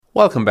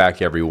Welcome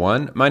back,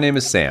 everyone. My name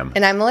is Sam.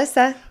 And I'm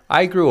Melissa.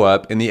 I grew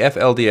up in the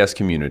FLDS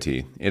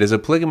community. It is a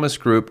polygamous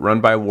group run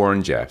by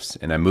Warren Jeffs,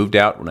 and I moved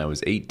out when I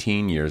was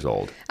 18 years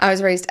old. I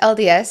was raised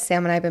LDS.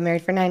 Sam and I have been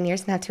married for 9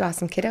 years and have 2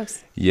 awesome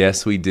kiddos.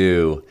 Yes, we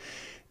do.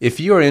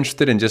 If you are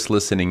interested in just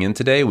listening in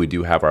today, we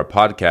do have our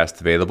podcast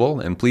available,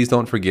 and please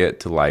don't forget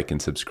to like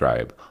and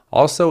subscribe.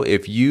 Also,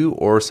 if you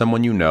or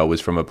someone you know is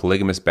from a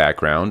polygamous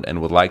background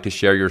and would like to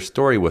share your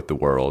story with the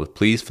world,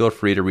 please feel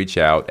free to reach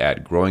out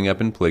at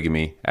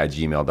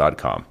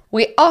growingupinpolygamy@gmail.com.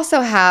 We also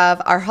have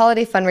our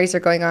holiday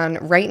fundraiser going on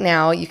right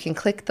now. You can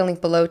click the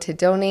link below to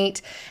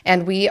donate.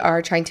 And we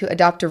are trying to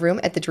adopt a room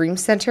at the Dream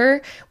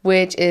Center,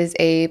 which is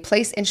a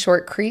place in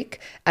Short Creek.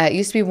 It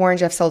used to be Warren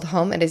Jeff's old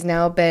home. It has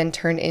now been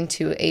turned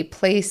into a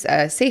place,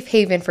 a safe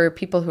haven for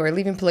people who are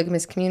leaving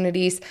polygamous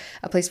communities,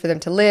 a place for them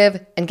to live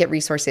and get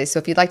resources. So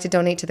if you'd like to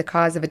donate to the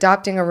cause of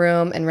adopting a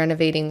room and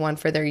renovating one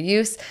for their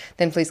use,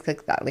 then please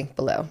click that link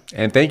below.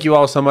 And thank you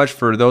all so much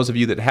for those of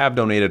you that have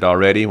donated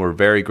already. We're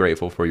very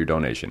grateful for your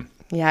donation.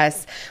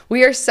 Yes,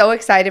 we are so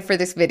excited for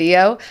this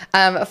video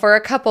for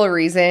a couple of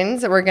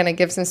reasons. We're going to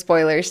give some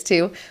spoilers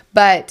too.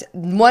 But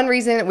one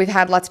reason, we've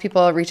had lots of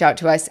people reach out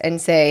to us and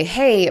say,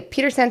 hey,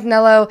 Peter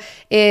Santenello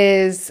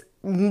is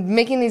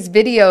making these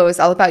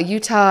videos all about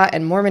Utah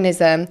and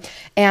Mormonism.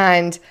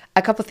 And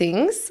a couple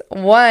things.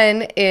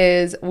 One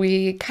is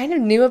we kind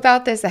of knew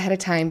about this ahead of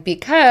time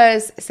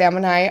because Sam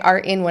and I are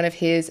in one of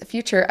his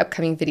future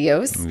upcoming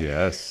videos.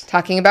 Yes.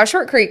 Talking about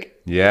Short Creek.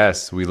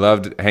 Yes, we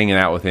loved hanging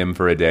out with him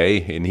for a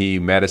day, and he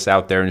met us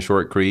out there in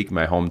Short Creek,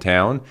 my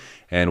hometown,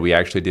 and we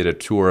actually did a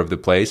tour of the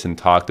place and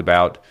talked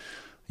about,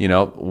 you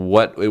know,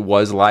 what it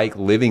was like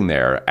living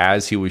there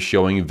as he was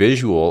showing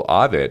visual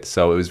of it.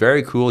 So it was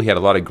very cool. He had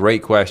a lot of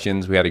great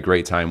questions. We had a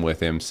great time with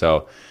him.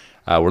 So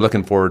we're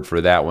looking forward for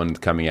that one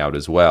coming out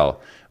as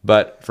well.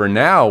 But for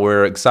now,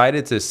 we're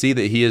excited to see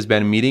that he has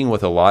been meeting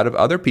with a lot of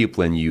other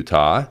people in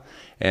Utah.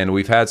 And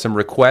we've had some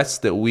requests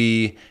that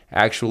we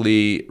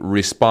actually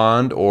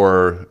respond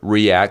or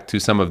react to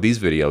some of these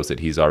videos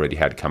that he's already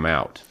had come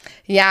out.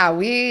 Yeah,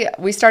 we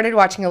started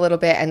watching a little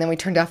bit and then we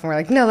turned off and we're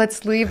like, no,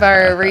 let's leave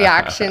our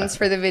reactions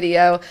for the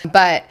video.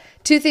 But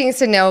 2 things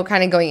to know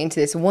kind of going into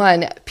this.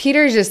 One,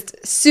 Peter's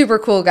just super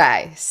cool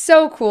guy.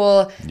 So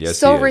cool, yes,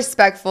 so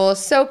respectful,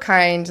 so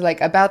kind, like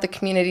about the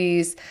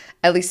communities,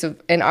 at least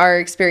in our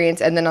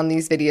experience. And then on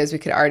these videos, we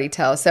could already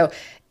tell. So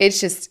it's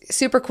just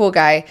super cool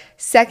guy.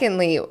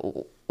 Secondly,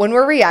 when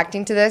we're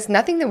reacting to this,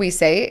 nothing that we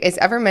say is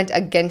ever meant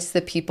against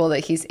the people that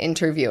he's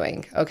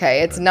interviewing,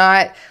 okay? It's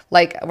not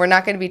like we're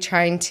not going to be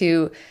trying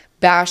to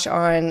bash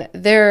on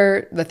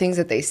the things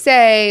that they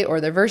say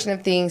or their version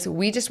of things.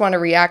 We just want to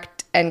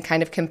react and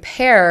kind of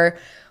compare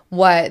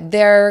what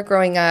they're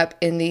growing up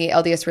in the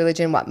LDS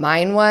religion, what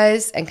mine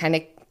was, and kind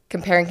of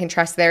compare and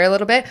contrast there a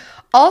little bit.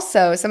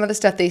 Also, some of the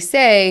stuff they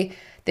say,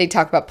 they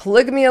talk about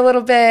polygamy a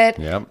little bit.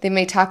 Yep. They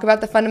may talk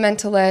about the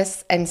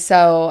fundamentalists. And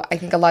so I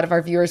think a lot of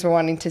our viewers were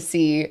wanting to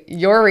see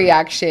your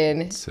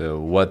reaction. So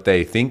what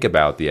they think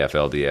about the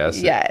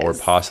FLDS, yes, or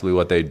possibly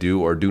what they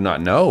do or do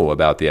not know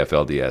about the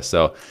FLDS.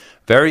 So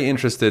very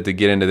interested to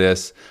get into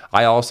this.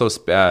 I also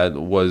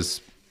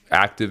was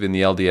active in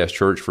the LDS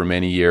church for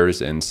many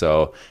years. And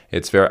so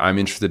I'm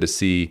interested to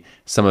see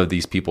some of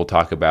these people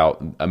talk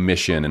about a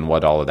mission and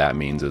what all of that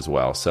means as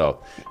well.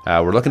 So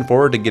we're looking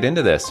forward to get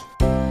into this.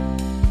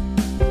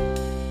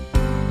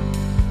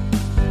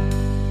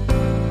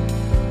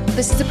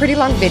 This is a pretty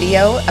long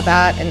video,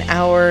 about an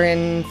hour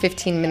and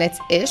 15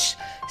 minutes-ish.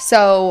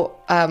 So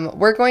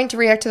we're going to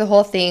react to the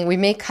whole thing. We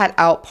may cut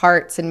out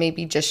parts and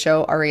maybe just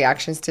show our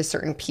reactions to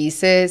certain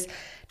pieces.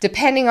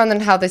 Depending on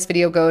how this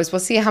video goes, we'll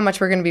see how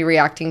much we're going to be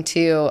reacting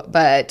to,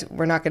 but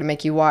we're not going to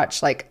make you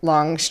watch like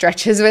long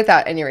stretches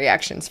without any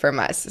reactions from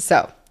us.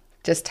 So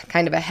just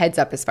kind of a heads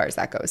up as far as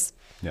that goes.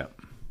 Yeah.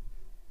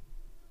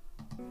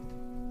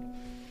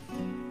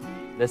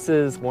 This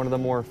is one of the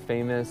more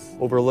famous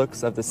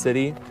overlooks of the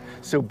city.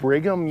 So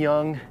Brigham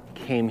Young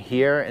came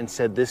here and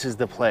said, this is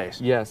the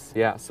place. Yes,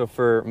 yeah. So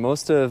for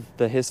most of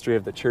the history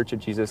of the Church of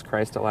Jesus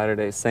Christ of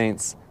Latter-day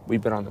Saints,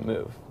 we've been on the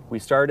move. We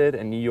started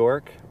in New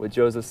York with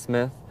Joseph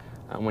Smith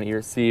when he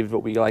received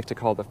what we like to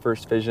call the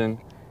first vision.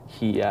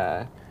 He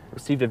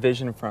received a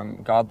vision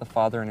from God the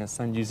Father and his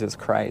Son Jesus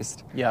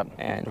Christ. Yep.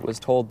 And was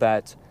told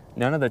that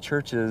none of the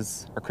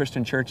churches or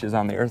Christian churches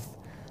on the earth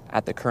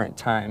at the current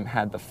time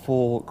had the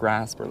full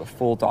grasp or the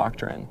full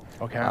doctrine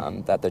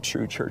that the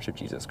true Church of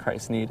Jesus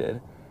Christ needed.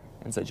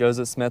 And so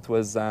Joseph Smith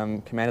was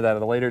commanded that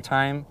at a later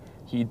time,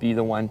 he'd be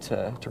the one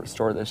to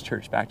restore this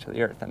church back to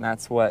the earth. And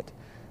that's what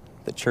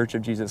the Church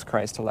of Jesus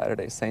Christ of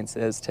Latter-day Saints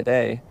is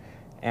today.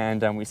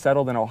 And we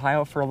settled in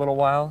Ohio for a little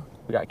while.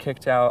 We got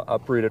kicked out,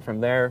 uprooted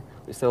from there.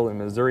 We settled in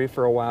Missouri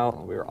for a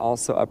while. We were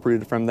also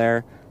uprooted from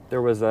there.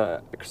 There was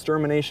an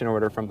extermination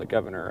order from the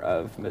governor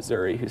of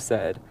Missouri who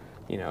said,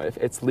 you know, if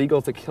it's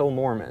legal to kill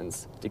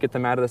Mormons, to get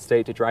them out of the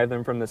state, to drive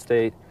them from the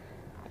state.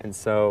 And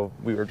so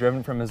we were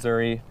driven from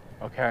Missouri,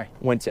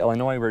 went to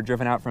Illinois, we were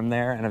driven out from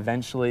there, and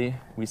eventually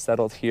we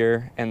settled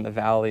here in the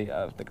valley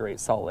of the Great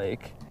Salt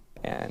Lake.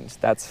 And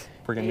that's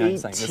Brigham Young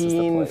saying this is the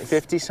place.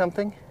 1850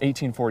 something?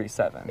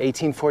 1847.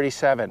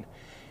 1847.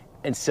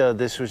 And so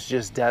this was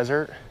just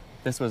desert?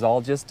 This was all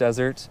just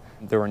desert.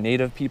 There were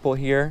native people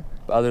here.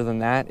 But other than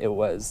that, it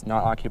was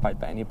not occupied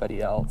by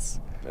anybody else.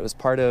 It was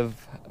part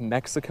of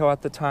Mexico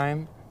at the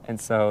time. And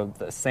so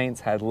the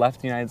saints had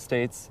left the United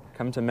States,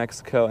 come to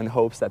Mexico in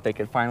hopes that they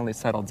could finally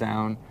settle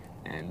down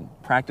and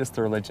practice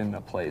the religion in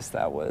a place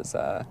that was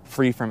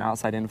free from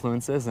outside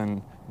influences.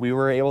 And we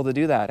were able to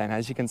do that. And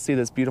as you can see,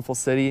 this beautiful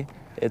city,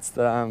 it's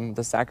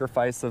the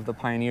sacrifice of the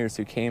pioneers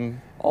who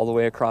came all the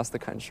way across the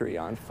country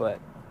on foot.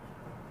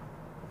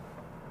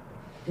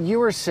 You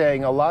were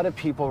saying a lot of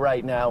people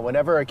right now,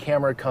 whenever a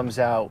camera comes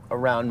out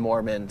around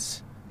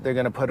Mormons, they're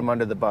going to put them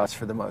under the bus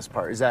for the most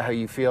part. Is that how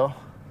you feel?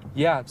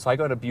 Yeah, so I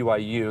go to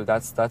BYU.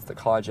 That's the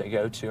college I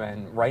go to.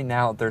 And right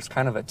now there's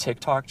kind of a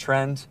TikTok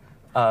trend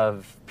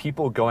of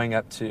people going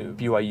up to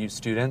BYU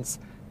students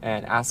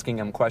and asking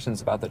them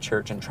questions about the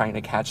church and trying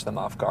to catch them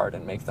off guard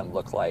and make them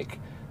look like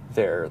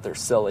they're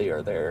silly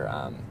or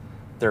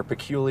they're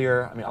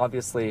peculiar. I mean,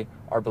 obviously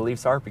our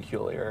beliefs are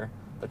peculiar,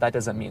 but that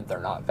doesn't mean they're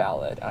not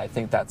valid. And I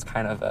think that's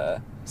kind of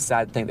a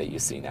sad thing that you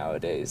see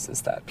nowadays,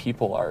 is that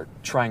people are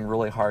trying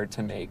really hard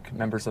to make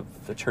members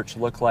of the church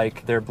look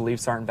like their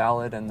beliefs aren't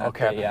valid and that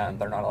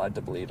they're not allowed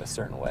to believe a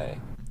certain way.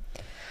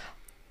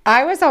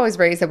 I was always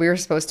raised that we were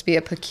supposed to be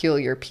a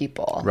peculiar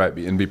people. Right,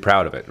 and be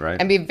proud of it, right?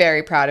 And be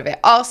very proud of it.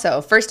 Also,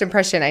 first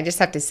impression, I just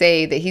have to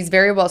say that he's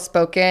very well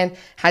spoken,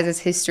 has his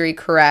history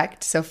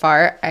correct so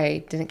far.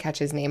 I didn't catch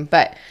his name,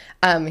 but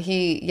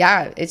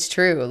it's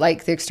true.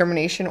 Like the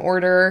extermination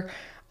order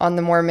on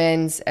the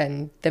Mormons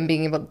and them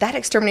being able, that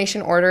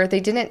extermination order, they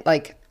didn't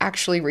like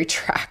actually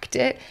retract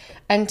it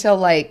until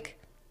like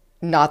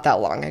not that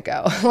long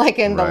ago, like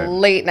in the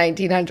late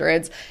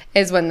 1900s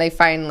is when they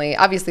finally,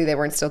 obviously they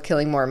weren't still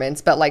killing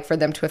Mormons, but like for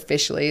them to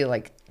officially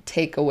like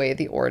take away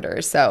the order.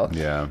 So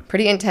yeah,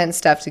 pretty intense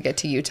stuff to get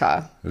to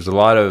Utah. There's a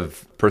lot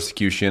of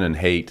persecution and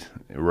hate,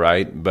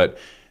 right? But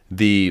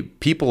the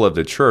people of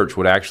the church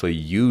would actually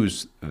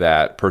use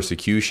that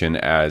persecution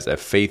as a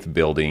faith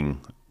building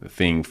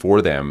thing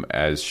for them,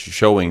 as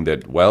showing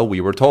that, well,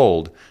 we were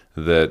told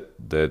that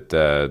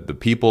the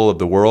people of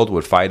the world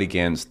would fight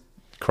against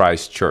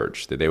Christ's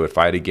church, that they would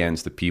fight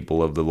against the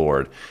people of the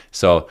Lord.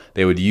 So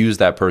they would use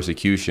that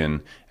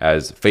persecution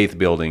as faith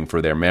building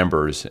for their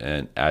members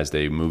and as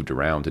they moved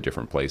around to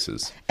different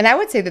places. And I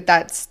would say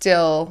that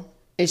still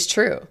is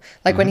true.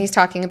 Like when he's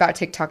talking about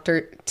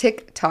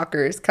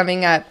TikTokers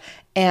coming up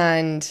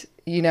and,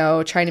 you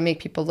know, trying to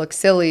make people look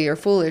silly or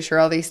foolish or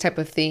all these type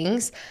of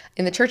things,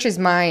 in the church's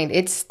mind,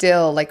 it's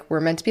still like we're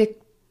meant to be a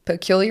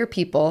peculiar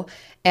people,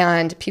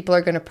 and people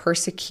are going to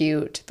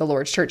persecute the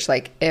Lord's church.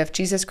 Like if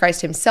Jesus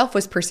Christ himself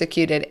was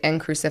persecuted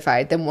and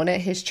crucified, then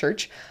wouldn't his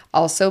church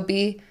also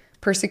be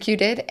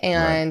persecuted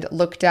and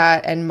looked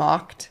at and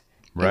mocked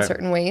in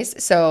certain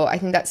ways? So I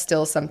think that's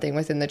still something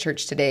within the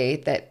church today,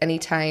 that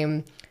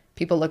anytime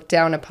people look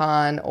down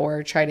upon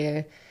or try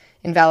to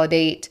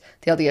invalidate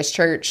the LDS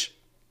church,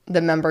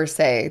 the members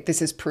say,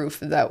 this is proof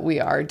that we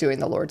are doing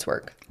the Lord's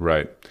work.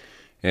 Right.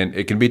 And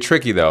it can be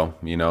tricky, though,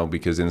 you know,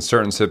 because in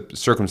certain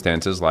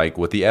circumstances, like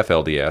with the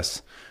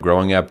FLDS,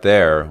 growing up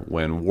there,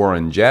 when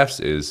Warren Jeffs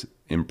is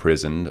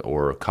imprisoned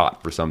or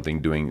caught for something,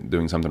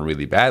 doing something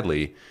really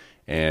badly,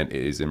 and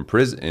is in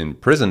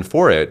prison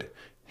for it,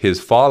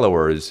 his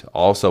followers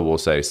also will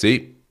say,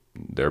 see,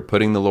 they're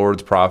putting the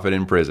Lord's prophet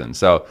in prison.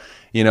 So,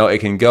 you know, it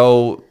can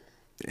go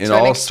in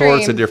all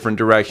sorts of different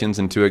directions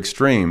and to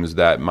extremes,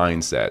 that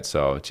mindset.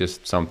 So it's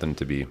just something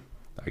to be,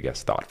 I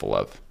guess, thoughtful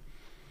of.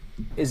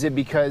 Is it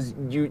because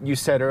you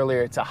said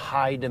earlier it's a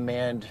high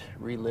demand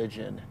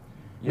religion,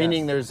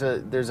 meaning there's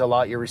a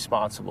lot you're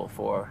responsible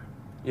for?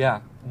 Yeah,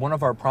 one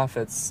of our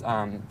prophets,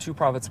 2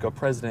 prophets ago,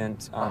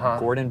 President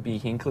Gordon B.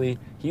 Hinckley,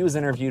 he was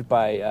interviewed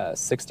by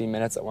 60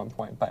 Minutes at one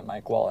point by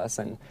Mike Wallace,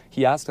 and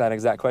he asked that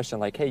exact question,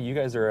 like, hey, you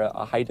guys are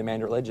a high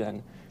demand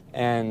religion.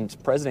 And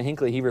President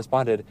Hinckley, he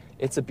responded,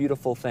 it's a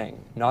beautiful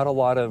thing. Not a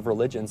lot of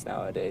religions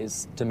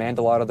nowadays demand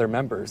a lot of their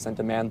members and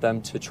demand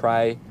them to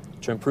try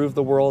to improve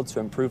the world,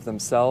 to improve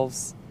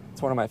themselves.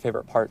 It's one of my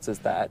favorite parts, is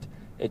that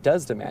it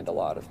does demand a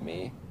lot of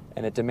me,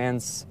 and it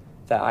demands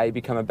that I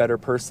become a better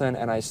person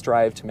and I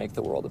strive to make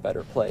the world a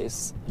better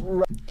place.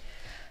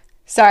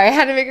 Sorry, I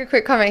had to make a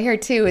quick comment here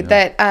too,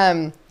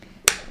 that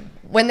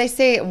when they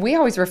say, we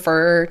always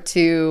refer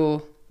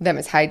to them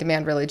as high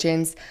demand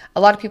religions, a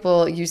lot of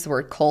people use the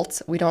word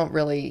cult. We don't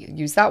really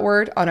use that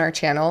word on our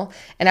channel.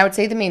 And I would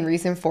say the main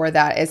reason for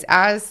that is,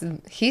 as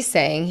he's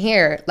saying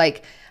here,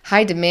 like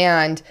high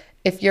demand,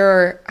 if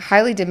you're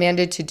highly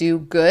demanded to do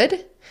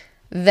good,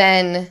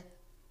 then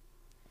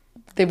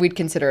we'd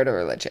consider it a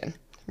religion,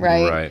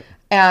 right? Right.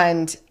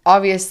 And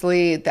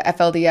obviously the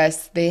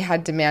FLDS, they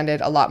had demanded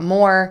a lot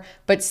more,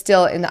 but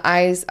still in the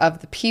eyes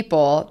of the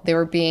people, they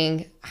were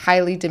being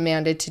highly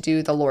demanded to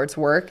do the Lord's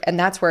work. And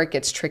that's where it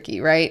gets tricky,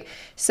 right?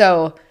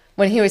 So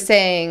when he was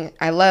saying,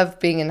 I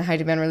love being in the high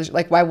demand religion,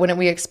 like why wouldn't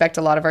we expect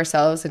a lot of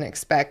ourselves and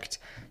expect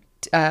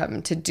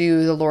to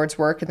do the Lord's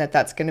work, and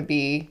that's going to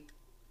be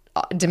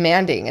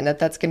demanding, and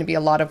that's going to be a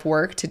lot of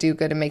work to do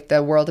good and make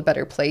the world a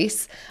better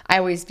place. I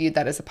always viewed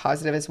that as a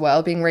positive as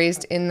well, being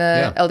raised in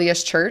the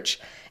LDS church.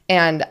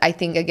 And I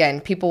think,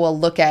 again, people will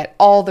look at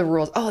all the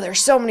rules. Oh, there's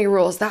so many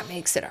rules. That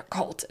makes it a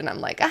cult. And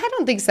I'm like, I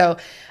don't think so,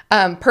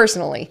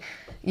 personally.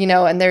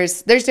 And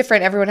there's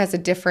different, everyone has a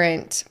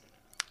different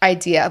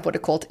idea of what a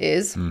cult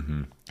is.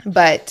 Mm-hmm.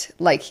 But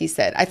like he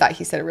said, I thought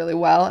he said it really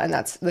well. And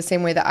that's the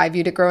same way that I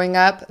viewed it growing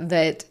up,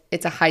 that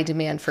it's a high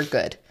demand for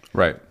good.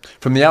 Right.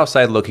 From the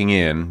outside looking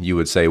in, you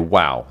would say,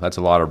 wow, that's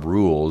a lot of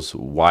rules.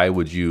 Why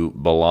would you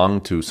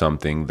belong to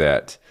something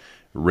that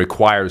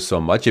requires so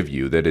much of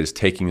you, that is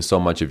taking so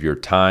much of your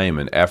time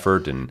and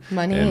effort and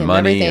money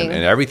and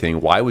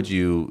everything? Why would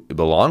you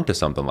belong to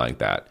something like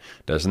that?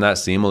 Doesn't that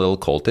seem a little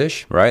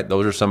cultish, right?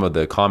 Those are some of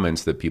the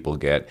comments that people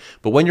get.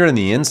 But when you're in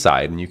the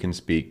inside, and you can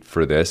speak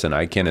for this, and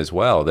I can as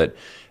well, that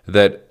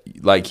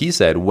like he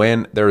said,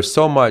 when there's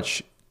so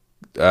much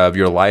of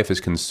your life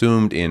is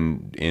consumed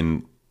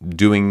in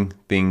doing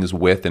things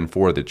with and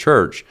for the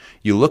church,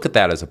 you look at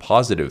that as a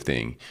positive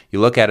thing.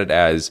 You look at it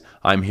as,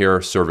 I'm here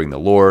serving the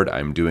Lord.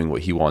 I'm doing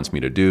what he wants me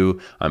to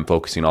do. I'm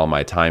focusing all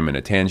my time and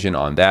attention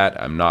on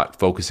that. I'm not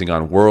focusing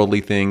on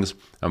worldly things.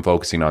 I'm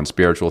focusing on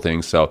spiritual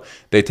things. So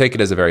they take it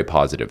as a very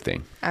positive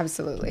thing.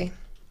 Absolutely.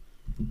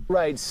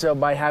 Right. So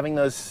by having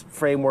those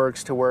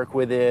frameworks to work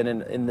within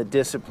and in the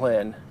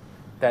discipline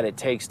that it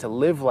takes to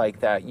live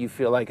like that, you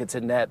feel like it's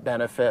a net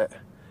benefit.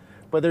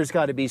 But there's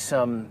got to be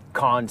some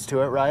cons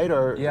to it, right?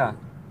 Or yeah.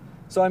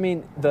 So I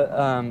mean,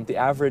 the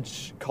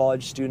average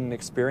college student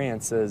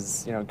experience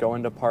is,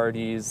 going to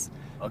parties,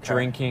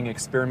 drinking,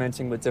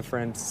 experimenting with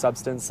different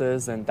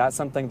substances, and that's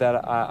something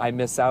that I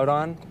miss out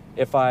on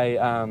if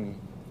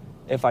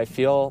I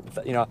feel,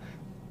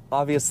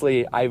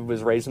 obviously I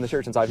was raised in the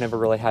church, and so I've never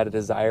really had a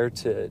desire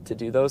to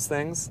do those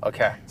things.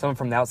 Okay. Someone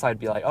from the outside would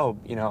be like, oh,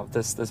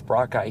 this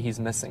Brock guy, he's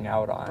missing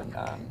out on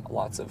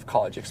lots of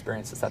college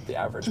experiences that the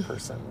average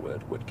person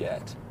would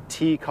get.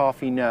 Tea,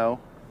 coffee, no.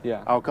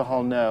 Yeah.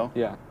 Alcohol, no.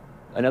 Yeah.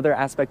 Another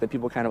aspect that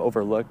people kind of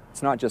overlook,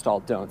 it's not just all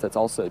don'ts, it's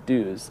also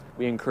do's.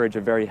 We encourage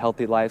a very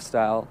healthy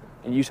lifestyle.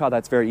 In Utah,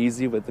 that's very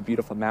easy with the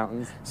beautiful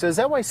mountains. So is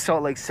that why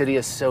Salt Lake City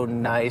is so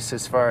nice,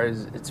 as far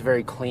as it's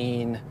very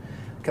clean?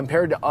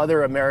 Compared to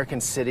other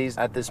American cities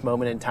at this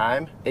moment in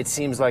time, it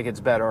seems like it's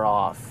better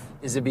off.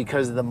 Is it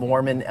because of the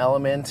Mormon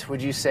element,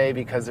 would you say,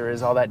 because there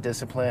is all that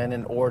discipline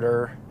and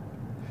order,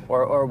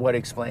 or what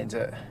explains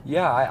it?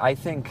 Yeah, I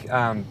think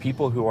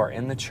people who are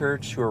in the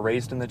church, who are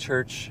raised in the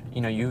church,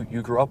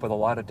 you grew up with a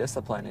lot of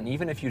discipline, and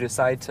even if you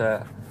decide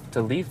to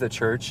leave the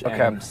church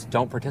and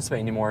don't participate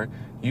anymore,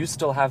 you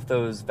still have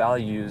those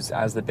values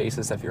as the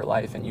basis of your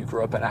life, and you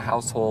grew up in a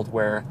household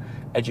where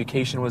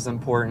education was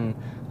important,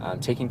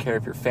 taking care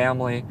of your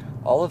family.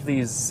 All of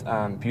these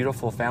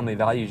beautiful family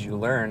values you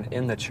learn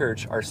in the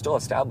church are still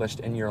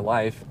established in your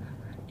life,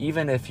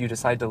 even if you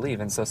decide to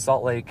leave. And so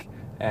Salt Lake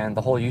and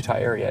the whole Utah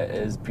area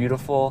is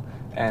beautiful,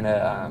 and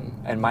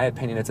in my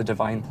opinion, it's a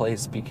divine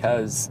place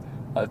because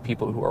of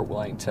people who are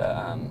willing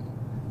to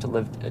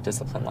live a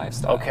disciplined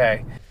lifestyle.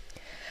 Okay.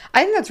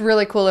 I think that's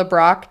really cool of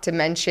Brock to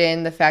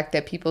mention the fact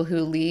that people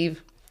who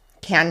leave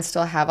can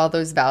still have all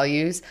those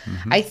values.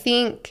 Mm-hmm. I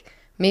think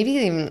maybe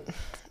even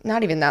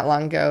not even that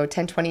long ago,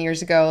 10, 20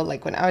 years ago,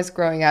 like when I was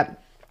growing up,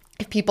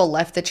 if people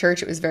left the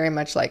church, it was very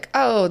much like,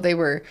 oh, they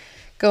were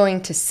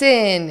going to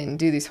sin and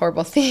do these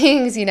horrible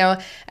things, And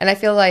I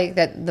feel like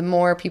that the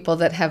more people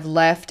that have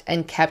left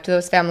and kept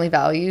those family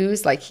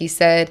values, like he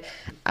said,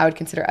 I would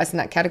consider us in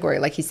that category.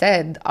 Like he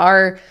said,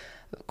 our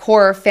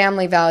core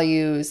family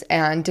values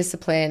and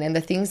discipline and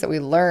the things that we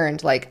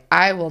learned, like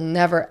I will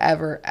never,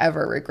 ever,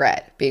 ever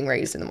regret being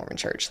raised in the Mormon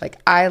church. Like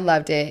I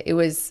loved it. It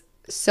was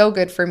so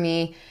good for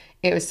me.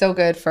 It was so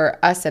good for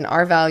us and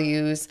our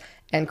values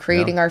and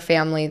creating our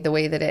family the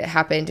way that it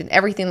happened and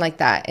everything like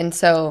that. And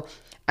so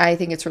I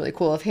think it's really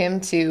cool of him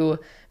to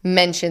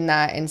mention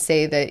that and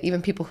say that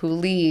even people who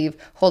leave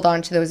hold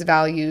on to those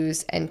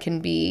values and can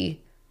be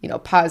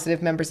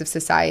positive members of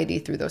society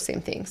through those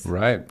same things.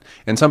 Right.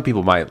 And some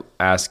people might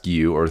ask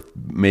you, or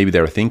maybe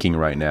they're thinking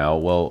right now,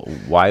 well,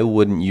 why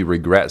wouldn't you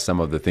regret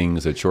some of the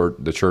things that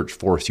the church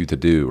forced you to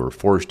do or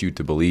forced you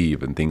to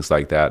believe and things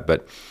like that?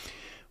 But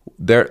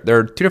there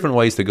are two different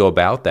ways to go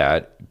about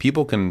that.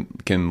 People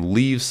can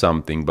leave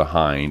something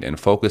behind and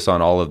focus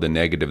on all of the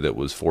negative that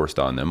was forced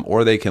on them,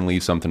 or they can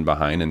leave something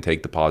behind and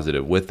take the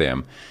positive with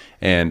them.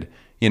 And,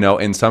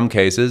 in some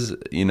cases,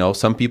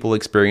 some people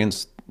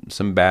experience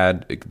some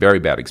very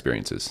bad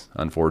experiences.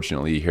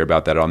 Unfortunately, you hear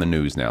about that on the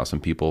news now. Some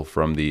people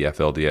from the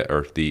FLDS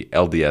or the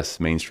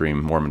LDS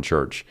mainstream Mormon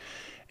church,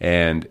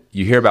 and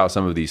you hear about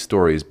some of these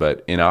stories.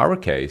 But in our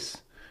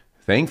case,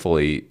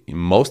 thankfully,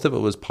 most of it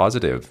was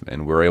positive,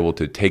 and we're able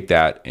to take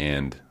that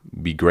and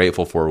be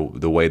grateful for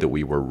the way that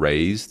we were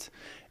raised,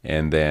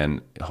 and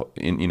then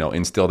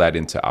instill that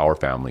into our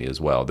family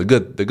as well. The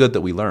good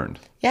that we learned.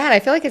 Yeah, and I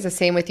feel like it's the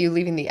same with you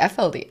leaving the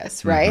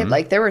FLDS, right? Mm-hmm.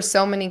 Like there were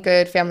so many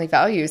good family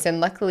values, and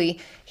luckily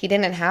he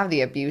didn't have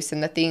the abuse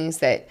and the things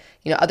that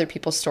other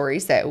people's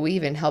stories that we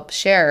even helped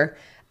share.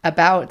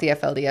 about the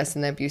FLDS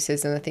and the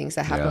abuses and the things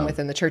that happen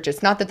within the church.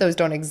 It's not that those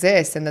don't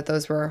exist and that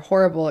those were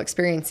horrible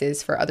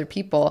experiences for other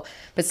people,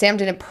 but Sam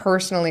didn't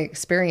personally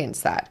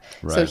experience that.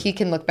 Right. So he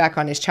can look back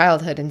on his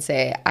childhood and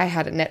say, I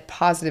had a net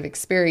positive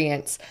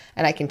experience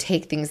and I can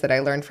take things that I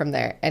learned from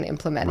there and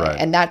implement it.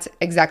 And that's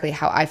exactly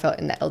how I felt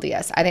in the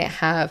LDS. I didn't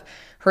have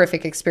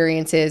horrific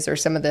experiences or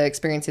some of the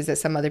experiences that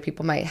some other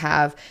people might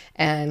have.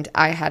 And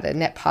I had a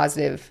net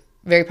positive,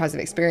 very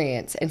positive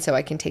experience. And so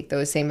I can take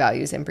those same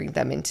values and bring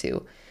them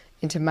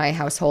into my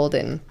household.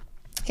 And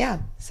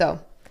so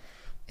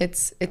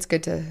it's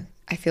good to,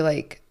 I feel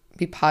like,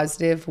 be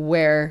positive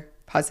where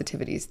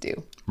positivity is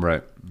due.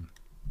 Right.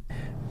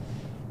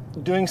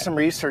 Doing some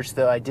research,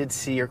 though, I did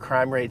see your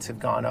crime rates have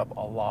gone up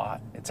a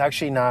lot. It's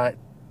actually not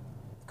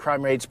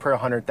crime rates per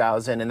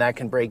 100,000, and that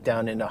can break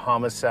down into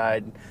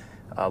homicide,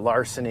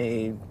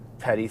 larceny,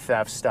 petty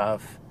theft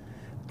stuff.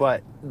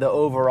 But the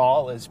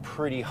overall is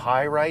pretty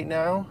high right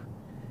now.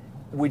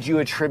 Would you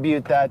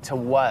attribute that to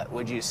what,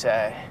 would you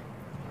say?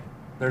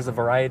 There's a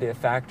variety of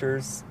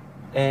factors.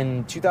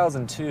 In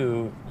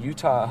 2002,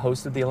 Utah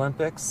hosted the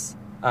Olympics,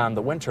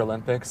 the Winter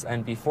Olympics,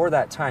 and before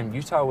that time,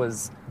 Utah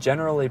was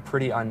generally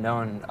pretty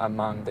unknown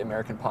among the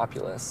American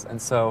populace. And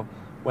so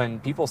when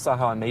people saw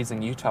how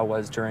amazing Utah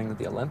was during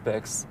the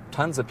Olympics,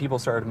 tons of people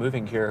started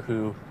moving here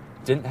who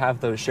didn't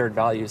have those shared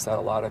values that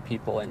a lot of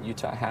people in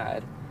Utah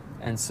had.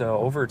 And so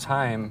over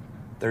time,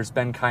 there's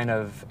been kind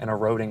of an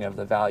eroding of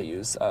the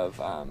values of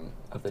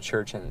the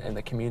church and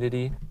the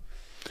community.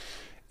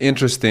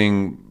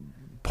 Interesting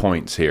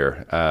points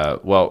here.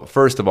 Well,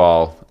 first of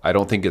all, I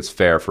don't think it's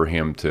fair for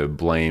him to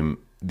blame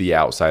the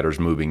outsiders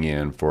moving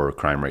in for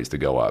crime rates to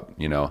go up.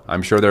 You know,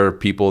 I'm sure there are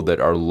people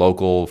that are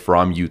local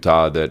from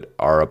Utah that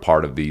are a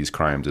part of these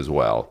crimes as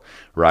well,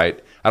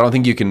 right? I don't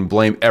think you can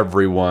blame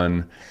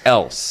everyone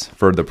else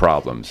for the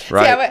problems,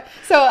 right? Yeah, but,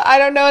 so I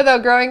don't know though.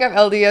 Growing up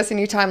LDS in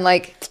Utah, I'm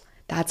like,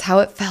 that's how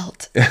it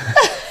felt.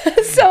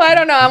 So I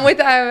don't know. I'm with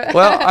them.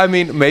 Well, I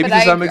mean, maybe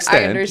to some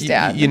extent. I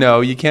understand. You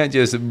know, you can't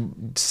just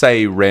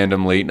say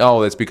randomly,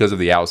 no, it's because of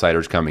the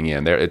outsiders coming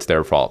in. It's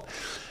their fault.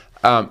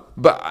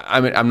 But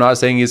I mean, I'm not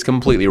saying he's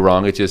completely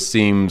wrong. It just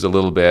seems a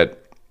little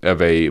bit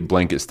of a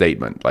blanket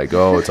statement, like,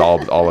 oh, it's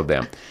all of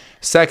them.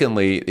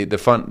 Secondly, the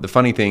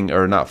funny thing,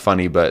 or not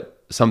funny,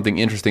 but something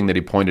interesting that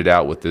he pointed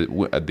out with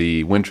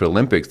the Winter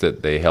Olympics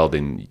that they held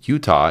in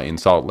Utah, in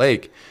Salt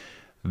Lake,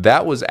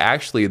 that was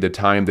actually the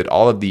time that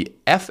all of the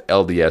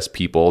FLDS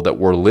people that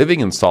were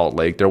living in Salt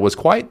Lake, there was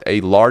quite a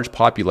large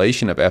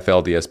population of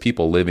FLDS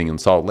people living in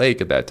Salt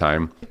Lake at that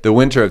time. The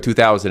winter of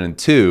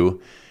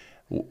 2002,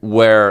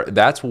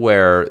 that's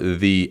where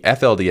the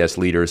FLDS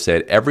leaders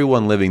said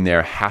everyone living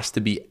there has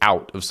to be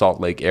out of Salt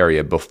Lake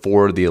area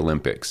before the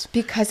Olympics.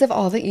 Because of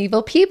all the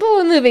evil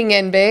people living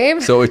in,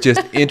 babe. So it's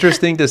just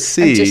interesting to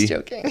see. I'm just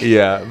joking.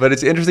 Yeah, but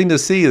it's interesting to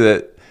see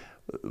that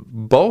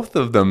both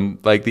of them,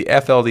 like the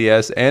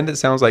FLDS, and it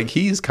sounds like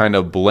he's kind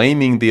of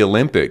blaming the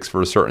Olympics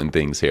for certain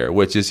things here,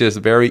 which is just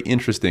very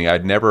interesting.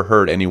 I'd never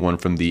heard anyone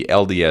from the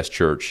LDS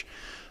church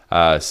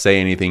say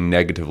anything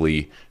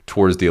negatively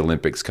towards the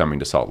Olympics coming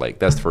to Salt Lake.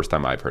 That's the first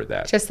time I've heard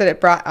that. Just that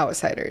it brought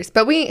outsiders.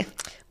 But we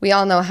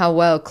all know how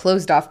well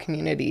closed off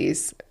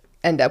communities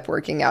end up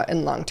working out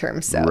in long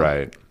term. So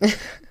right.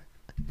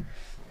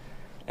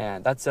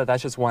 And that's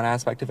just one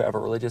aspect of it, of a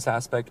religious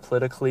aspect.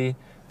 Politically,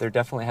 there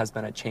definitely has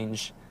been a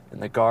change in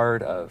the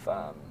guard of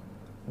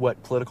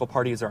what political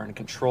parties are in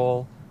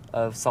control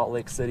of Salt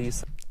Lake City.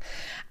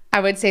 I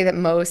would say that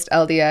most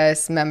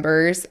LDS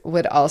members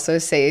would also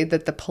say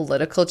that the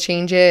political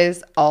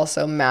changes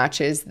also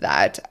matches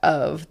that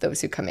of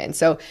those who come in.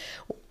 So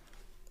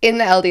in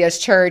the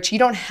LDS church, you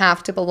don't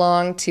have to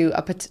belong to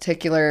a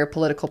particular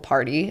political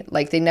party.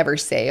 Like, they never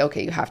say,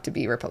 okay, you have to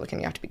be Republican,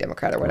 you have to be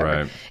Democrat or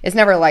whatever. Right. It's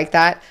never like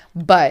that.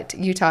 But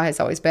Utah has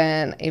always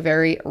been a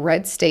very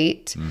red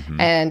state.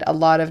 Mm-hmm. And a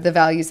lot of the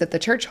values that the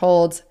church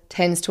holds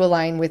tends to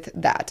align with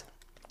that.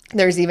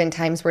 There's even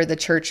times where the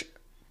church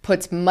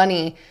puts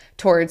money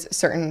towards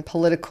certain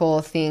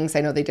political things.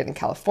 I know they did in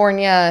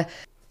California,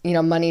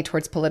 money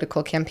towards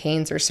political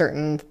campaigns or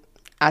certain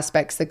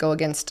aspects that go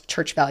against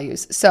church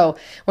values. So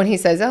when he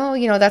says, oh,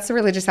 that's the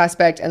religious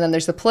aspect, and then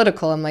there's the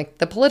political, I'm like,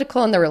 the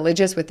political and the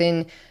religious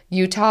within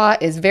Utah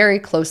is very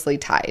closely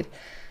tied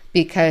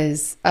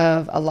because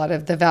of a lot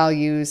of the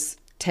values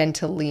tend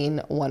to lean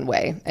one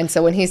way. And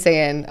so when he's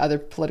saying other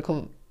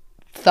political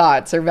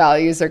thoughts or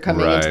values are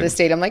coming into the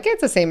state, I'm like,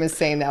 it's the same as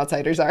saying the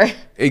outsiders are.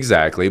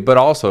 Exactly. But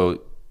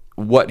also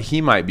what he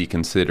might be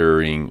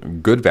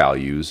considering good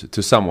values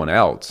to someone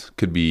else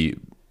could be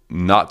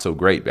not so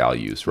great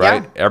values,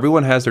 right? Yeah.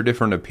 Everyone has their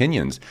different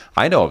opinions.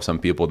 I know of some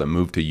people that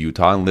moved to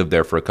Utah and lived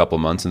there for a couple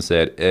months and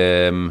said,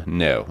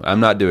 no, I'm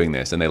not doing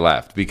this. And they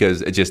left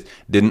because it just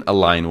didn't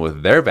align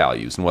with their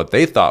values and what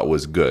they thought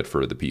was good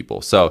for the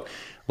people. So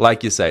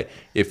like you say,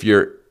 if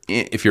you're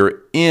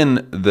in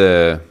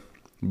the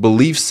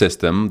belief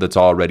system that's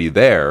already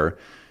there,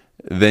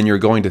 then you're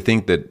going to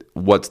think that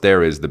what's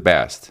there is the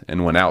best.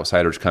 And when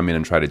outsiders come in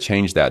and try to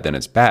change that, then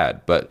it's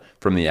bad. But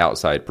from the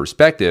outside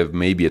perspective,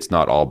 maybe it's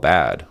not all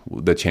bad,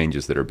 the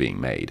changes that are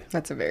being made.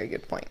 That's a very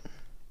good point.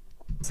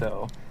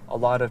 So a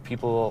lot of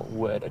people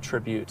would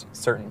attribute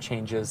certain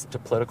changes to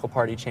political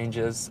party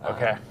changes.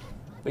 Okay.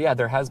 But yeah,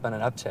 there has been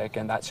an uptick,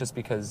 and that's just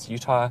because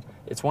Utah,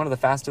 it's one of the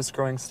fastest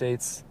growing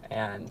states,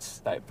 and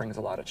that brings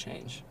a lot of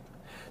change.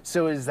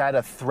 So is that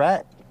a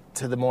threat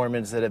to the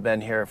Mormons that have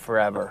been here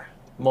forever?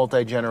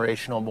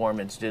 Multi-generational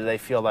Mormons, do they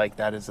feel like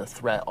that is a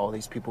threat, all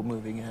these people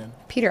moving in?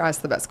 Peter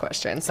asked the best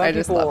questions. Some I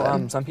just people, love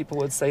him. some people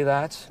would say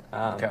that.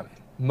 Okay.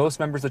 Most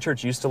members of the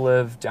church used to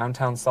live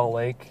downtown Salt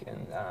Lake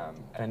in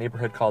a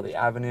neighborhood called the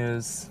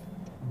Avenues.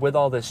 With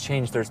all this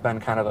change, there's been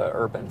kind of an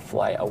urban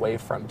flight away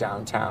from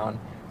downtown.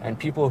 And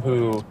people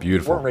who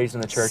weren't raised in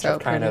the church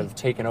have kind of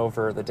taken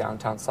over the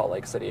downtown Salt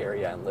Lake City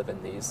area and live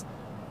in these,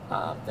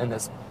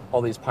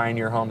 all these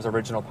pioneer homes,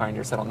 original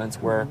pioneer settlements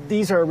where...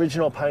 These are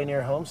original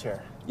pioneer homes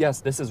here? Yes,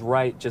 this is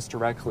right just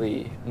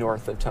directly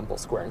north of Temple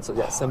Square. And so,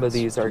 yeah, some of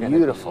these are going to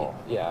be... Beautiful.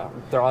 Yeah,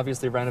 they're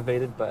obviously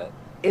renovated, but...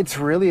 It's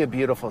really a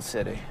beautiful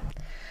city.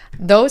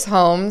 Those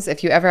homes,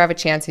 if you ever have a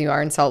chance and you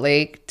are in Salt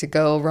Lake, to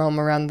go roam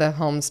around the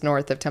homes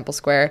north of Temple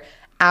Square,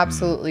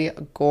 absolutely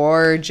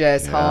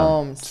gorgeous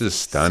homes. It's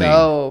just stunning.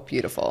 So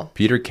beautiful.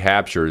 Peter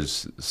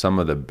captures some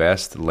of the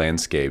best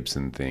landscapes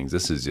and things.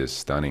 This is just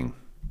stunning.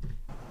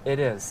 It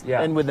is,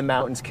 yeah. And with the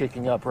mountains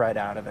kicking up right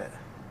out of it.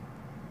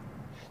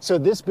 So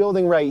this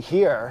building right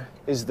here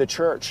is the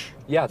church.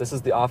 Yeah, this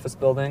is the office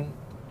building.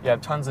 You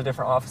have tons of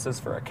different offices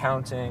for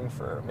accounting,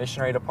 for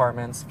missionary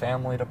departments,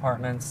 family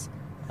departments.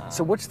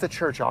 So what's the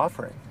church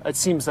offering? It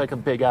seems like a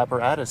big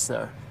apparatus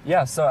there.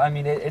 Yeah, so I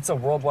mean, it's a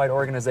worldwide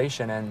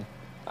organization,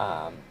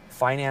 and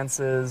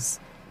finances,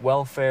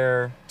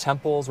 welfare,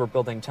 temples. We're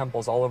building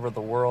temples all over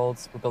the world.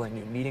 We're building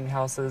new meeting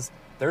houses.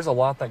 There's a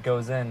lot that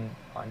goes in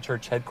on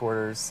church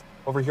headquarters.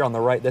 Over here on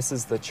the right, this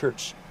is the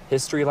church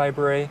history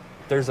library.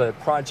 There's a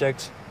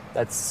project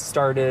that's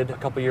started a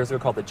couple years ago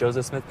called the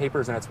Joseph Smith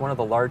Papers, and it's one of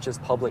the largest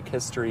public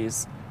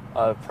histories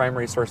of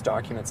primary source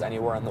documents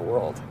anywhere in the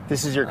world.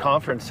 This is your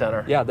conference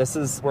center. Yeah, this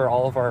is where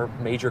all of our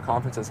major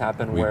conferences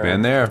happen. We've where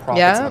been there. Prophets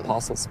Yeah. and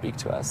apostles speak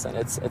to us, and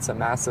it's a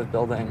massive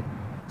building.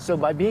 So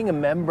by being a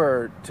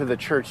member to the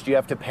church, do you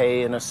have to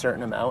pay in a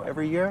certain amount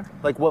every year?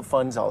 Like what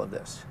funds all of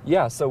this?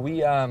 Yeah, so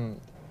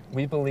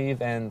we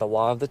believe in the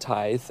law of the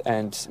tithe,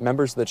 and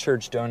members of the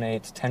church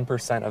donate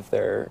 10% of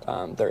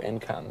their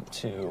income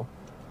to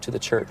the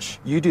church.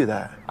 You do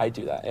that? I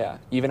do that, yeah.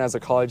 Even as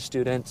a college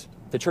student,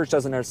 the church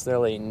doesn't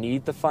necessarily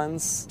need the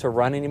funds to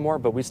run anymore,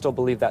 but we still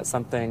believe that's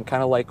something,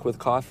 kind of like with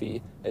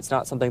coffee, it's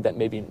not something that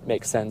maybe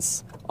makes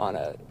sense on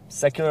a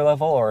secular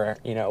level or,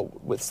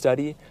 with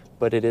study,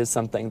 but it is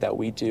something that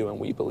we do, and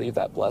we believe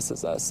that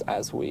blesses us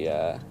as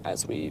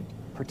we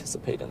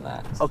participate in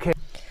that. Okay.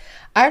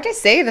 I have to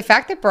say, the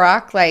fact that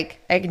Brock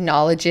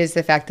acknowledges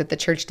the fact that the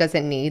church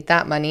doesn't need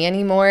that money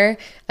anymore.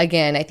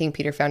 Again, I think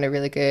Peter found a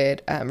really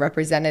good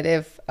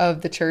representative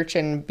of the church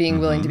and being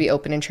willing to be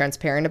open and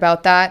transparent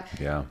about that.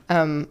 Yeah.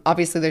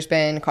 Obviously, there's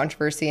been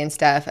controversy and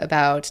stuff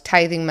about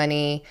tithing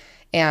money.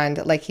 And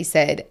like he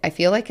said, I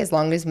feel like as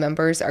long as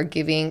members are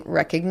giving,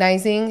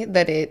 recognizing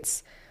that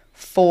it's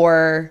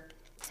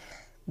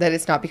that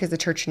it's not because the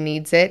church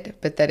needs it,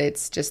 but that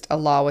it's just a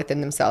law within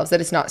themselves, that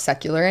it's not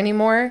secular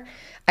anymore.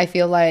 I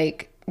feel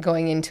like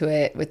going into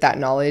it with that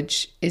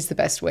knowledge is the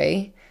best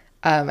way.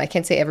 I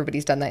can't say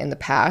everybody's done that in the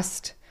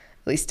past.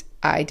 At least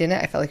I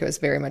didn't. I felt like it was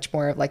very much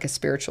more of like a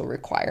spiritual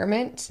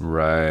requirement.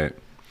 Right.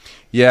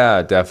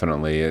 Yeah,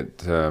 definitely.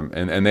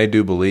 And they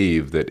do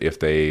believe that if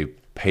they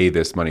pay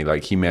this money,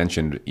 like he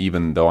mentioned,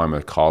 even though I'm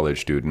a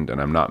college student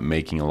and I'm not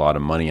making a lot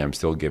of money, I'm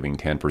still giving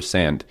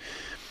 10%.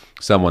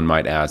 Someone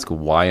might ask,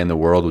 why in the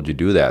world would you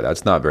do that?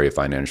 That's not very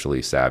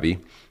financially savvy.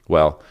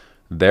 Well,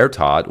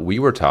 we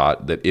were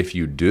taught that if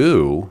you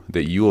do,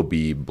 that you will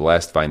be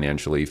blessed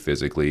financially,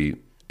 physically,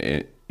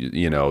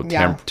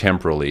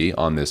 temporally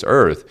on this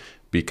earth,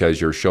 because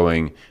you're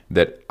showing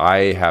that I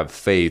have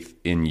faith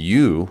in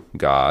you,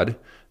 God,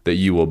 that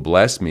you will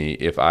bless me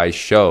if I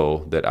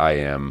show that I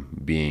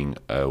am being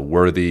a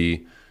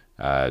worthy,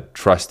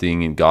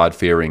 trusting and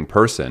God-fearing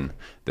person,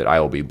 that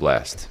I will be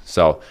blessed.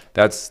 So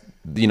that's,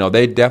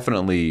 they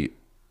definitely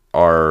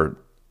are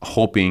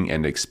hoping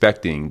and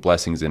expecting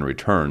blessings in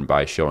return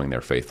by showing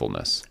their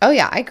faithfulness. Oh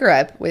yeah, I grew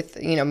up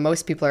with,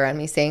 most people around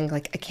me saying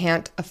I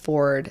can't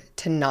afford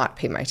to not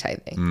pay my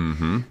tithing.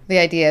 Mm-hmm. The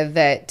idea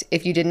that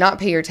if you did not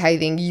pay your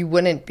tithing, you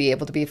wouldn't be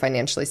able to be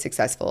financially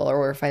successful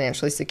or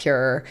financially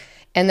secure.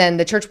 And then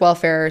the church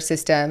welfare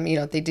system,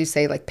 they do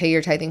say pay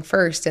your tithing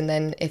first. And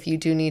then if you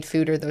do need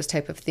food or those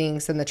type of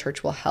things, then the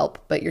church will help.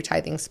 But your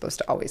tithing is supposed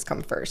to always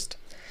come first.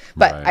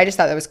 But Right. I just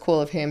thought that was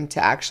cool of him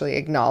to actually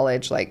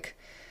acknowledge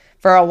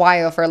for a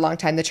long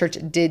time, the church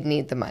did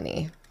need the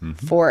money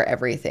for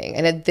everything.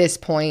 And at this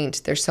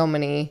point, there's so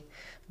many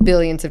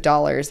billions of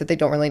dollars that they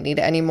don't really need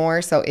it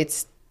anymore. So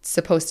it's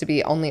supposed to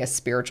be only a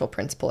spiritual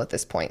principle at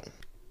this point.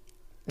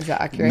 Is that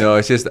accurate? No,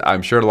 it's just,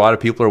 I'm sure a lot of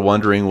people are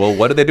wondering, well,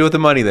 what do they do with the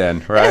money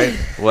then, right?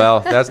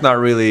 Well, that's not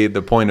really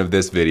the point of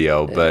this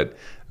video, but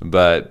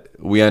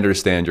we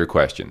understand your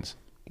questions.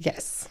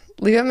 Yes.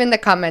 Leave them in the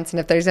comments. And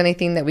if there's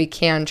anything that we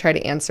can try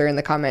to answer in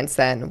the comments,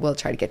 then we'll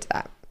try to get to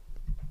that.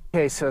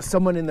 Okay, so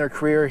someone in their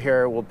career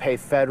here will pay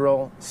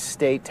federal,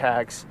 state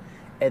tax,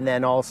 and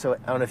then also, I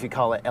don't know if you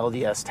call it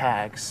LDS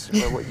tax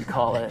or what you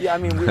call it. Yeah, I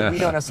mean, we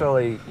don't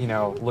necessarily,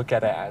 look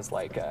at it as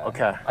like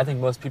Okay. I think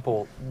most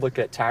people look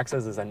at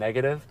taxes as a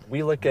negative.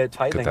 We look at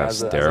tithing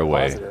as a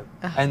stairway. positive.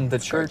 And the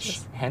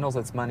church handles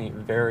its money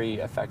very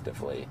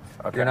effectively.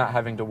 Okay. You're not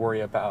having to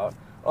worry about,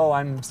 oh,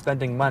 I'm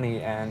spending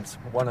money and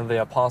one of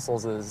the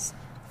apostles is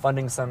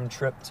funding some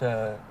trip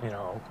to,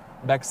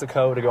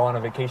 Mexico to go on a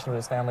vacation with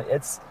his family.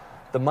 It's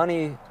the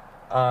money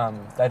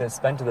that is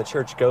spent to the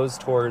church goes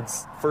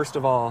towards, first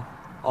of all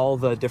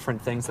the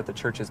different things that the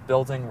church is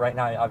building. Right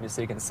now,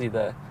 obviously, you can see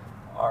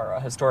our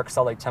historic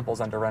Salt Lake temple's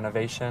under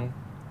renovation.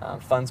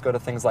 Funds go to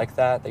things like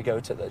that. They go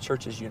to the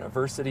church's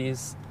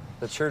universities.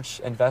 The church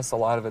invests a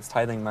lot of its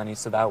tithing money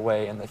so that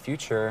way in the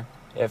future,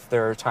 if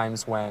there are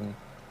times when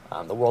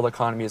the world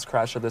economy has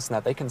crashed or this and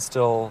that, they can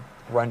still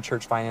run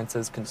church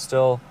finances, can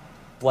still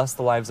bless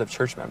the lives of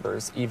church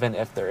members, even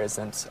if there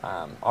isn't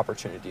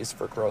opportunities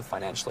for growth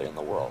financially in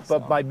the world.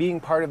 But by being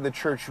part of the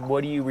church,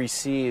 what do you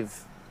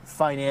receive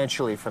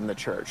financially from the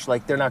church?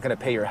 Like, they're not going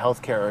to pay your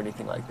health care or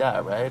anything like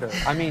that, right? Or...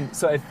 I mean,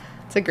 so if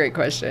It's a great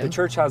question. the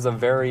church has a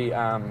very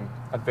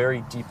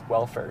deep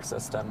welfare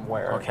system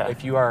where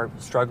if you are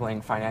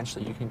struggling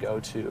financially, you can go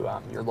to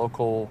your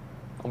local,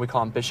 we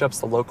call them bishops,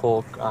 the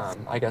local,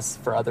 I guess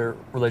for other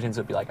religions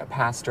it would be like a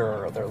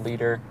pastor or their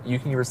leader. You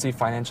can receive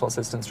financial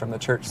assistance from the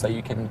church so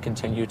you can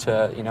continue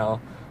to,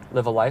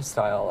 live a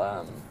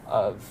lifestyle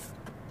of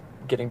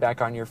getting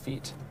back on your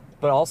feet.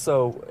 But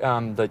also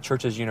the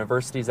church's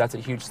universities, that's a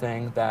huge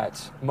thing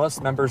that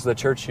most members of the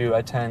church who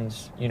attend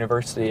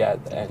university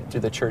and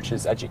through the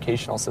church's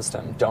educational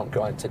system don't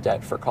go into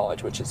debt for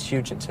college, which is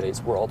huge in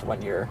today's world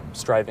when you're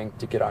striving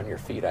to get on your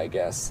feet, I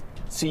guess.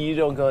 So you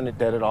don't go into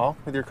debt at all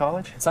with your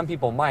college? Some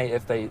people might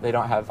if they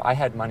don't have, I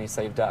had money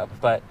saved up,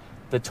 but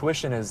the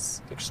tuition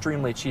is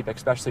extremely cheap,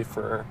 especially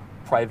for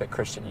private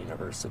Christian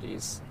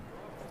universities.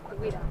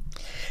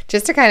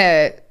 Just to kind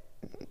of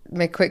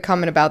make a quick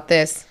comment about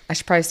this, I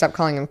should probably stop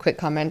calling them quick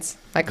comments.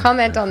 My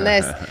comment on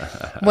this,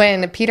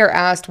 when Peter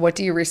asked, what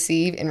do you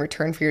receive in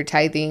return for your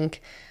tithing?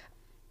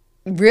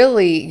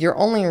 Really, you're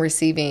only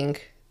receiving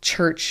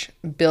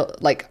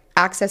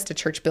access to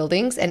church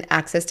buildings and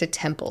access to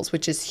temples,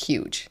 which is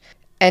huge.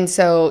 And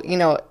so,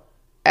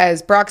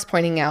 as Brock's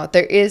pointing out,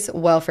 there is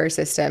welfare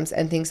systems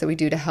and things that we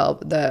do to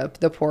help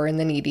the poor and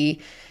the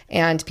needy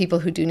and people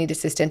who do need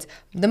assistance.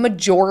 The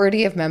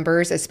majority of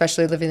members,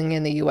 especially living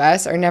in the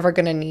U.S., are never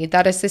going to need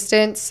that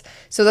assistance.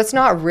 So that's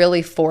not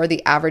really for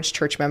the average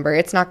church member.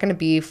 It's not going to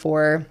be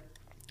for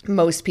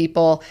most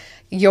people.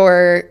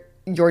 Your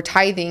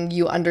tithing,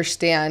 you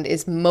understand,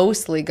 is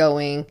mostly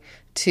going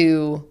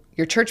to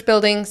your church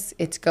buildings.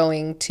 It's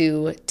going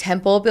to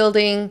temple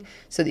building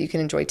so that you can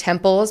enjoy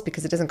temples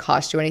because it doesn't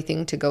cost you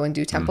anything to go and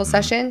do temple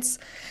sessions.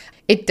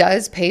 It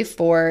does pay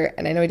for,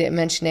 and I know he didn't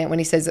mention it when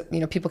he says,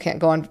 people can't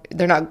go on,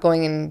 they're not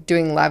going and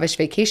doing lavish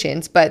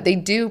vacations, but they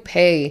do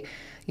pay,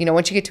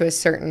 once you get to a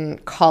certain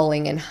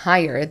calling and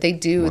higher, they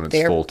do. When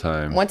it's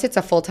full-time. Once it's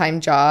a full-time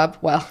job,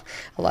 well,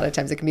 a lot of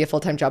times it can be a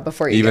full-time job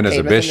before you Even get paid as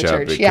a within the bishop,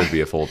 church. it could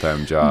be a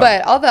full-time job.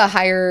 But all the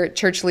higher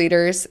church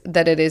leaders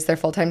that it is their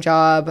full-time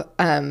job,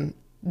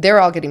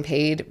 they're all getting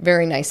paid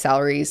very nice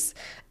salaries,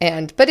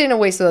 but in a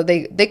way so that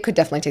they could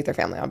definitely take their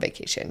family on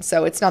vacation.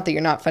 So it's not that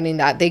you're not funding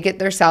that. They get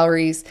their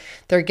salaries,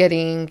 they're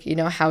getting,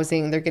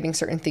 housing, they're getting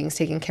certain things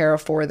taken care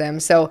of for them.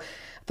 So,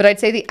 but I'd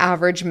say the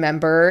average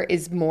member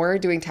is more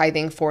doing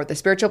tithing for the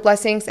spiritual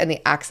blessings and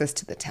the access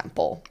to the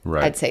temple,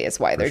 Right. I'd say is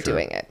why they're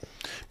doing it.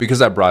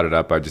 Because I brought it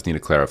up, I just need to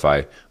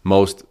clarify.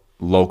 Most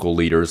local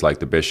leaders like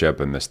the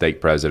bishop and the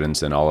stake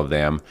presidents and all of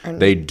them,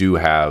 they do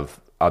have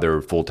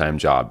other full-time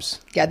jobs.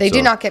 Yeah, they do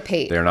not get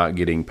paid. They're not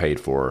getting paid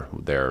for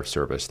their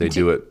service. They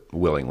do it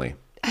willingly.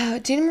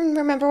 Do you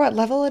remember what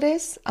level it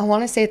is? I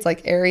want to say it's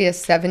like area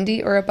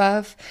 70 or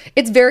above.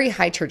 It's very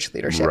high church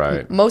leadership.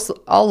 Right.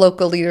 All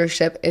local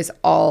leadership is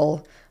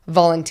all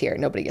volunteer.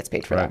 Nobody gets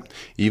paid for that.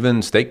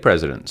 Even stake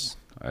presidents,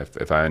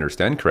 if I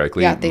understand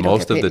correctly, Yeah, they don't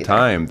most get of paid the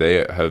time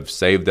they have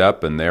saved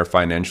up and they're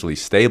financially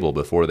stable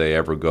before they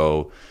ever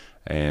go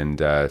and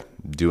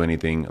do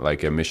anything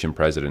like a mission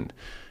president.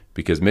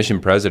 Because mission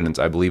presidents,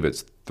 I believe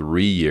it's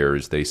 3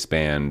 years they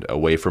spend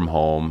away from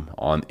home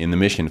in the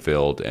mission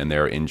field, and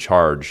they're in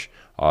charge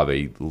of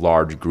a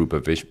large group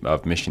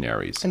of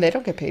missionaries. And they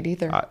don't get paid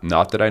either.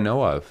 Not that I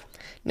know of.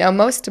 Now,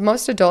 most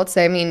adults,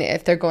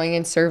 if they're going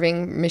and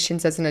serving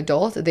missions as an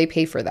adult, they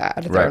pay for that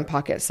out of their own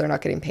pockets. They're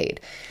not getting paid.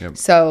 Yep.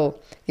 So,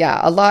 yeah,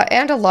 a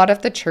lot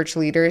of the church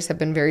leaders have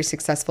been very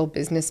successful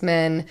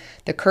businessmen.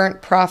 The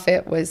current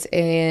prophet was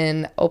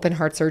an open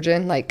heart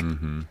surgeon,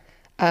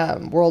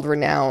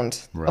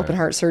 world-renowned open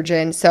heart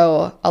surgeon.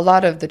 So a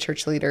lot of the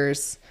church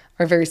leaders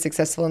are very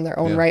successful in their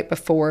own right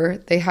before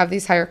they have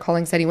these higher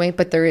callings anyway,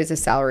 but there is a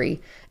salary,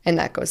 and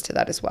that goes to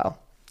that as well.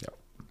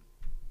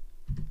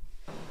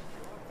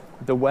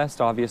 The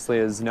West obviously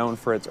is known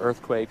for its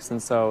earthquakes,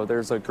 and so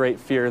there's a great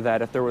fear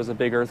that if there was a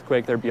big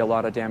earthquake, there'd be a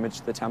lot of damage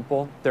to the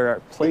temple.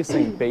 They're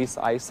placing base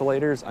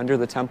isolators under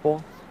the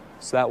temple,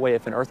 so that way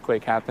if an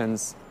earthquake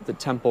happens, the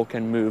temple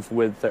can move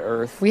with the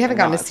earth. We haven't and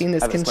gotten to not see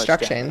this have as much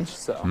construction. damage.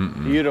 So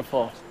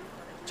Beautiful.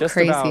 just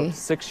Crazy. about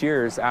 6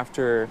 years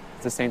after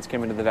the saints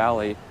came into the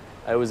valley,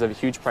 it was a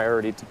huge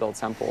priority to build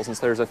temples. And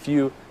so there's a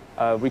few,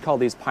 we call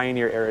these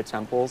pioneer era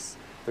temples.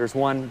 There's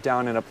one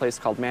down in a place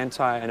called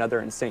Manti,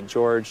 another in St.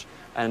 George,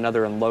 and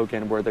another in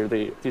Logan, where they're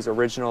these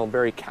original,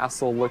 very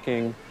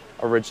castle-looking,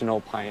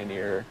 original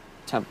pioneer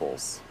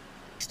temples.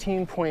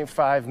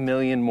 16.5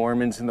 million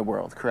Mormons in the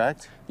world,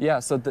 correct? Yeah,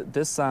 so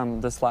this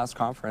last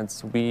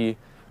conference, we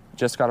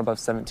just got above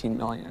 17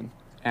 million.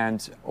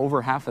 And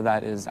over half of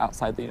that is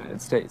outside the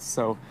United States.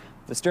 So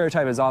the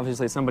stereotype is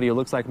obviously somebody who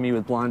looks like me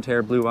with blonde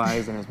hair, blue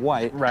eyes, and is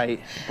white. Right.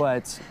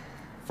 But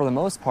for the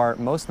most part,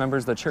 most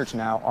members of the church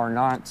now are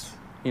not,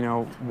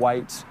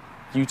 white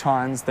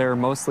Utahns. They're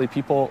mostly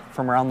people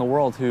from around the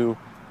world who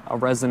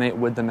resonate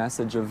with the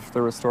message of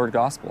the restored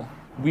gospel.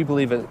 We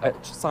believe a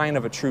sign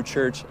of a true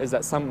church is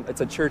that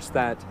it's a church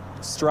that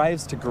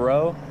strives to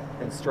grow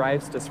and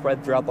strives to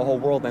spread throughout the whole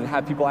world and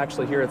have people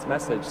actually hear its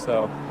message.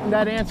 So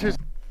that answers.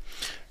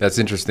 That's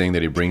interesting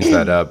that he brings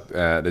that up,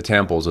 the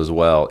temples as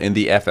well. In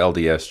the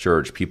FLDS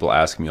church, people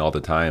ask me all the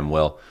time,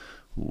 well,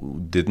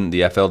 didn't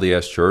the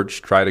FLDS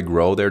church try to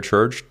grow their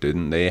church?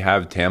 Didn't they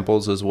have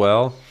temples as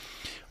well?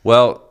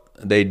 Well,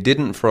 they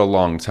didn't for a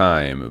long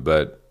time,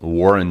 but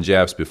Warren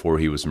Jeffs, before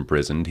he was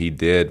imprisoned, he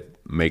did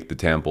make the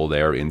temple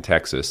there in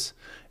Texas,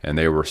 and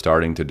they were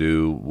starting to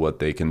do what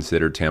they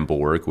considered temple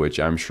work, which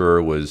I'm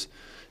sure was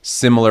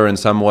similar in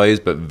some ways,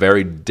 but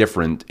very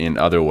different in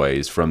other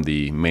ways from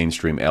the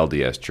mainstream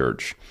LDS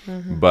church.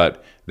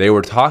 But they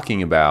were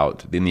talking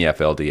about, in the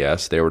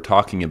FLDS, they were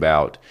talking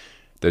about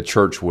the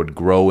church would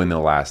grow in the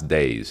last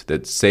days,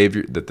 that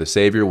the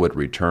Savior would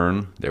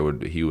return,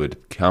 he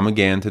would come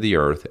again to the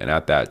earth, and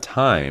at that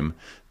time,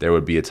 there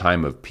would be a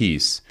time of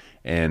peace,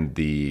 and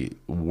the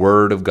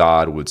word of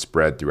God would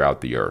spread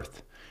throughout the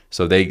earth.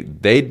 So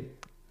they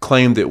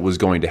claimed it was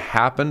going to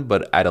happen,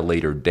 but at a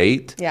later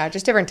date. Yeah,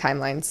 just different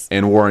timelines.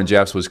 And Warren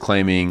Jeffs was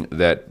claiming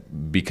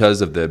that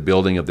because of the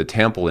building of the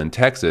temple in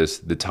Texas,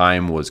 the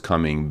time was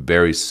coming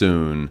very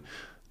soon,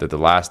 that the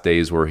last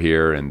days were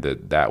here, and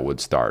that would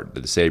start,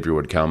 that the Savior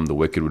would come, the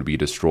wicked would be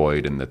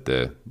destroyed, and that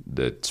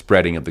the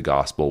spreading of the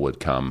gospel would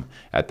come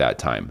at that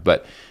time.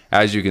 But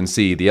as you can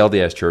see, the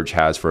LDS Church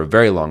has for a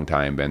very long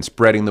time been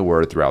spreading the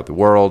word throughout the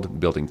world,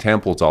 building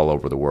temples all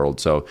over the world.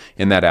 So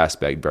in that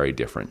aspect, very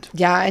different.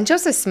 Yeah, and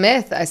Joseph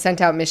Smith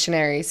sent out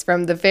missionaries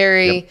from the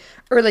very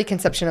early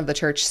conception of the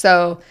church.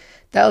 So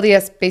the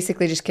LDS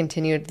basically just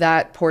continued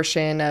that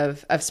portion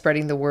of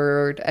spreading the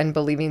word and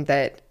believing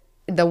that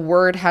the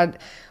word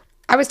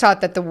I was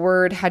taught that the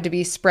word had to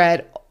be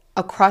spread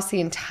across the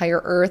entire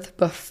earth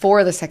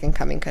before the second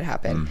coming could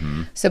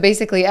happen. So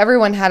basically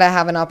everyone had to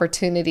have an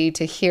opportunity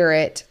to hear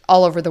it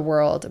all over the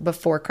world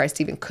before Christ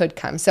even could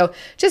come. So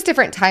just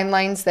different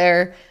timelines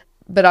there,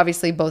 but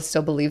obviously both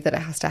still believe that it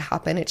has to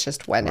happen. It's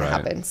just when it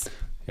happens.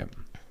 Yep.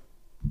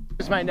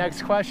 Here's my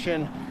next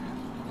question.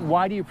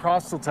 Why do you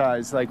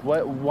proselytize?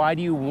 Why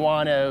do you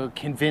want to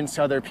convince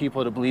other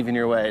people to believe in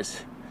your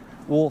ways?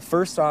 Well,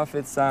 first off,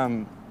 it's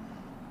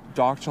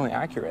doctrinally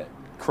accurate.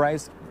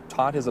 Christ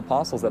taught his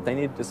apostles that they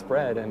needed to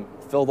spread and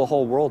fill the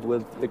whole world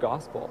with the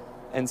gospel.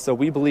 And so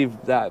we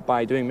believe that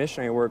by doing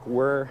missionary work,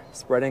 we're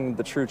spreading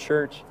the true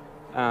church.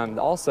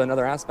 Also,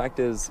 another aspect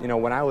is,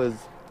 when I was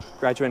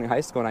graduating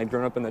high school and I'd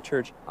grown up in the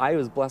church, I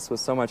was blessed with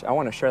so much. I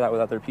want to share that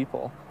with other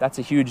people. That's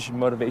a huge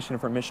motivation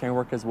for missionary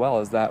work as well,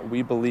 is that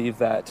we believe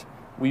that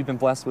we've been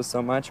blessed with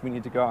so much. We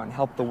need to go out and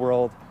help the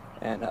world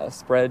and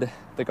spread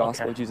the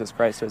gospel of Jesus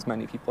Christ to as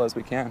many people as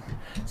we can.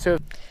 So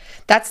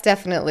that's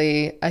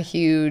definitely a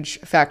huge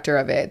factor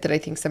of it that I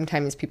think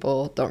sometimes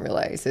people don't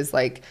realize is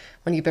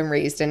when you've been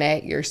raised in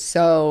it,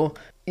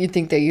 you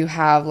think that you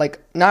have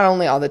not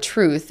only all the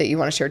truth that you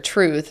want to share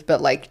truth,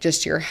 but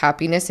just your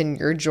happiness and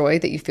your joy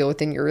that you feel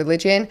within your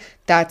religion.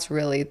 That's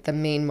really the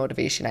main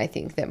motivation I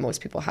think that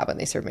most people have when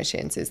they serve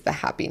missions, is the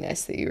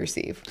happiness that you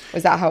receive.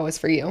 Was that how it was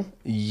for you?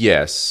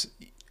 Yes.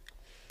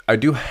 I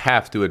do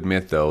have to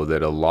admit, though,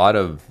 that a lot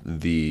of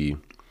the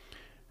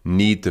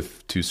need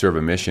to serve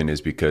a mission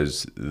is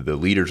because the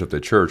leaders of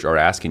the church are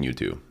asking you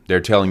to.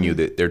 They're telling you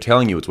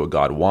it's what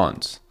God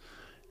wants.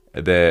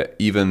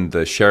 Even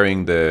the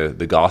sharing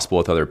the gospel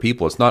with other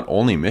people, it's not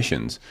only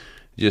missions.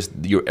 Just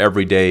your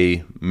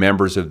everyday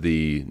members of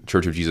the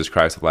Church of Jesus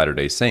Christ of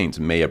Latter-day Saints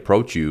may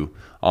approach you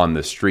on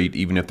the street,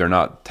 even if they're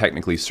not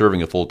technically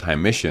serving a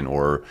full-time mission,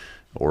 or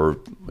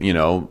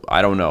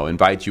I don't know,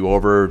 invite you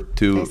over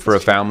for a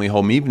family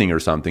home evening or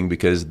something,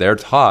 because they're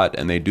taught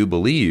and they do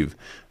believe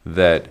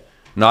that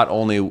not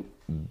only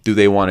do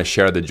they want to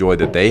share the joy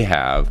that they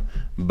have,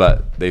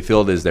 but they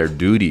feel it is their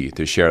duty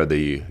to share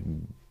the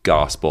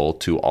gospel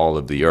to all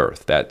of the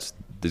earth. That's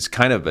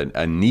kind of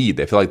a need.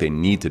 They feel like they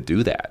need to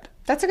do that.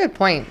 That's a good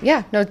point.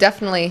 Yeah, no,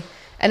 definitely.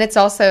 And it's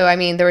also,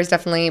 there was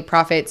definitely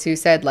prophets who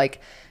said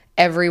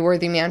every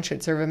worthy man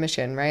should serve a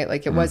mission, right?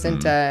 It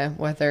wasn't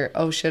whether,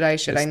 should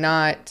I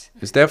not?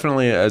 It's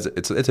definitely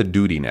it's a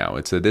duty now.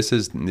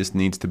 This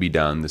needs to be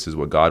done. This is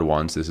what God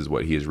wants. This is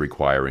what He is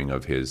requiring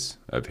of His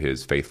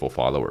faithful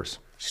followers.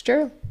 It's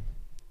true.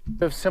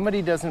 If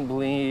somebody doesn't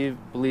believe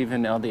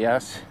in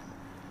LDS,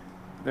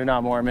 they're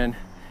not Mormon,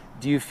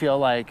 do you feel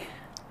like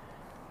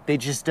they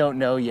just don't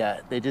know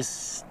yet? They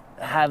just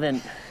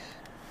haven't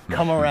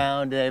come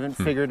around, they haven't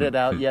figured it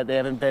out yet, they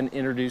haven't been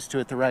introduced to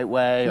it the right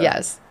way?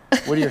 Yes.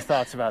 What are your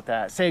thoughts about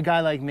that? Say a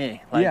guy like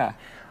me, like, Yeah.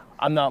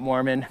 I'm not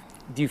Mormon.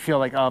 Do you feel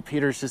like, oh,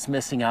 Peter's just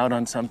missing out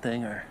on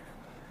something? Or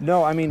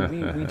No, I mean,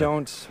 we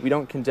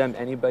don't condemn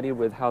anybody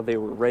with how they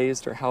were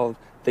raised or how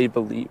they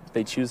believe,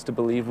 they choose to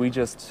believe. We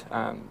just,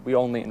 we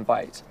only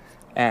invite.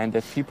 And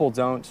if people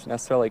don't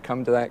necessarily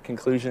come to that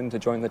conclusion to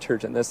join the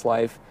church in this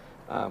life,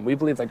 we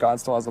believe that God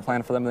still has a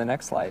plan for them in the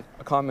next life.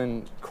 A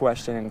common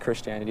question in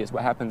Christianity is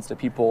what happens to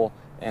people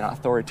in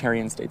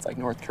authoritarian states like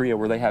North Korea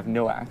where they have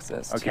no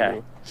access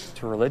to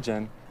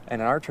religion.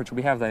 And in our church,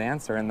 we have that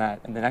answer, in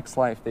that in the next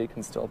life, they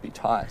can still be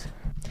taught.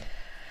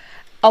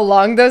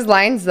 Along those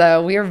lines,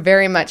 though, we are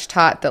very much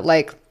taught that,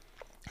 like,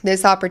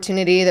 this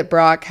opportunity that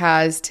Brock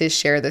has to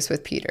share this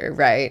with Peter,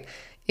 right,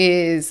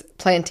 is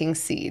planting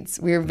seeds.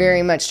 We're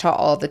very much taught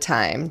all the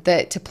time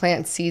that to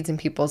plant seeds in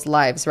people's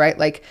lives, right?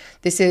 Like,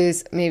 this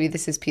is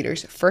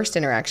Peter's first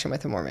interaction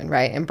with a Mormon,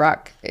 right? And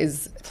Brock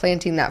is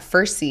planting that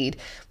first seed.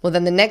 Well,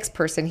 then the next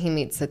person he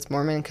meets that's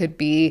Mormon could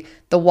be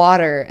the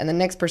water, and the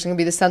next person could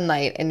be the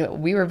sunlight.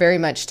 And we were very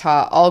much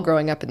taught, all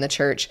growing up in the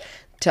church,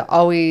 to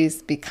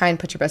always be kind,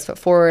 put your best foot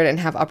forward, and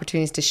have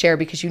opportunities to share,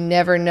 because you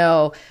never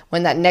know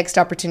when that next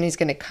opportunity is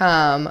going to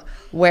come,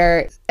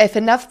 where if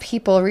enough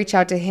people reach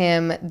out to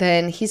him,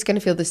 then he's going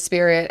to feel the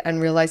Spirit and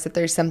realize that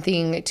there's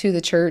something to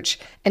the church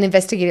and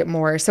investigate it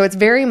more. So it's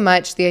very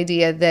much the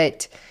idea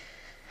that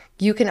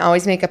you can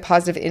always make a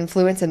positive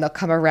influence and they'll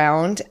come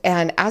around.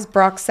 And as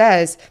Brock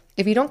says,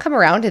 if you don't come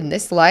around in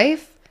this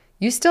life,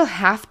 you still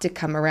have to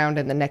come around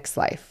in the next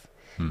life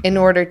in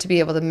order to be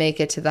able to make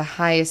it to the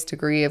highest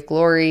degree of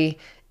glory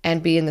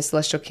and be in the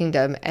celestial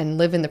kingdom and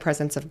live in the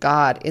presence of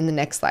God in the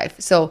next life.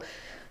 So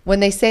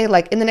when they say,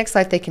 like, in the next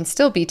life they can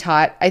still be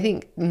taught, I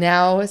think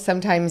now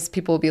sometimes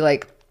people will be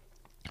like,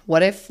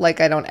 what if,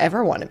 like, I don't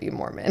ever want to be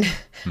Mormon?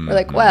 We're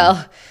like,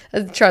 well,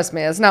 trust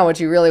me, that's not what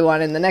you really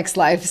want in the next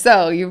life.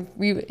 So you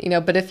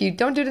know, but if you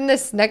don't do it in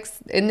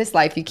this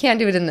life, you can't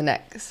do it in the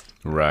next.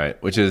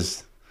 Right, which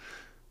is,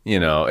 you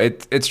know,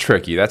 it's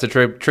tricky. That's a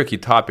tricky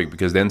topic,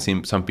 because then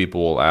some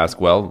people will ask,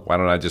 well, why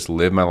don't I just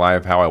live my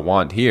life how I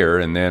want here,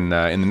 and then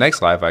in the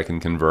next life I can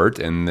convert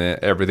and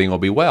everything will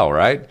be well,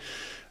 right?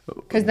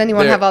 Because then you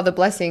won't have all the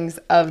blessings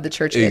of the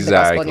church and the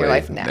gospel in your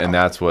life now. And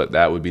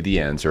that would be the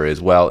answer is,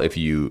 well, if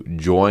you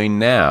join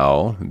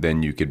now,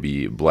 then you could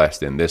be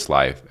blessed in this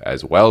life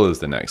as well as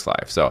the next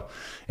life. So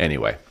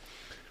anyway.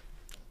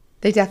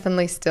 They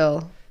definitely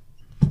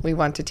we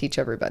want to teach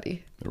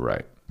everybody.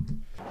 Right.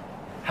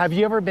 have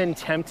you ever been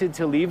tempted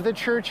to leave the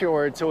church,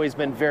 or it's always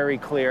been very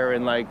clear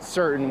and like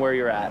certain where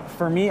you're at?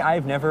 For me,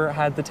 I've never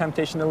had the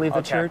temptation to leave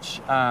the church.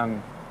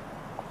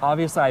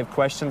 Obviously, I've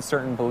questioned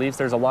certain beliefs.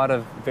 There's a lot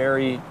of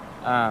very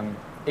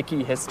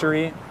icky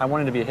history. I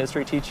wanted to be a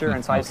history teacher,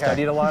 and so I've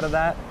studied a lot of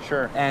that.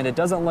 Sure. And it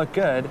doesn't look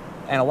good.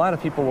 And a lot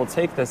of people will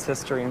take this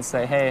history and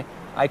say, hey,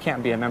 I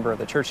can't be a member of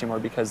the church anymore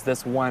because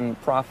this one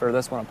prophet or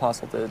this one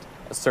apostle did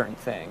a certain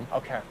thing.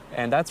 Okay.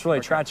 And that's really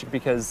tragic,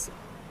 because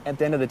at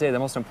the end of the day, the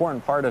most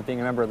important part of being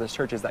a member of this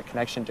church is that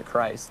connection to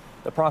Christ.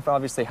 The prophet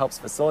obviously helps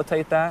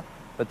facilitate that,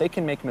 but they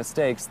can make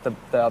mistakes. The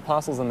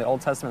apostles in the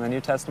Old Testament and the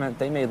New Testament,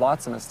 they made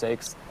lots of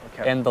mistakes,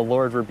 and the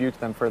Lord rebuked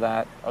them for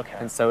that.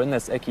 And so in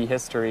this icky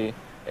history,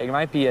 it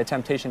might be a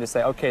temptation to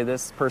say, okay,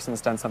 this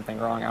person's done something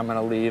wrong, I'm going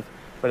to leave.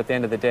 But at the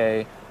end of the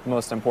day, the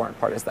most important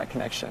part is that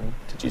connection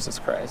to Jesus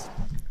Christ.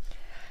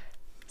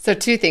 So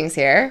 2 things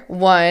here.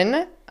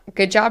 1,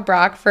 good job,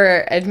 Brock,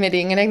 for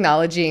admitting and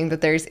acknowledging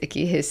that there's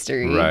icky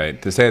history. Right.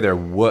 To say there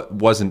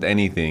wasn't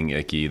anything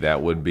icky,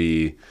 that would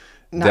be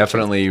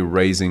definitely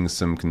raising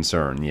some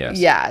concern, yes.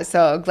 Yeah,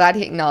 so glad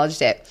he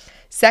acknowledged it.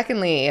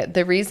 Secondly,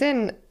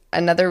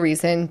 another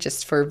reason,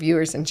 just for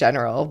viewers in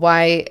general,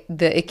 why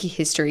the icky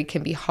history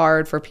can be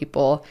hard for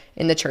people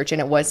in the church, and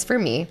it was for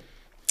me,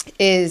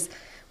 is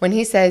when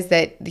he says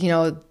that,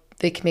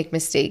 they can make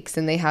mistakes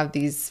and they have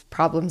these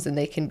problems and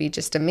they can be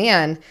just a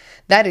man.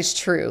 That is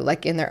true,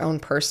 like in their own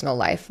personal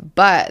life.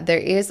 But there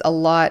is a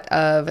lot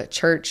of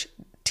church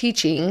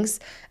teachings,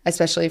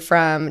 especially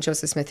from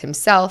Joseph Smith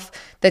himself,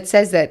 that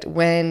says that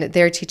when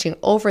they're teaching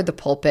over the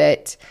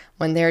pulpit,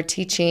 when they're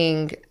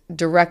teaching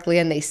directly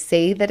and they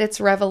say that it's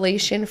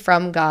revelation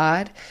from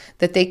God,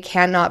 that they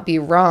cannot be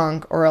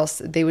wrong, or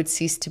else they would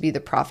cease to be the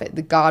prophet.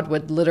 The God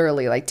would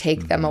literally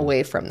take them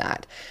away from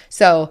that.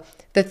 So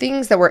the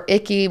things that were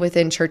icky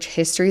within church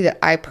history that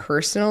I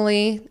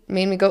personally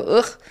made me go,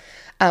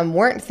 ugh,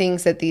 weren't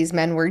things that these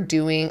men were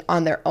doing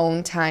on their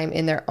own time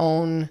in their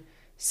own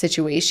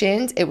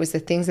situations. It was the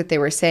things that they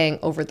were saying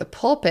over the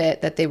pulpit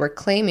that they were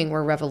claiming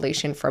were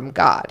revelation from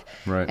God.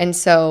 Right. And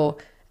so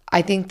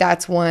I think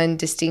that's one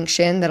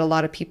distinction that a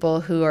lot of people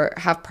who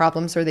have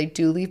problems or they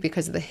do leave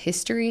because of the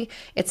history.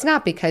 It's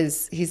not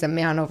because he's a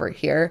man over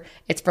here.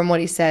 It's from what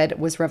he said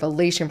was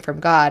revelation from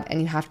God, and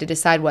you have to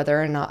decide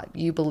whether or not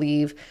you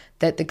believe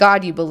that the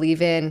God you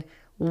believe in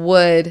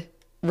would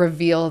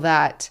reveal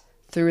that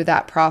through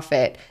that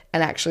prophet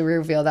and actually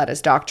reveal that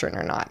as doctrine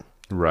or not.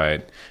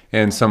 Right.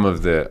 And some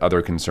of the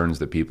other concerns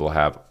that people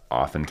have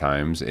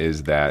oftentimes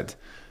is that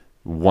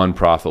one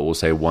prophet will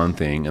say one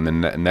thing, and the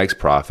next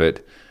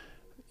prophet,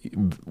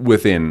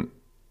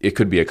 it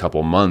could be a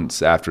couple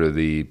months after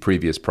the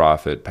previous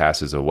prophet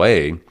passes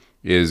away,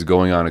 is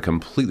going on a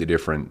completely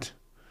different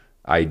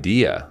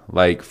idea.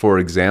 Like, for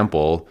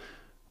example,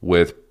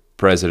 with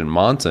President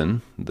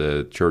Monson,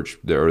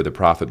 the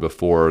prophet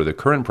before the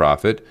current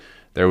prophet,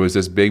 there was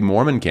this big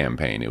Mormon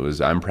campaign. It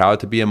was, I'm proud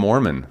to be a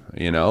Mormon,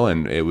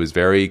 and it was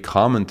very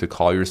common to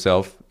call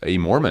yourself a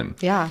Mormon.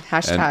 Yeah,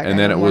 hashtag. And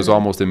then it was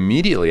almost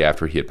immediately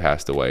after he had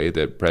passed away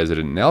that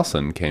President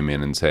Nelson came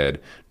in and said,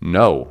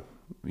 no,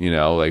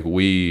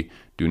 we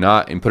do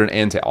not, and put an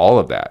end to all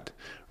of that,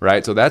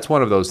 right? So that's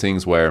one of those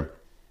things where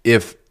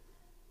if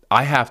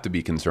I have to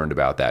be concerned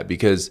about that,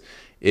 because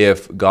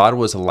if God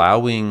was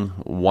allowing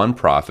one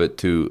prophet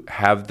to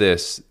have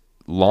this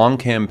long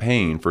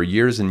campaign for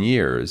years and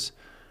years,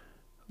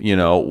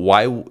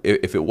 why,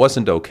 if it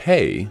wasn't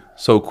okay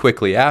so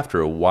quickly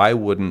after, why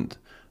wouldn't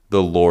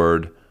the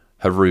Lord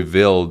have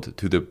revealed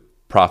to the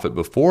prophet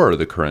before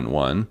the current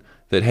one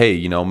that,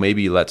 hey,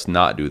 maybe let's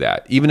not do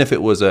that? Even if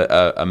it was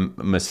a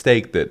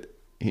mistake that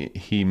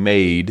he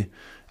made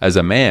as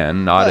a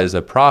man, not as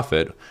a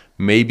prophet,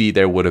 maybe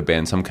there would have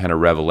been some kind of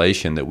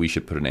revelation that we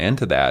should put an end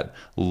to that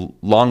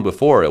long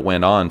before it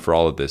went on for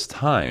all of this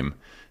time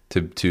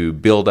to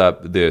build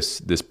up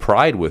this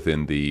pride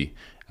within the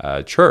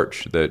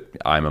church that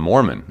I'm a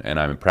Mormon and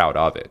I'm proud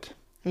of it.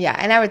 Yeah,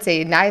 and I would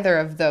say neither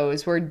of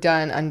those were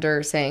done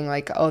under saying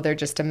like, oh, they're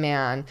just a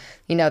man.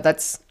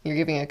 You're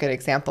giving a good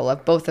example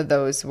of both of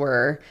those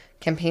were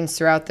campaigns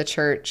throughout the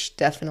church,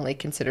 definitely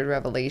considered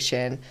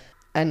revelation,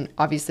 and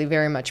obviously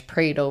very much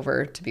prayed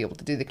over to be able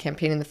to do the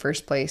campaign in the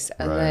first place,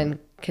 and then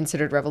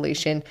considered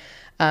revelation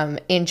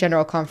in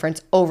general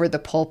conference over the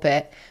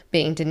pulpit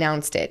being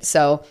denounced it.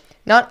 So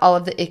not all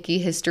of the icky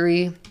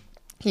history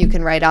you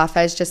can write off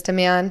as just a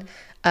man,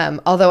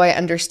 although I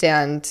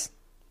understand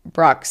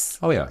Brock's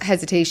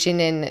hesitation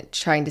in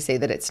trying to say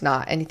that it's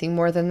not anything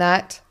more than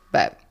that,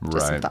 but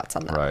just some thoughts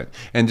on that. Right.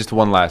 And just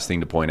one last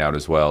thing to point out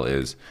as well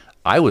is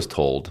I was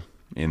told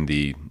in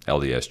the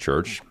LDS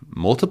church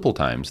multiple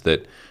times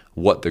that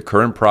what the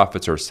current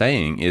prophets are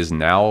saying is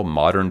now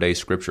modern day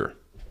scripture.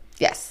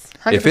 Yes,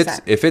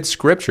 100%. If it's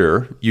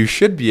scripture, you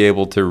should be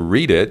able to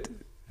read it,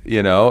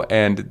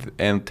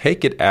 and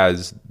take it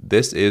as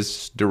this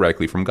is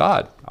directly from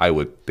God, I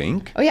would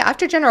think. Oh yeah,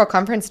 after general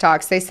conference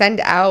talks, they send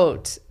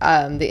out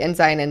the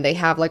ensign and they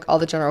have like all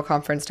the general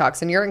conference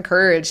talks, and you're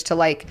encouraged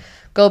to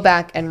go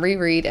back and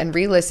reread and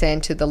re-listen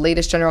to the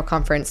latest general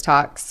conference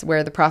talks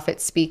where the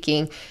prophet's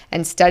speaking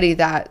and study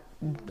that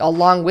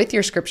along with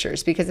your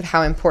scriptures, because of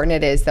how important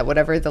it is that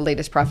whatever the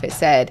latest prophet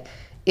said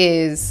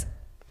is,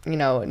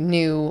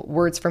 new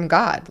words from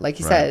God. Like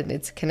you said,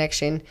 it's a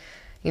connection,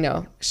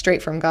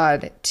 straight from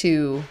God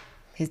to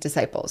his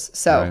disciples.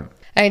 So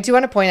and I do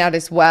want to point out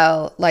as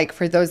well,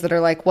 for those that are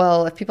like,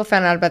 well, if people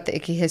found out about the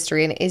icky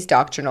history and it is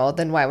doctrinal,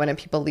 then why wouldn't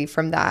people leave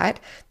from that?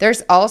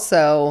 There's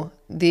also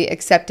the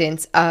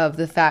acceptance of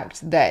the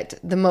fact that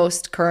the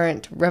most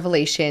current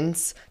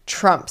revelations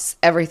trumps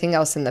everything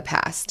else in the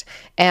past.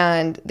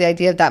 And the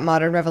idea of that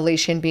modern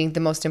revelation being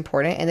the most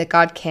important, and that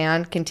God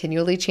can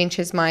continually change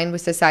his mind with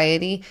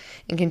society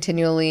and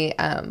continually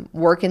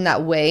work in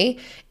that way,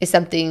 is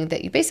something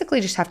that you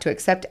basically just have to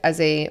accept as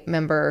a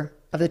member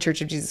of the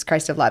Church of Jesus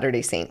Christ of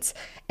Latter-day Saints.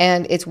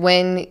 And it's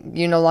when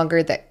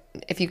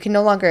if you can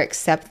no longer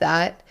accept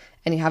that,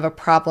 and you have a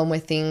problem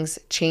with things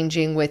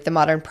changing with the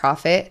modern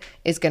prophet,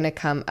 is going to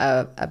come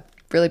a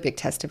really big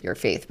test of your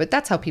faith. But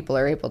that's how people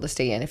are able to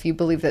stay in. If you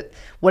believe that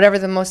whatever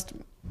the most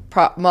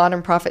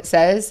modern prophet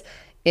says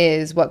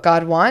is what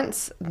God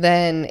wants,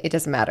 then it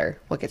doesn't matter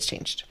what gets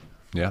changed.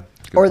 Yeah.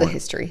 Or the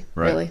history,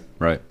 really.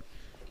 Right.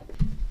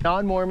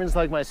 Non-Mormons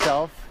like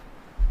myself,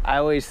 I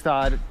always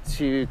thought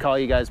to call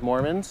you guys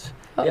Mormons.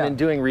 And in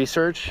doing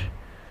research,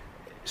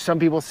 some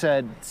people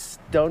said,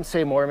 don't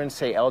say Mormons,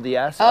 say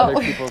LDS. Other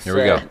people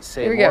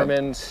say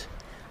Mormons.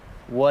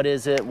 What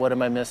is it? What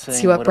am I missing?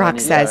 See what Brock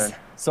says.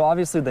 So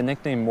obviously the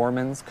nickname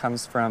Mormons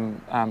comes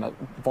from a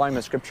volume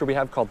of scripture we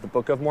have called the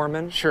Book of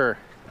Mormon. Sure.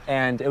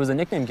 And it was a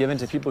nickname given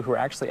to people who were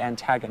actually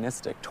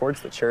antagonistic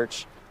towards the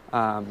church.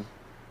 But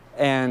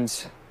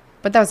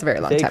that was a very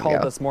long time ago. They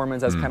called us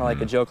Mormons as kind of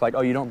like a joke, like,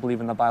 oh, you don't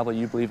believe in the Bible,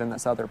 you believe in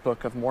this other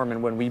Book of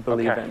Mormon, when we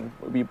believe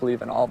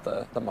in all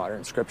the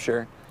modern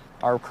scripture.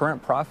 Our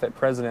current prophet,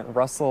 President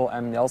Russell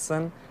M.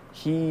 Nelson,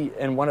 he,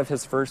 in one of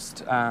his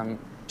first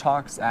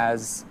talks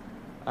as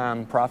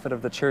prophet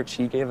of the church,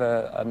 he gave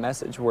a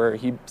message where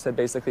he said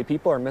basically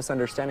people are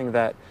misunderstanding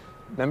that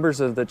members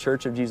of the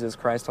Church of Jesus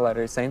Christ of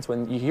Latter-day Saints,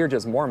 when you hear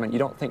just Mormon, you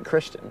don't think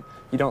Christian.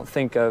 You don't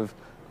think of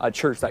a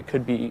church that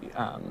could be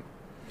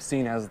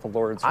seen as the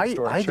Lord's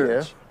restored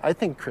church. I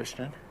think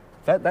Christian.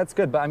 That's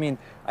good, but I mean,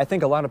 I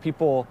think a lot of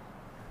people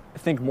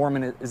think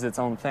Mormon is its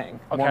own thing.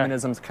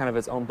 Mormonism's kind of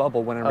its own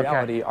bubble, when in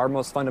reality, our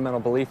most fundamental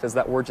belief is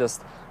that we're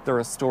just the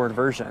restored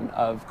version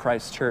of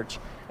Christ's church.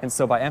 And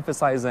so by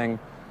emphasizing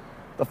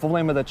the full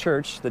name of the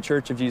Church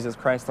of Jesus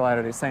Christ of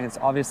Latter-day Saints,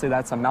 obviously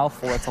that's a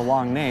mouthful, it's a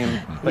long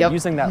name, but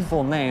using that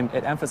full name,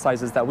 it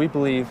emphasizes that we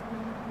believe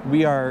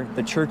we are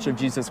the Church of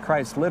Jesus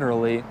Christ,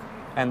 literally,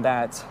 and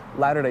that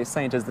Latter-day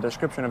Saint is the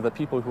description of the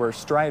people who are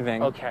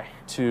striving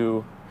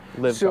to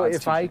live so God's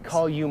if I teachings.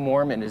 call you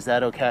Mormon, is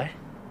that okay?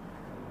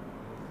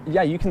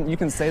 Yeah, you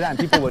can say that, and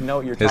people would know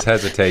what you're talking His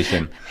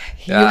hesitation.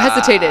 You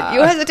hesitated.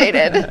 You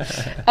hesitated.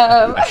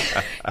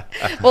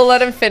 We'll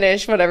let him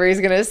finish whatever he's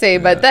going to say,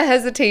 but the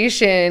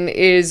hesitation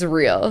is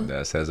real.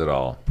 That says it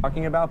all.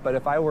 about. But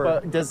if I were...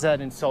 But does that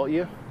insult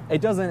you?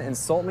 It doesn't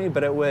insult me,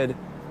 but it would,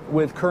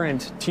 with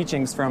current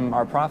teachings from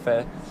our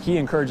prophet, he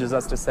encourages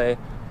us to say,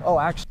 oh,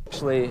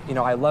 actually,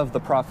 I love the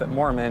prophet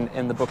Mormon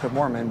in the Book of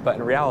Mormon, but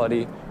in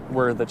reality,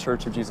 we're the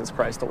Church of Jesus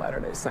Christ of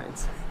Latter-day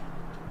Saints.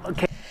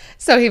 Okay.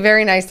 So he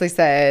very nicely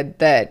said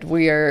that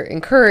we are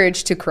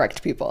encouraged to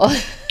correct people.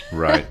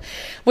 Right.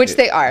 Which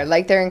they are.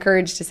 Like, they're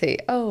encouraged to say,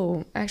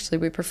 oh, actually,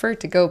 we prefer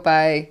to go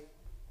by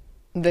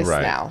this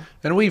now.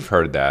 And we've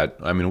heard that.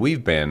 I mean,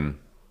 we've been,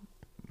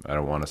 I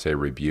don't want to say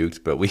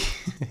rebuked, but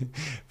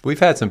we've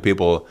had some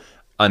people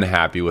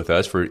unhappy with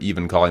us for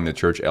even calling the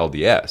church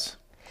LDS.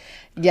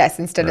 Yes,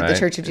 instead of the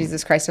Church of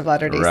Jesus Christ of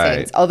Latter-day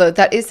Saints. Although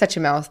that is such a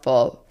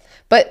mouthful.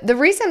 But the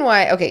reason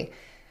why,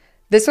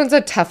 this one's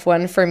a tough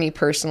one for me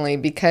personally,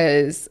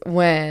 because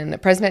when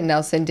President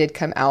Nelson did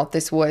come out,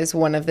 this was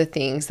one of the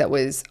things that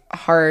was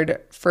hard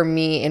for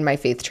me in my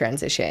faith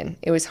transition.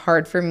 It was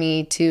hard for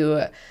me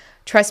to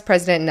trust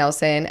President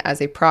Nelson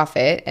as a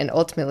prophet, and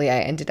ultimately I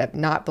ended up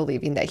not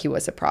believing that he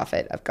was a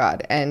prophet of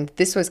God. And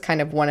this was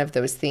kind of one of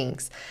those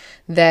things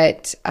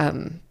that,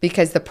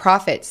 because the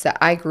prophets that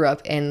I grew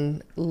up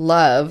in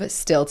love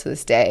still to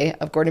this day,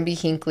 of Gordon B.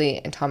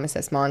 Hinckley and Thomas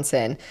S.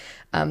 Monson,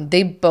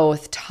 they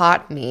both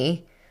taught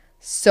me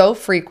so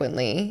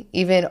frequently,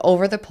 even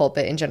over the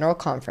pulpit in general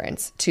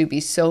conference, to be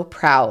so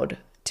proud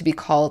to be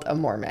called a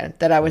Mormon,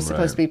 that I was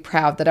supposed to be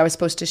proud, that I was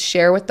supposed to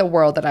share with the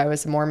world that I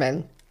was a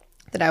Mormon,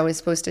 that I was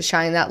supposed to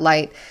shine that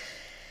light,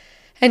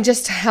 and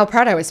just how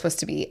proud I was supposed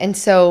to be. And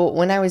so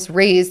when I was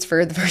raised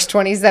for the first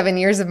 27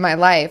 years of my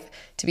life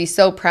to be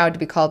so proud to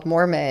be called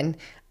Mormon,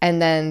 and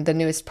then the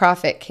newest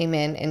prophet came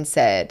in and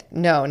said,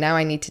 no, now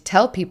I need to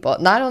tell people,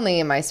 not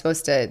only am I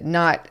supposed to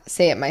not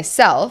say it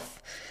myself,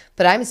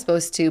 but I'm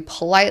supposed to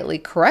politely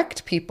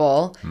correct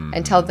people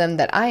and tell them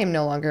that I am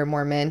no longer a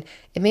Mormon.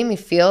 It made me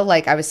feel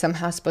like I was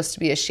somehow supposed to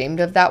be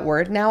ashamed of that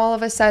word now all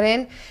of a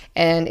sudden,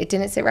 and it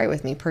didn't sit right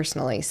with me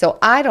personally. So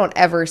I don't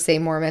ever say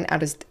Mormon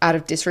out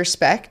of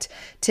disrespect.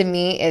 To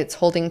me, it's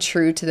holding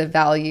true to the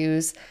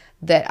values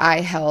that I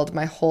held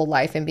my whole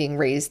life and being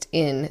raised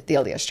in the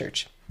LDS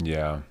Church.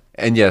 Yeah.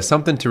 And yes,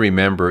 something to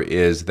remember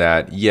is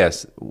that,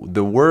 yes,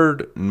 the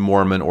word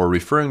Mormon, or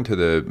referring to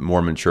the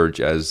Mormon church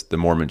as the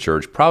Mormon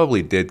church,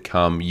 probably did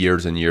come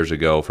years and years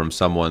ago from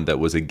someone that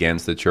was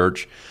against the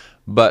church,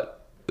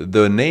 but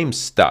the name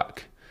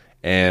stuck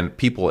and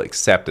people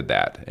accepted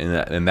that.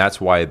 And that's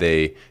why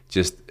they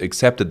just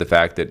accepted the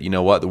fact that, you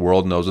know what, the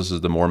world knows us as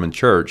the Mormon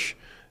church.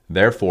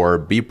 Therefore,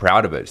 be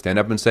proud of it. Stand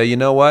up and say, you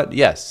know what,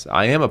 yes,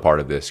 I am a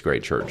part of this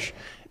great church.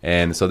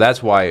 And so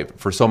that's why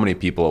for so many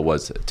people it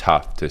was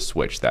tough to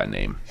switch that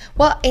name.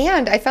 Well,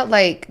 and I felt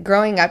like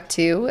growing up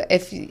too,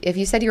 if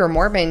you said you were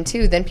Mormon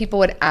too, then people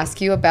would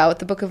ask you about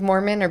the Book of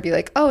Mormon or be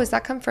like, oh, does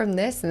that come from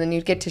this? And then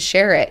you'd get to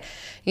share it.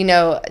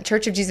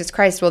 Church of Jesus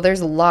Christ, well,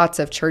 there's lots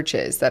of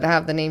churches that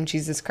have the name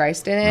Jesus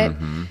Christ in it.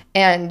 Mm-hmm.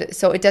 And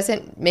so it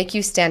doesn't make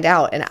you stand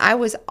out. And I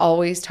was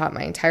always taught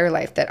my entire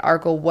life that our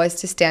goal was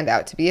to stand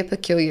out, to be a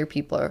peculiar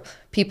people,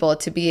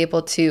 to be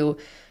able to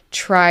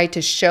try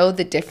to show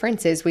the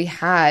differences we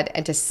had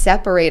and to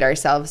separate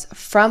ourselves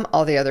from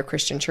all the other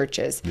Christian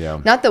churches. Yeah.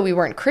 Not that we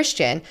weren't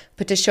Christian,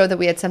 but to show that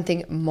we had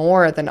something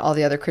more than all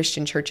the other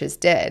Christian churches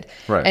did.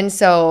 Right. And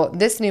so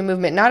this new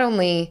movement, not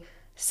only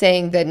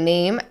saying the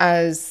name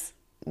as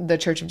the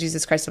Church of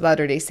Jesus Christ of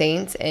Latter-day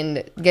Saints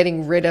and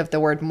getting rid of the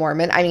word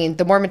Mormon. I mean,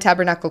 the Mormon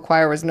Tabernacle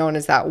Choir was known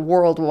as that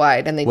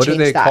worldwide, and they changed that. What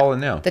do they call it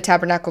now? The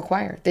Tabernacle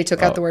Choir. They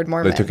took out the word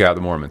Mormon. They took out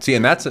the Mormon. See,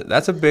 and that's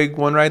a big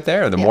one right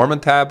there. The Mormon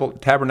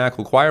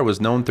Tabernacle Choir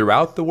was known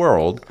throughout the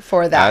world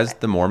for that as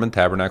the Mormon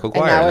Tabernacle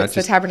Choir. And now it's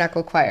the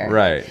Tabernacle Choir.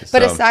 Right.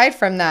 But aside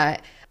from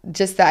that,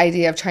 just the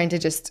idea of trying to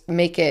just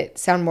make it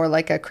sound more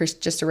like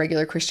just a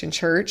regular Christian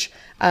church.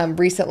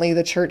 Recently,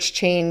 the church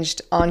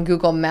changed on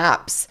Google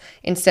Maps.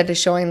 Instead of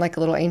showing like a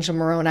little angel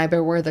Moroni by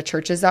where the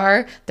churches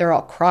are, they're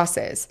all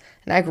crosses.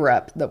 And I grew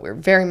up that we're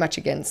very much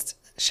against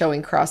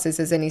showing crosses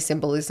as any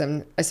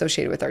symbolism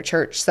associated with our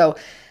church. So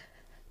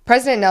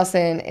President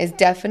Nelson is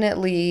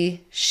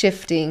definitely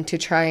shifting to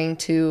trying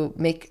to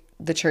make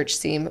the church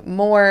seem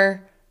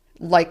more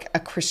like a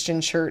Christian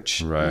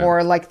church,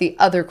 more like the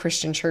other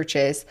Christian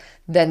churches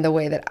than the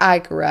way that I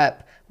grew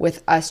up,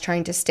 with us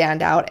trying to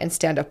stand out and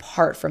stand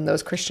apart from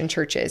those Christian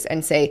churches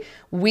and say,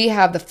 we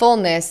have the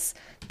fullness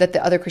that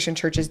the other Christian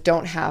churches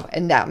don't have,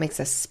 and that makes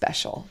us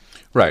special.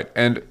 Right.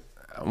 And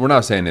we're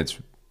not saying it's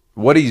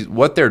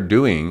what they're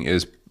doing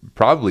is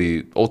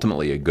probably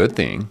ultimately a good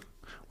thing.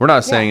 We're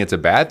not saying it's a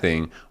bad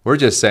thing. We're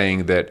just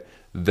saying that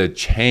the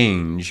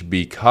change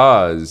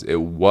because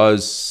it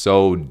was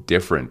so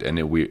different,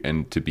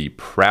 and to be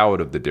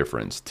proud of the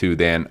difference, to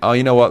then, oh,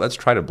 you know what, let's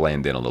try to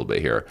blend in a little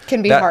bit here.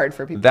 Can be hard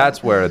for people.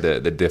 That's where the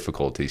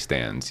difficulty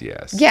stands,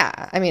 yes.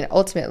 Yeah. I mean,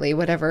 ultimately,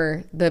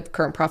 whatever the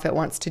current prophet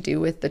wants to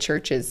do with the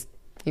church is,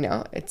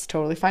 it's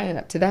totally fine and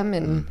up to them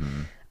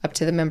and up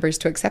to the members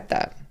to accept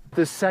that.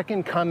 The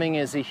second coming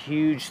is a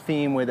huge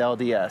theme with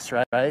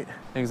LDS, right?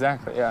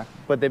 Exactly, yeah.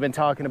 But they've been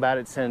talking about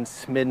it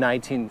since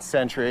mid-19th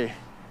century.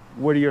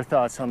 What are your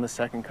thoughts on the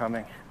second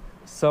coming?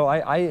 So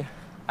I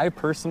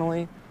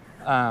personally,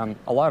 a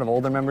lot of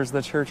older members of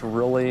the church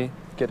really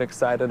get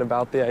excited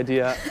about the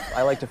idea.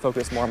 I like to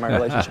focus more on my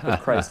relationship with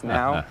Christ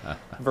now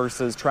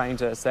versus trying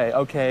to say,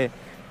 okay,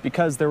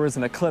 because there was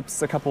an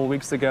eclipse a couple of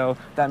weeks ago,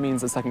 that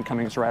means the second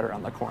coming is right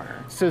around the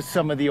corner. So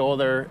some of the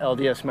older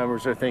LDS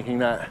members are thinking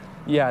that?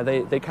 Yeah,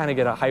 they kind of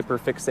get a hyper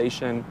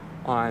fixation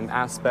on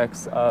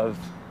aspects of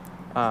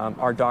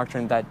our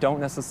doctrine that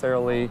don't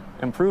necessarily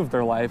improve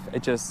their life.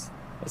 It just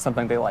is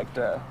something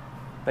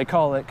they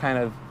call it kind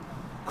of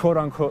quote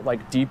unquote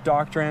like deep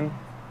doctrine,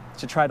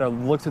 to try to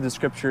look through the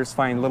scriptures,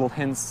 find little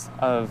hints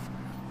of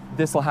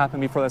this will happen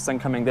before the second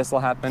coming, this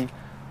will happen.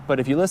 But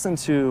if you listen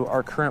to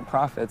our current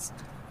prophets,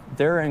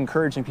 they're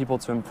encouraging people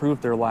to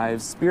improve their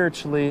lives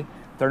spiritually.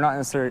 They're not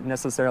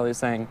necessarily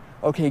saying,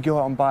 okay, go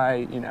out and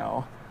buy,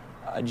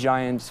 a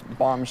giant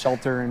bomb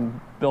shelter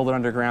and build it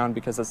underground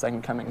because the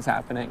second coming is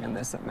happening and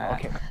this and that.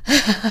 Okay.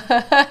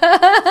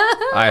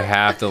 I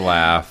have to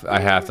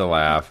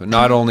laugh.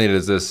 Not only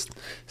does this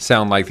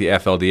sound like the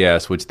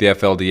FLDS, which the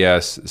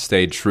FLDS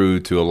stayed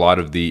true to a lot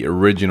of the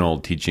original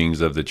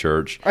teachings of the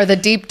church. Or the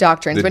deep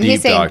doctrines. When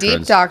he's saying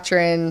deep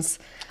doctrines,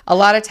 a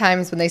lot of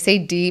times when they say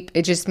deep,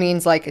 it just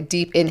means like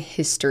deep in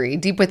history,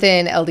 deep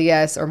within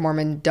LDS or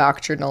Mormon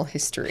doctrinal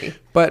history.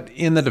 But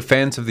in the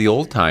defense of the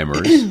old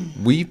timers,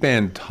 we've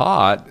been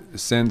taught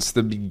since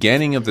the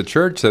beginning of the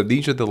church that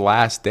these are the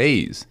last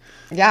days.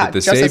 Yeah, that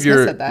the Joseph Savior,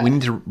 Smith said that.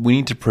 we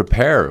need to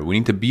prepare. We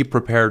need to be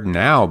prepared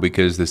now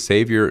because the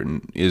Savior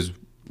is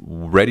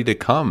ready to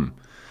come.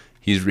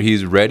 He's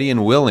ready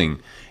and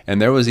willing. And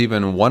there was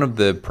even one of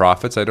the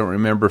prophets, I don't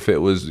remember if it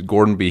was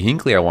Gordon B.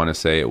 Hinckley, I want to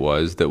say it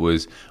was, that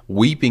was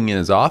weeping in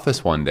his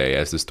office one day,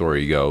 as the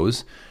story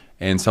goes.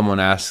 And someone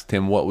asked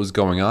him what was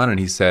going on, and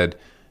he said,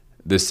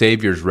 the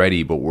Savior's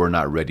ready, but we're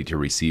not ready to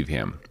receive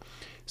him.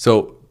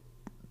 So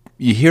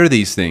you hear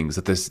these things,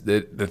 that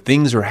the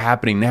things are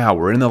happening now.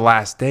 We're in the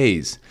last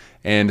days.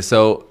 And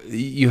so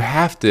you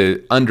have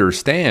to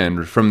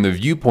understand from the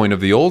viewpoint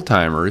of the old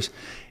timers,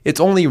 it's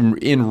only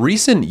in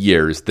recent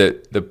years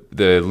that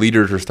the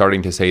leaders are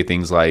starting to say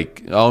things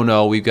like, oh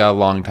no, we've got a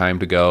long time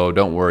to go,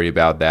 don't worry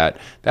about that.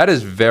 That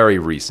is very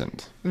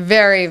recent.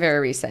 Very, very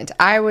recent.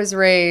 I was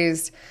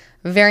raised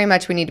very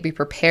much we need to be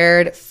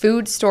prepared.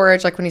 Food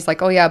storage, like when he's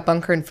like, oh yeah,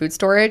 bunker and food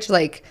storage,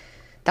 like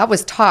that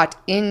was taught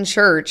in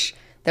church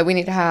that we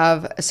need to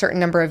have a certain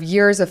number of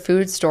years of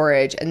food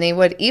storage. And they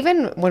would,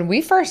 even when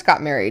we first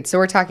got married, so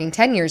we're talking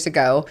 10 years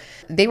ago,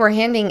 they were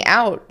handing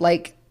out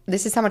like,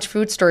 this is how much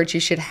food storage you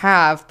should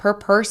have per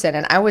person.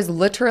 And I was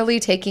literally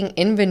taking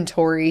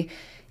inventory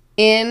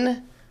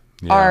in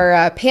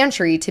our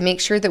pantry to make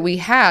sure that we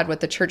had what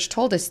the church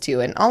told us to.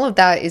 And all of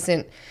that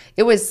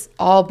it was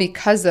all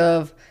because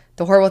of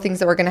the horrible things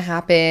that were going to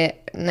happen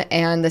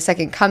and the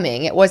second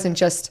coming. It wasn't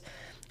just,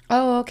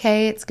 oh,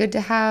 okay, it's good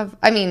to have.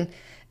 I mean,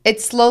 it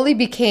slowly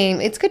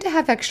became, it's good to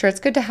have extra. It's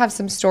good to have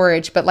some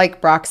storage. But like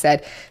Brock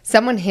said,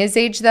 someone his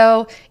age,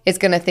 though, is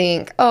going to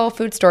think, oh,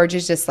 food storage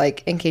is just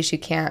like in case you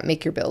can't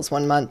make your bills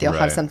one month, you'll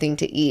have something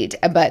to eat.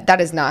 But that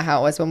is not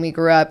how it was when we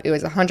grew up. It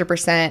was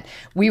 100%.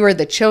 We were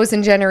the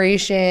chosen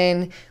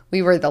generation.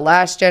 We were the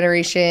last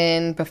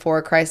generation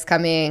before Christ's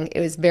coming. It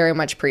was very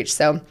much preached.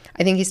 So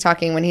I think he's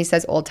talking, when he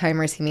says old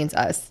timers, he means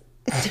us.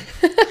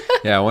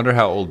 Yeah, I wonder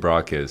how old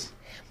Brock is.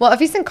 Well,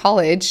 if he's in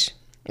college,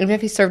 even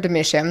if he served a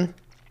mission,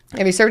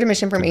 if he served a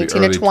mission from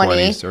 18 to 20,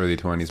 early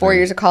 20s, 4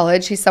 years of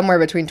college, he's somewhere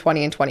between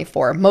 20 and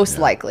 24, most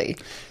likely.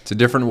 It's a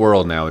different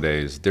world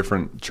nowadays,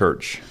 different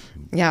church.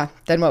 Yeah,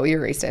 than what we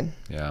were raised in.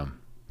 Yeah.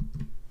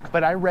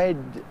 But I read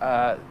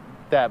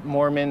that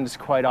Mormons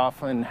quite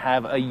often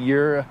have a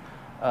year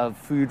of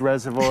food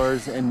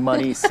reservoirs and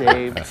money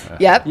saved.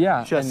 Yep.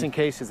 Yeah. Just in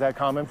case, is that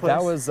commonplace?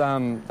 That was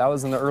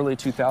in the early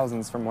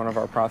 2000s from one of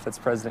our prophets,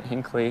 President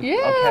Hinckley. Yeah,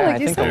 Okay. like I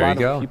you think said. a lot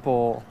There you of go.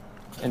 people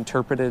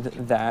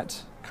interpreted that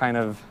kind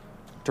of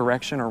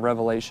direction or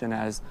revelation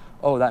as,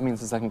 oh, that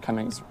means the second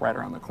coming is right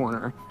around the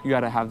corner. You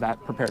got to have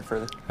that prepared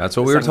for That's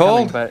what the we were second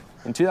coming. told. But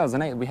in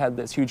 2008, we had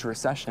this huge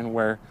recession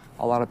where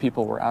a lot of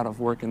people were out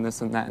of work and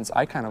this and that. And so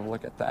I kind of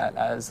look at that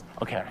as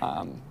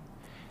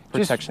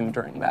protection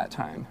during that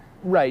time.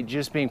 Right,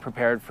 just being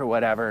prepared for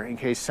whatever in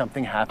case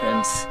something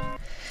happens.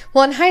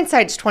 Well, in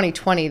hindsight, it's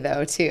 2020,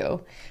 though,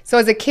 too. So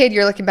as a kid,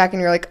 you're looking back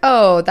and you're like,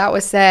 oh, that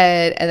was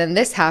said, and then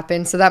this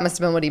happened, so that must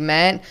have been what he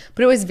meant.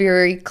 But it was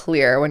very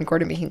clear when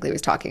Gordon B. Hinckley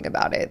was talking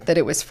about it that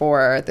it was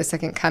for the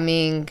second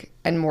coming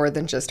and more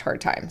than just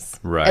hard times.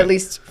 Right. At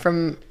least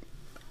from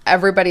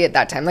everybody at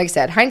that time, like I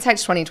said,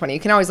 hindsight's 2020. You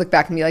can always look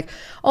back and be like,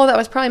 oh, that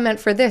was probably meant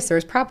for this, or it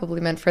was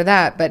probably meant for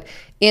that. But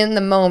in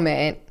the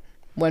moment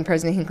when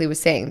President Hinckley was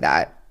saying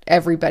that,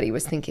 everybody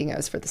was thinking it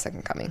was for the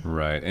second coming.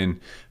 Right. And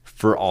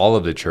for all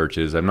of the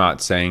churches, I'm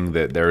not saying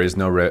that there is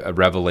no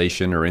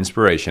revelation or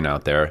inspiration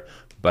out there,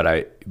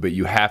 but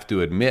you have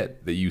to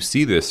admit that you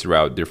see this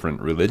throughout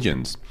different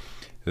religions,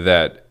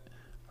 that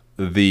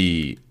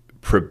the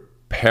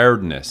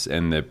preparedness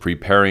and the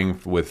preparing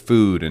with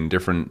food and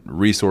different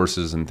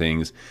resources and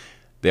things,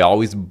 they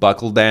always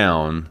buckle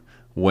down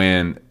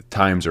when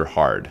times are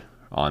hard.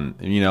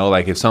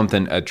 Like if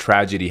a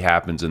tragedy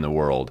happens in the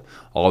world,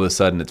 all of a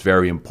sudden it's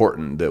very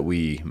important that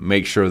we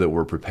make sure that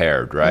we're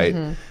prepared, right?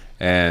 Mm-hmm.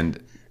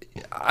 And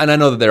I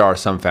know that there are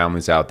some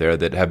families out there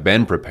that have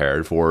been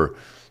prepared for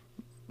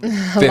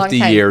 50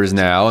 years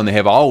now, and they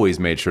have always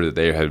made sure that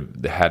they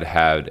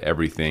had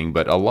everything.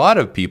 But a lot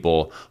of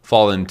people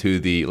fall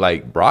into the,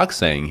 like Brock's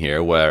saying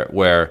here,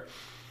 where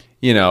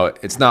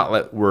it's not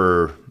like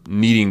we're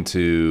needing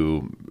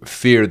to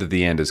fear that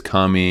the end is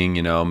coming,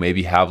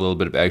 maybe have a little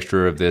bit of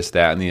extra of this,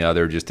 that, and the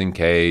other just in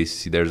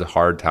case there's a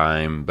hard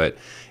time. But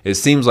it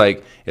seems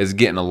like it's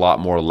getting a lot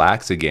more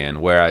lax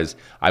again, whereas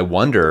I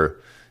wonder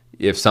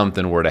if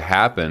something were to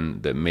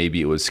happen that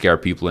maybe it would scare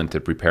people into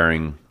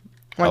preparing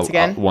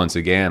once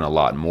again a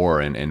lot more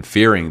and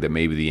fearing that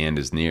maybe the end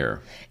is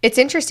near. It's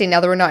interesting now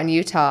that we're not in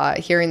Utah,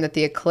 hearing that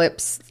the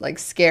eclipse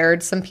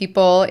scared some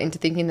people into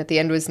thinking that the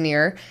end was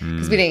near,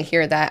 because we didn't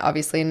hear that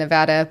obviously in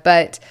Nevada.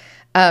 But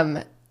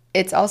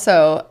it's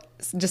also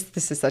just,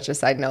 this is such a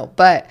side note,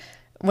 but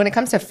when it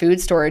comes to food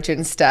storage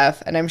and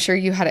stuff, and I'm sure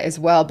you had it as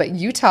well, but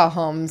Utah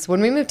homes,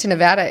 when we moved to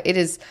Nevada, it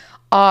is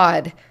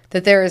odd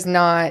that there is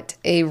not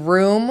a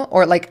room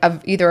or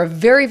either a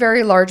very,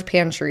 very large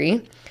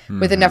pantry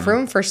with enough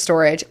room for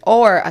storage,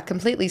 or a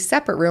completely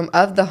separate room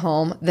of the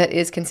home that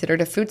is considered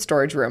a food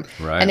storage room.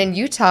 Right. And in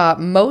Utah,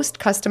 most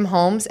custom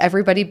homes,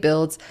 everybody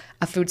builds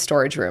a food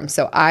storage room.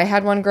 So I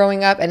had one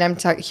growing up, and I'm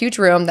talking huge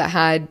room that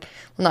had,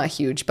 well, not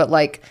huge, but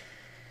I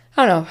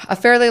don't know, a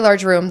fairly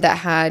large room that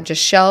had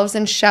just shelves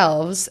and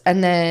shelves,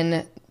 and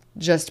then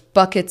just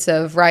buckets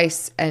of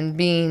rice and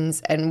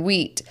beans and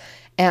wheat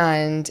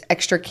and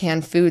extra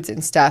canned foods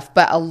and stuff.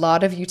 But a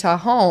lot of Utah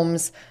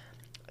homes,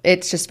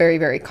 it's just very,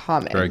 very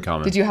common. Very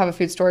common. Did you have a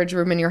food storage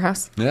room in your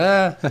house?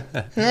 Yeah.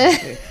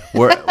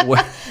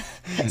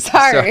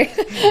 Sorry.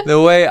 So,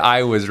 the way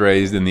I was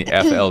raised in the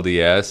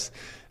FLDS,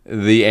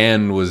 the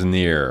end was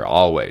near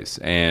always.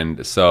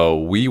 And so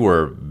we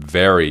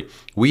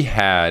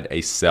had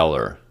a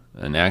cellar,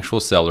 an actual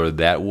cellar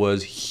that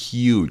was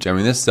huge. I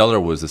mean, this cellar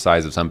was the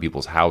size of some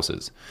people's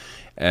houses.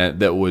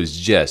 And that was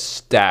just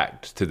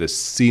stacked to the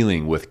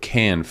ceiling with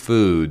canned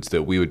foods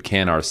that we would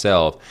can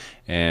ourselves.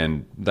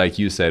 And like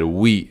you said,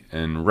 wheat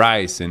and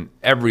rice and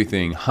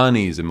everything,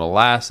 honeys and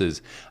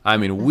molasses. I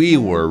mean, we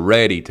were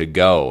ready to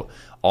go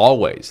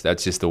always.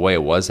 That's just the way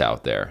it was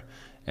out there.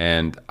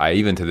 And I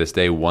even to this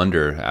day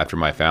wonder, after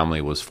my family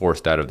was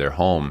forced out of their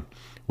home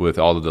with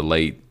all of the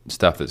late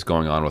stuff that's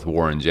going on with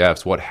Warren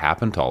Jeffs, what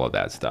happened to all of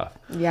that stuff?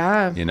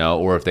 Yeah.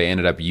 Or if they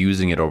ended up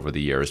using it over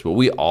the years. But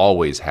we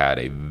always had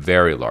a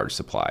very large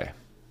supply.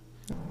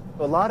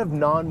 A lot of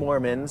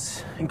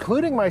non-Mormons,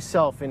 including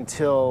myself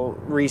until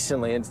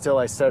recently, until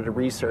I started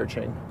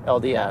researching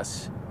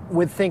LDS,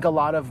 would think a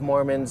lot of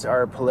Mormons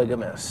are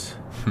polygamous.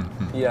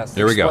 Yes.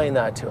 There we go. Explain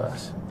that to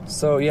us.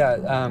 So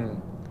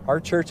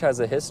our church has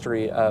a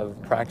history of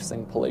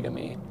practicing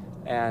polygamy,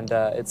 and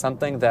it's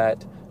something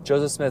that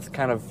Joseph Smith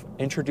kind of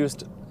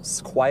introduced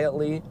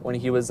quietly when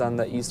he was on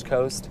the East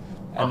Coast.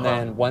 And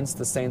then once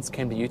the saints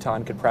came to Utah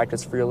and could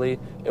practice freely,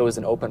 it was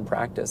an open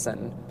practice.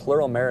 And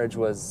plural marriage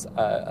was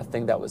a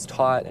thing that was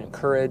taught and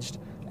encouraged,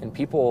 and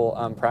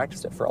people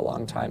practiced it for a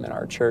long time in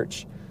our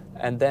church.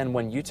 And then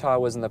when Utah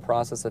was in the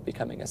process of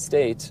becoming a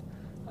state,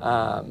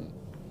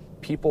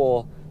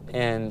 people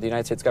in the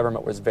United States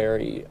government was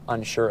very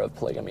unsure of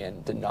polygamy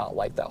and did not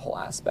like that whole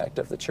aspect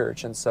of the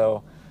church. And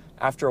so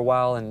after a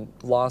while in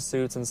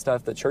lawsuits and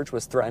stuff, the church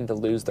was threatened to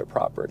lose their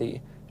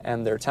property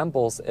and their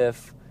temples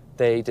if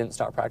they didn't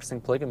stop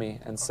practicing polygamy.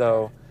 And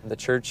so the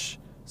church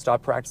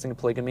stopped practicing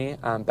polygamy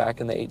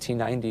back in the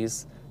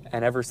 1890s.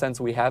 And ever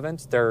since we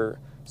haven't. There are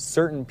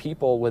certain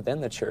people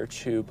within the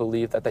church who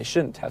believe that they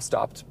shouldn't have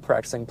stopped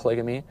practicing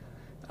polygamy.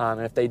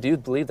 And if they do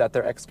believe that,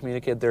 they're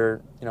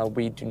excommunicated.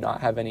 We do not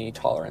have any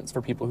tolerance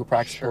for people who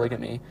practice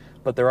polygamy.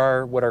 But there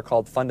are what are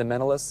called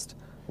fundamentalist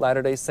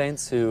Latter-day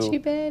Saints who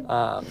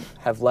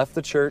have left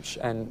the church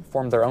and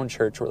formed their own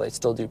church where they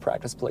still do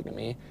practice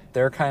polygamy.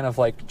 They're kind of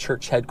like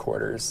church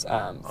headquarters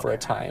for a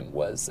time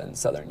was in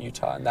southern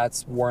Utah, and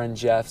that's Warren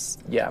Jeffs,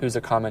 who's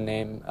a common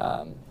name.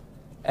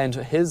 And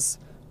his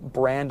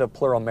brand of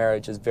plural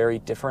marriage is very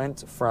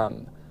different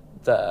from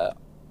the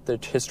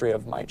history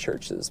of my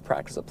church's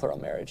practice of plural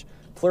marriage.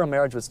 Plural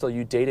marriage was still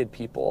you dated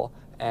people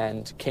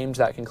and came to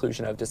that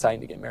conclusion of deciding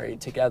to get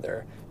married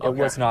together. It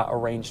was not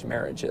arranged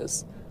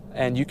marriages.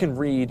 And you can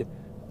read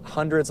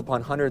hundreds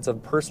upon hundreds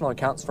of personal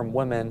accounts from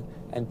women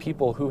and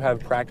people who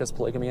have practiced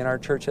polygamy in our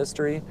church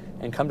history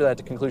and come to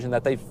that conclusion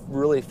that they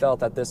really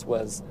felt that this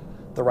was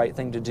the right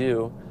thing to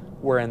do.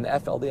 Where in the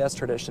FLDS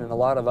tradition and a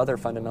lot of other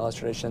fundamentalist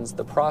traditions,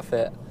 the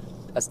prophet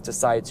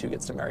decides who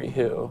gets to marry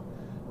who.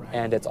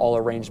 And it's all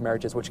arranged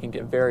marriages, which can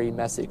get very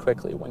messy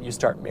quickly when you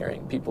start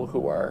marrying people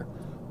who are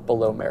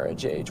below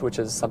marriage age, which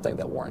is something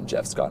that Warren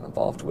Jeffs got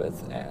involved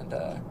with, and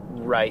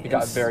it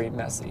got very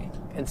messy.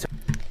 And so,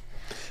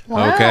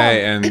 Wow.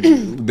 Okay,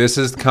 and this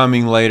is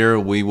coming later.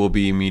 We will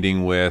be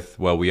meeting with,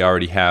 well, we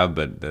already have,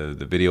 but the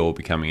video will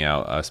be coming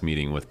out, us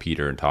meeting with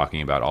Peter and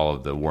talking about all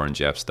of the Warren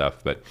Jeffs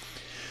stuff. But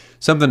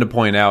something to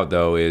point out,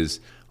 though, is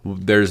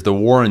there's the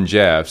Warren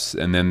Jeffs,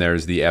 and then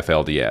there's the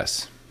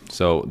FLDS.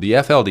 So the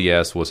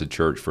FLDS was a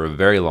church for a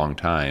very long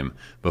time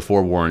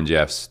before Warren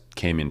Jeffs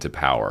came into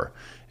power.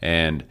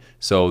 And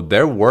so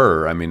there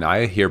were, I mean,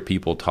 I hear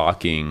people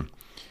talking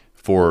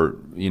for,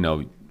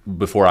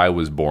 before I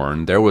was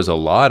born, there was a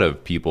lot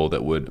of people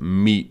that would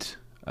meet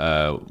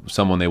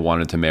someone they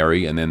wanted to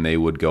marry, and then they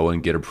would go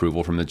and get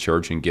approval from the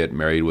church and get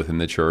married within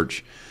the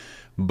church.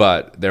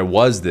 But there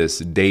was this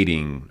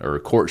dating or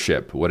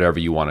courtship, whatever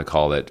you want to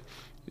call it,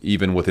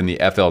 even within the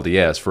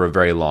FLDS for a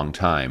very long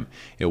time.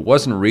 It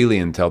wasn't really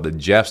until the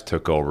Jeffs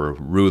took over,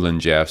 Reuland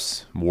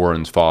Jeffs,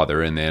 Warren's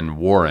father, and then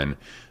Warren,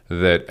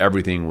 that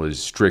everything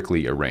was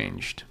strictly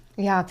arranged.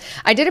 Yeah,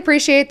 I did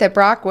appreciate that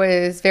Brock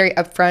was very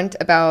upfront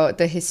about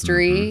the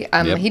history.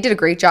 Yep. He did a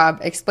great job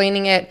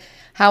explaining it,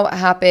 how it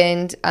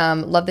happened.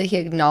 Love that he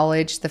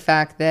acknowledged the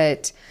fact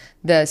that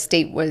the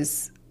state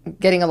was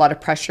getting a lot of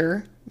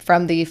pressure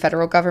from the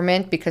federal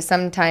government, because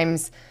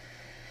sometimes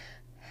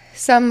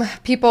some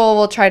people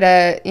will try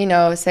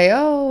to, say,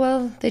 oh,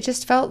 well, they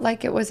just felt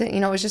like it wasn't,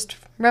 it was just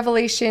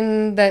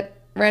revelation that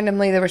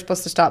randomly they were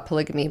supposed to stop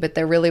polygamy, but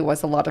there really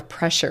was a lot of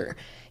pressure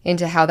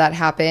into how that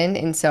happened.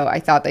 And so I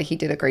thought that he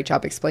did a great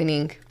job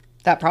explaining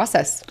that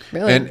process,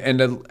 really.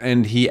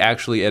 And he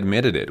actually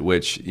admitted it,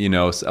 which,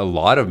 a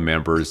lot of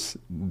members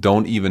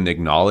don't even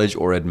acknowledge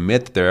or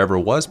admit that there ever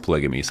was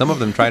polygamy. Some of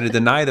them try to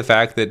deny the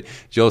fact that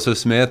Joseph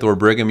Smith or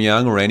Brigham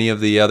Young or any of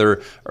the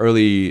other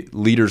early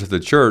leaders of the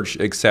church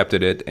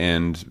accepted it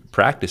and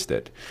practiced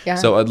it. Yeah.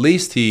 So at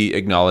least he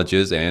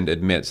acknowledges and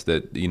admits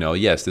that,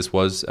 yes, this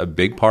was a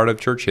big part of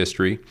church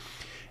history.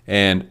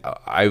 And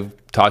I've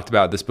talked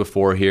about this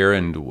before here,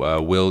 and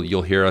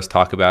you'll hear us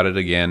talk about it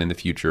again in the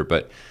future,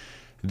 but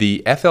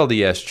the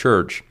FLDS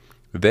church,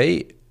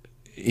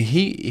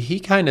 he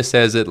kind of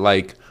says it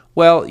like,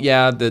 well,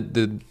 yeah,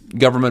 the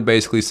government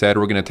basically said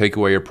we're going to take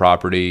away your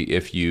property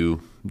if you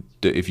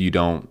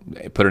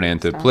don't put an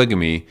end to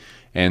polygamy,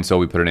 and so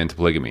we put an end to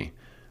polygamy,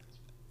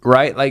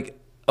 right? Like,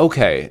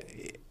 okay,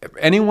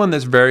 anyone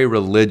that's very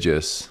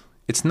religious,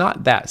 it's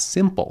not that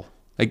simple.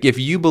 Like, if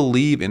you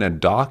believe in a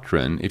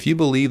doctrine, if you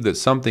believe that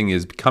something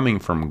is coming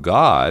from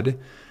God,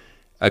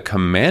 a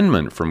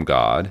commandment from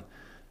God,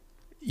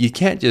 you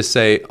can't just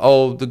say,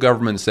 oh, the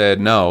government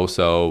said no,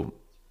 so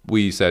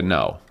we said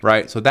no,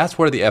 right? So that's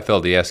where the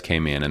FLDS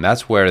came in, and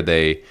that's where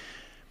they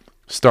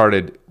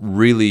started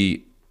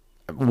really,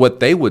 what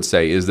they would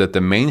say is that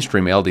the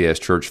mainstream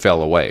LDS church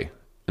fell away,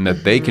 and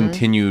that they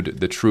continued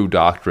the true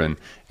doctrine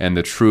and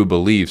the true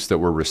beliefs that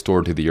were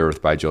restored to the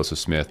earth by Joseph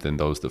Smith and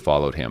those that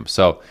followed him.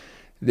 So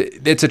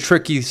it's a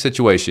tricky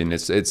situation.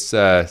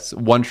 It's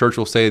one church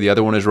will say the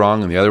other one is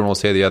wrong, and the other one will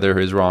say the other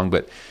is wrong,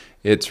 but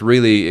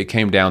it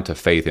came down to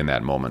faith in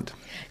that moment.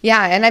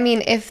 Yeah, and I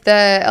mean, if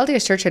the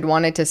LDS Church had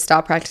wanted to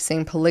stop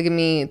practicing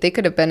polygamy, they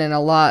could have been in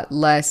a lot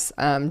less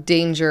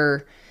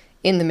danger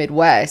in the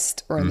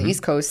Midwest or on the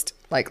East Coast,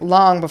 like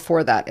long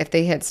before that, if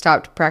they had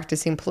stopped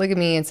practicing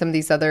polygamy and some of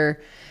these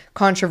other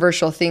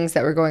controversial things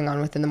that were going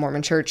on within the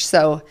Mormon Church.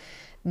 So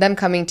them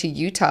coming to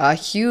Utah, a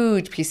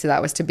huge piece of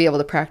that was to be able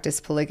to practice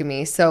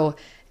polygamy. So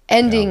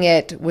ending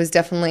it was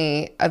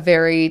definitely a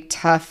very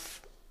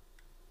tough,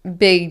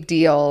 big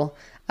deal.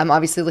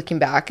 Obviously, looking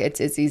back,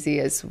 it's as easy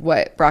as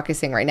what Brock is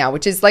saying right now,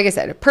 which is, like I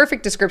said, a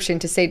perfect description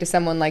to say to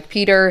someone like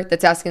Peter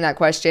that's asking that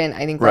question.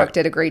 I think Brock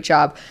did a great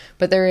job,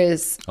 but there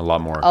is a lot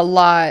more, a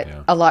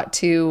lot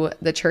to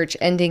the church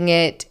ending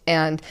it,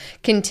 and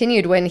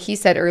continued when he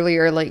said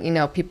earlier, like,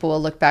 people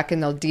will look back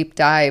and they'll deep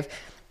dive.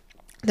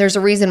 There's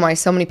a reason why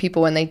so many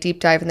people, when they deep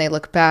dive and they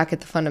look back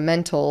at the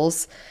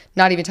fundamentals,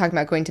 not even talking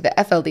about going to the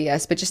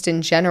FLDS, but just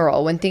in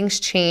general, when things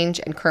change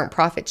and current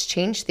prophets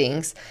change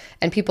things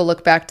and people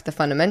look back to the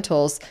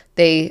fundamentals,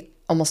 they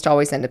almost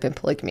always end up in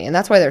polygamy. And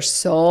that's why there's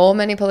so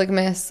many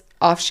polygamous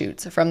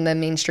offshoots from the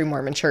mainstream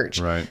Mormon church,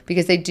 right?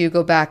 Because they do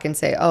go back and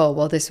say, oh,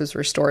 well, this was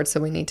restored, so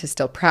we need to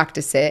still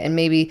practice it. And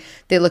maybe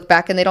they look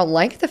back and they don't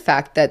like the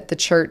fact that the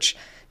church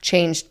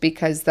changed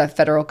because the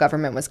federal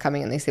government was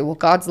coming, and they say, well,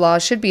 God's law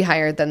should be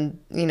higher than,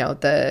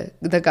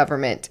 the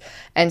government.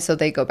 And so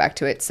they go back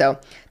to it. So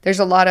there's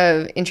a lot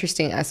of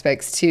interesting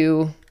aspects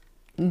to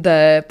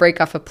the break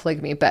off of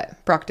polygamy,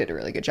 but Brock did a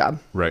really good job.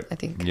 Right. I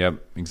think.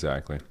 Yep,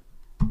 exactly.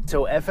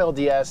 So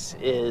FLDS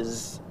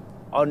is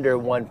under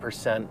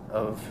 1%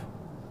 of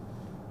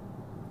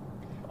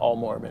all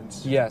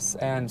Mormons. Yes,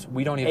 and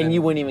we don't even... And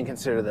you wouldn't even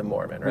consider them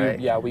Mormon, right?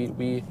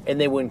 We and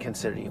they wouldn't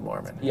consider you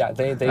Mormon. Yeah,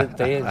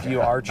 they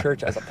view our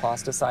church as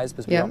apostatized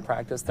because we don't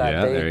practice that.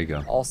 Yeah, there you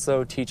go.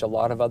 Also teach a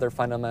lot of other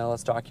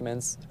fundamentalist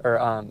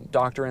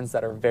doctrines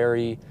that are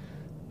very,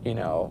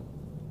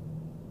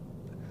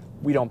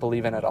 we don't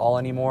believe in at all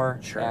anymore.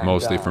 Sure. And,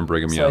 Mostly from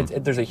Brigham Young. So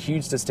there's a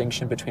huge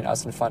distinction between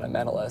us and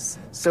fundamentalists.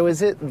 So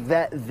is it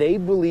that they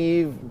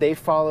believe they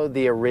follow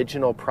the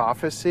original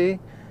prophecy,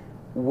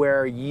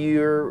 where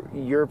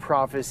your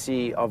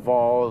prophecy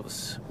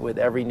evolves with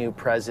every new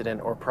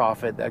president or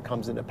prophet that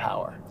comes into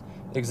power?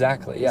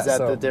 Exactly. Yeah. Is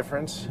that the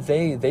difference?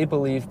 They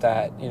believe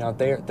that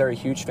they're a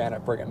huge fan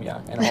of Brigham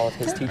Young and all of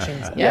his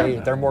teachings.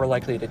 They're more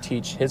likely to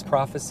teach his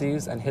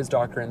prophecies and his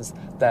doctrines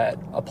that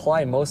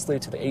apply mostly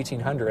to the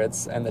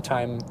 1800s and the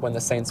time when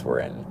the saints were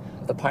in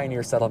the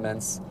pioneer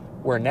settlements.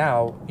 Where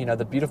now,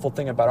 the beautiful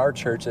thing about our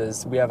church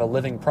is we have a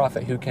living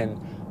prophet who can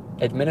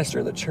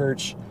administer the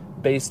church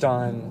based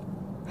on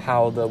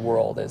how the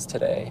world is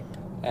today,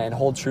 and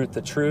hold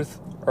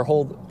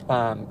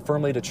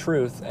firmly to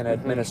truth and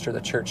administer the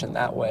church in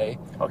that way.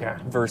 Okay.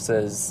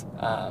 Versus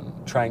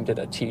trying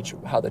to teach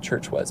how the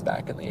church was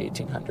back in the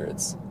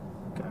 1800s.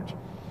 Gotcha.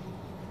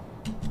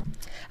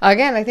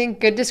 Again, I think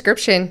good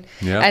description.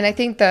 Yeah. And I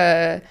think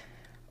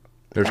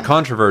there's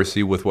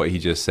controversy with what he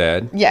just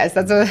said. Yes,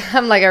 that's what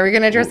I'm like. Are we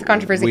going to address the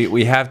controversy?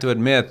 We have to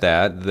admit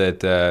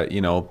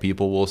that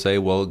people will say,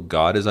 well,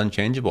 God is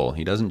unchangeable.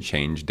 He doesn't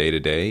change day to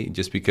day.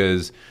 Just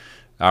because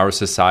our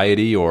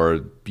society or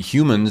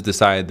humans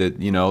decide that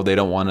they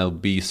don't want to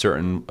be a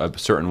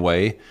certain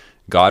way,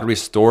 God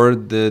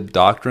restored the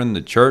doctrine,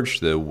 the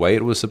church, the way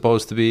it was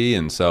supposed to be.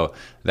 And so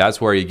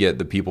that's where you get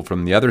the people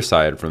from the other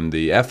side, from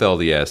the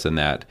FLDS and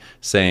that,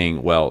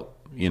 saying, well,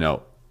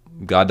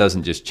 God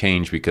doesn't just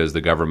change because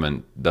the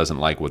government doesn't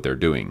like what they're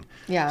doing.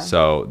 Yeah.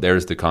 So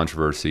there's the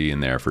controversy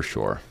in there for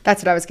sure.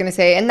 That's what I was going to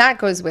say. And that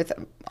goes with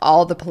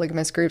all the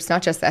polygamous groups,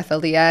 not just the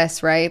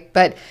FLDS, right?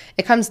 But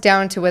it comes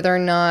down to whether or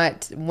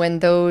not when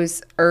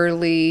those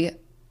early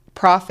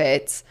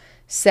prophets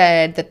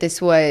said that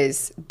this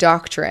was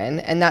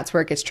doctrine, and that's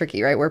where it gets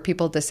tricky, right? Where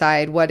people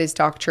decide what is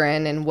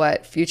doctrine and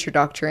what future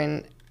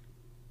doctrine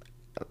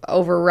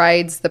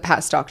overrides the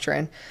past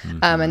doctrine.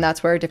 And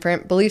that's where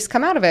different beliefs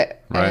come out of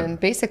it. Right. And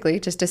basically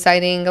just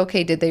deciding,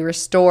 okay, did they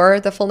restore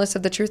the fullness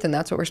of the truth and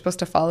that's what we're supposed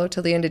to follow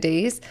till the end of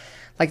days,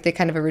 like they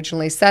kind of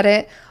originally said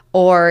it?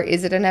 Or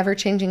is it an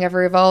ever-changing,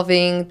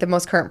 ever-evolving, the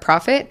most current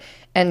prophet?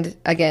 And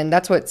again,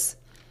 that's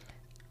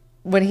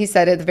when he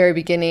said at the very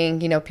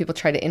beginning, people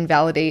try to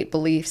invalidate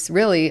beliefs.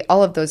 Really,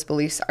 all of those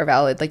beliefs are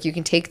valid. Like you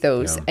can take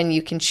those and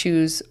you can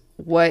choose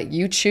what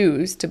you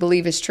choose to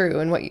believe is true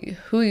and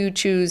who you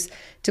choose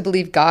to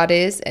believe God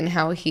is and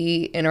how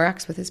he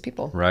interacts with his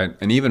people. Right.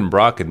 And even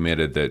Brock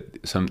admitted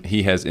that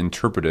he has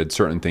interpreted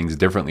certain things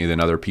differently than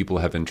other people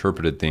have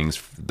interpreted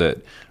things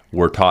that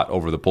were taught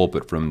over the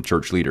pulpit from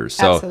church leaders.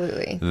 So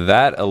Absolutely.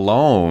 That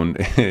alone,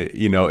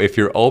 if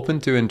you're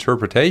open to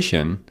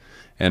interpretation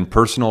and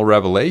personal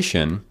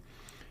revelation,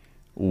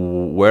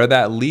 where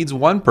that leads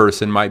one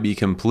person might be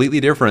completely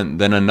different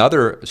than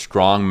another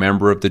strong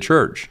member of the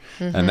church.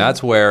 And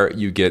that's where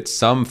you get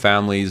some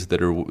families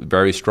that are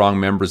very strong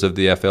members of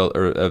the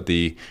of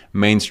the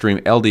mainstream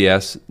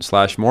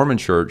LDS/Mormon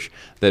church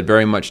that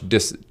very much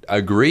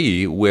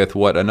disagree with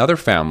what another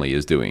family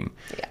is doing.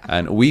 Yeah.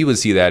 And we would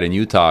see that in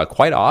Utah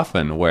quite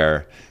often,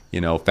 where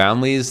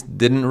families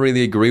didn't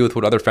really agree with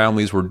what other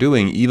families were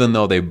doing, even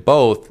though they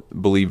both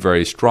believe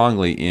very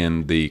strongly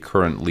in the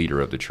current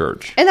leader of the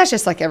church. And that's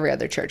just like every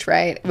other church,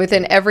 right?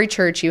 Within every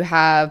church, you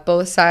have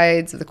both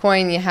sides of the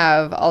coin. You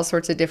have all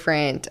sorts of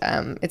different,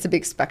 it's a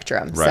big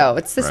spectrum. Right, So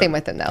it's the right. same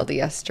within the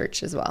LDS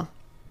church as well.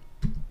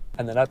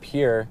 And then up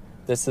here,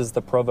 this is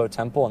the Provo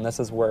Temple, and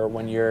this is where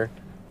when you're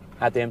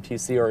at the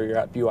MTC or you're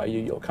at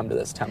BYU, you'll come to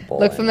this temple.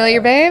 Look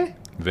familiar, babe?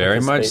 Very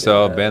much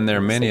so. Been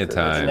there many a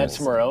time. Next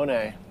to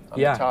Moroni on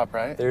the top,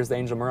 right? There's the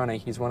angel Moroni.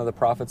 He's one of the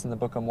prophets in the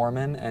Book of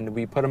Mormon, and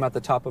we put him at the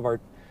top of our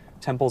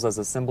temples as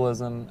a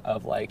symbolism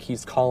of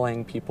he's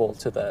calling people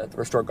to the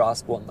restored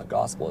gospel, and the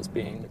gospel is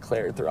being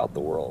declared throughout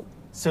the world.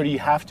 So do you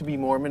have to be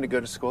Mormon to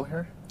go to school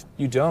here?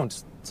 You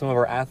don't. Some of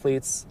our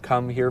athletes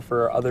come here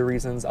for other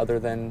reasons other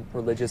than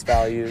religious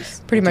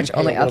values. Pretty We do much pay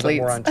only a little bit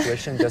athletes. more on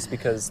tuition just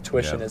because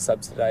tuition Yeah. is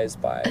subsidized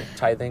by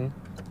tithing,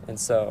 and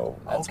so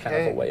that's kind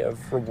of Okay. a way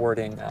of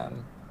rewarding.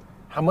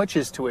 How much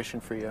is tuition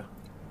for you?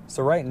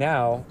 So right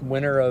now,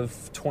 winter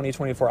of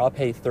 2024, I'll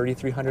pay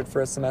 $3,300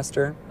 for a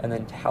semester, and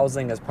then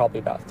housing is probably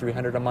about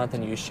 $300 a month,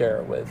 and you share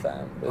it with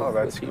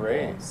that's people.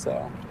 great.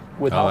 So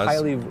with Oh, how that's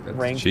highly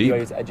ranked cheap.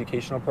 BYU's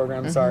educational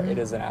programs are, it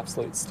is an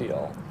absolute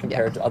steal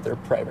compared to other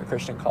private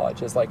Christian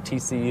colleges like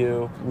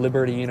TCU,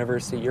 Liberty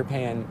University. You're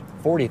paying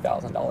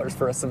 $40,000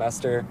 for a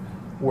semester,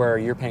 where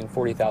you're paying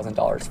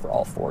 $40,000 for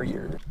all 4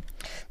 years.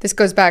 This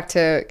goes back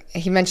to,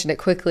 he mentioned it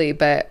quickly,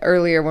 but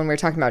earlier when we were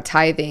talking about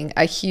tithing,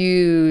 a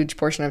huge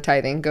portion of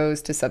tithing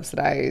goes to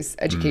subsidize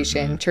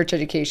education, church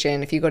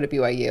education, if you go to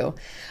BYU.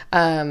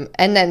 And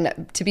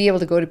then to be able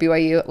to go to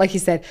BYU, like he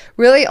said,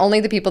 really only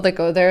the people that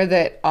go there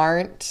that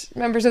aren't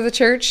members of the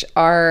church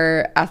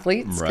are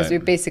athletes, because we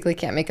basically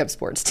can't make up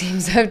sports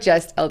teams of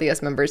just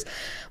LDS members.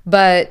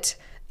 But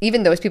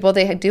even those people,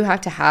 they do have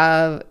to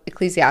have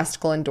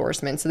ecclesiastical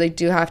endorsement. So they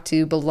do have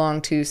to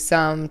belong to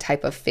some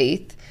type of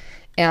faith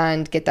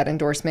and get that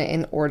endorsement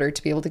in order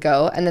to be able to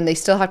go. And then they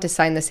still have to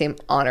sign the same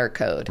honor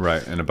code.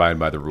 Right, and abide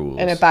by the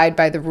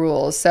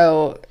rules.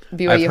 So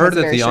BYU I've heard has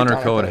a that very the strict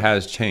honor code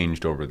has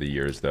changed over the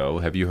years, though.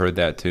 Have you heard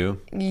that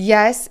too?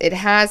 Yes, it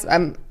has.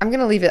 I'm going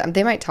to leave it.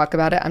 They might talk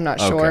about it. I'm not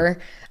sure,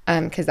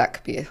 because that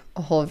could be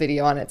a whole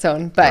video on its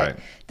own. But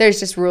there's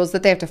just rules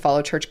that they have to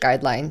follow, church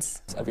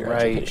guidelines. Of your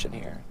education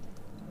here.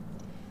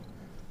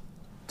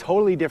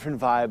 Totally different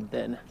vibe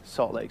than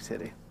Salt Lake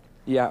City.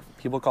 Yeah,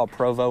 people call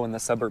Provo and the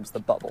suburbs the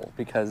bubble,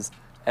 because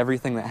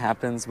everything that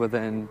happens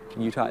within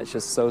Utah is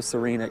just so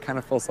serene. It kind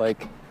of feels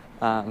like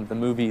the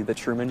movie The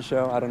Truman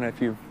Show. I don't know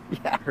if you've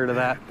heard of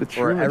that.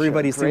 Where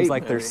everybody seems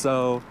like they're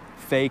so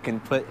fake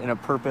and put in a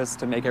purpose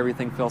to make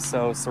everything feel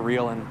so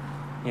surreal and,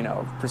 you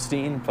know,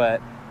 pristine.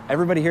 But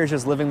everybody here is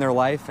just living their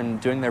life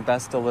and doing their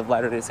best to live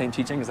Latter-day Saint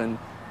teachings. And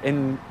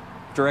in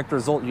direct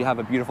result, you have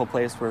a beautiful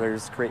place where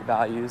there's great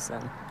values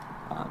and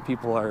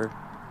people are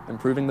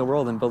improving the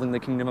world and building the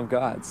kingdom of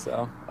God.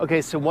 So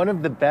okay, so one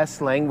of the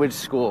best language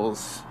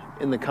schools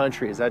in the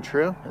country, is that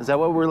true? Is that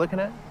what we're looking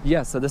at?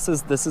 Yeah, so this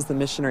is the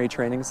Missionary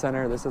Training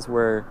Center. This is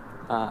where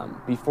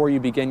before you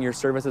begin your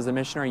service as a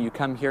missionary, you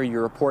come here, you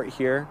report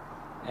here,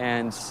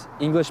 and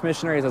English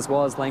missionaries as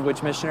well as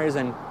language missionaries,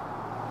 and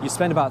you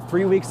spend about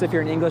 3 weeks if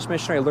you're an English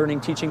missionary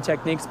learning teaching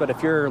techniques, but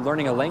if you're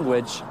learning a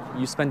language,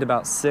 you spend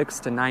about 6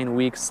 to 9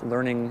 weeks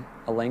learning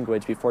a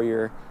language before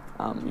you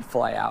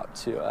fly out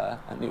to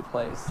a new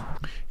place.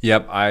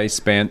 Yep, I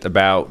spent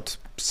about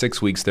 6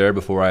 weeks there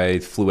before I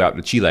flew out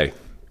to Chile,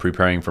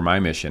 preparing for my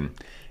mission.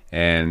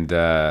 And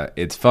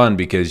it's fun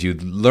because you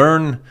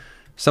learn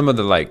some of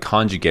the like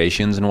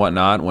conjugations and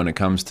whatnot when it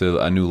comes to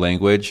a new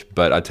language.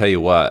 But I tell you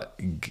what,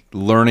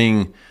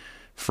 learning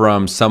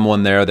from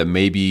someone there that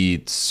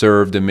maybe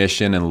served a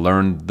mission and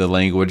learned the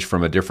language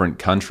from a different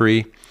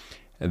country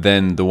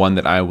than the one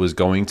that I was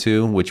going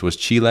to, which was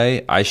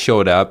Chile. I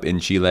showed up in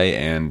Chile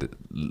and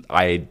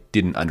I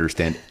didn't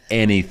understand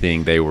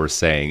anything they were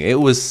saying.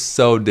 It was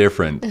so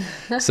different.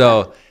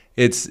 So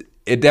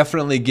it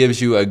definitely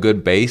gives you a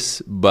good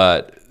base,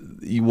 but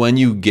when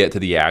you get to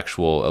the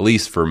actual, at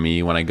least for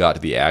me, when I got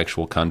to the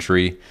actual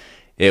country,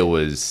 it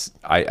was,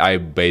 I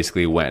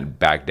basically went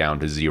back down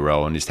to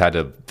zero and just had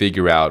to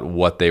figure out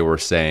what they were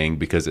saying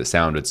because it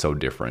sounded so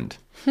different.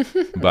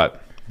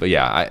 but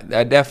yeah,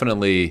 I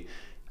definitely,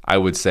 I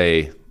would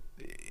say,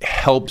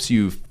 helps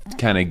you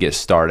kind of get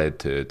started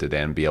to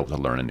then be able to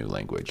learn a new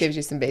language. Gives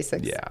you some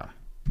basics. Yeah.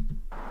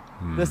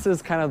 This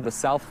is kind of the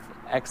south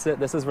exit.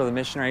 This is where the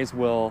missionaries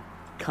will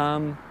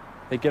come.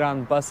 They get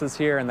on buses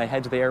here and they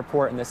head to the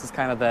airport, and this is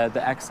kind of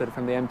the exit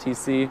from the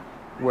MTC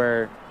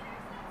where...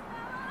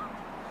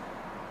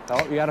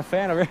 Oh, we got a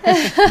fan over here.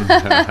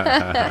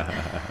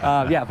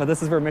 Yeah, but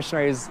this is where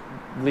missionaries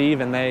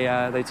leave and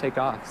they take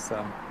off.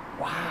 So.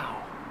 Wow.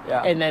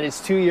 Yeah. And then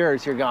it's 2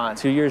 years you're gone.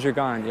 2 years you're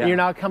gone, yeah. You're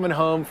not coming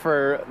home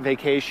for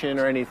vacation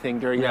or anything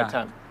during that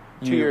time.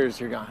 2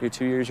 years you're gone.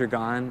 2 years you're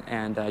gone,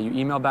 and you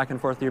email back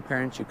and forth with your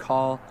parents. You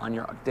call on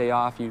your day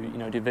off. You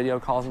do video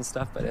calls and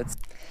stuff. But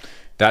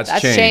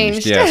that's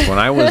changed. Yes, when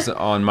I was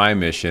on my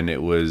mission,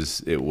 it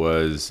was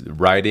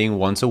writing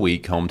once a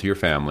week home to your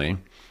family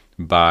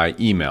by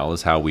email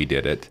is how we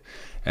did it.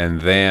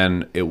 And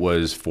then it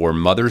was for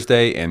Mother's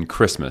Day and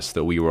Christmas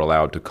that we were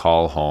allowed to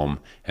call home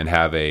and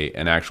have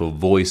an actual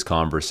voice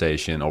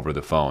conversation over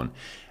the phone.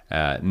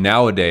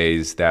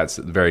 Nowadays, that's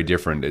very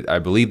different. I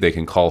believe they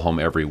can call home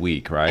every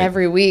week, right?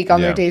 Every week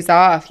on their days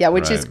off. Yeah,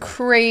 which is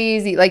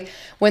crazy. Like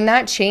when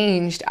that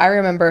changed, I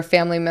remember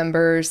family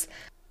members,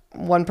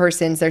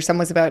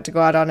 someone's about to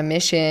go out on a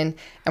mission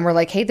and we're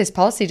like, hey, this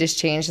policy just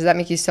changed. Does that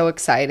make you so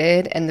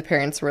excited? And the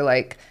parents were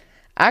like,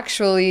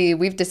 actually,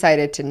 we've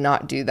decided to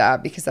not do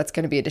that because that's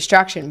going to be a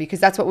distraction, because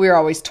that's what we were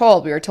always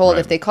told. We were told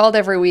if they called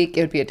every week,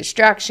 it would be a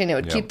distraction. It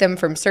would keep them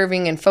from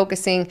serving and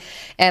focusing.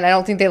 And I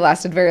don't think they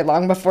lasted very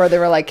long before they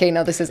were like, hey,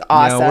 no, this is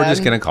awesome. No, we're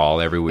just going to call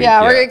every week.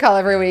 Yeah, we're going to call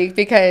every week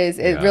because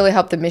it really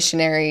helped the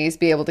missionaries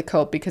be able to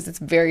cope, because it's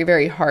very,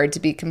 very hard to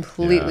be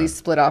completely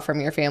split off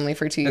from your family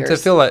for 2 years.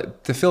 And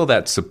to feel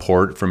that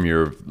support from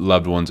your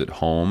loved ones at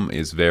home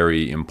is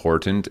very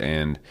important.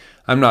 And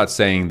I'm not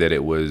saying that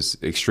it was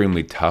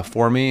extremely tough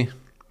for me,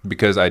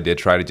 because I did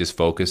try to just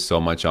focus so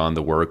much on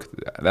the work.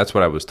 That's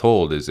what I was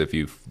told, is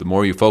the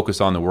more you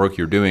focus on the work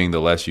you're doing, the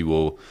less you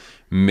will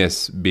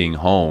miss being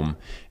home.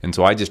 And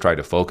so I just tried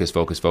to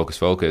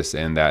focus.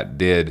 And that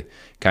did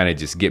kind of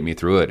just get me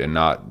through it and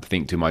not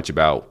think too much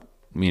about,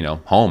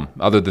 home,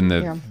 other than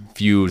the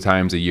few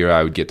times a year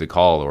I would get to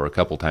call, or a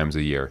couple times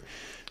a year.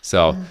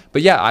 So,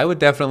 but yeah, I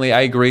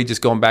agree.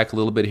 Just going back a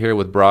little bit here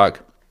with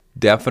Brock,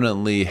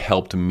 definitely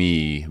helped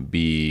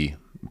me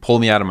pull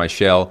me out of my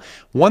shell.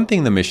 One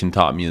thing the mission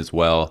taught me as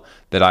well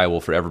that I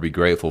will forever be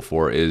grateful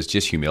for is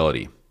just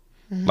humility.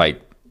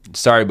 Like,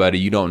 sorry, buddy,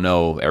 you don't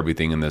know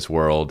everything in this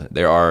world.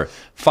 There are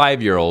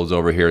 5-year-olds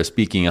over here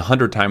speaking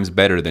 100 times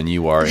better than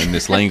you are in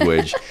this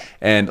language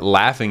and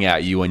laughing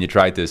at you when you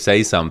try to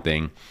say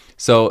something.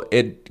 So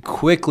it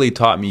quickly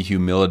taught me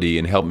humility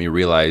and helped me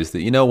realize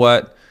that, you know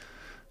what?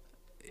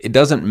 It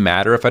doesn't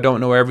matter if I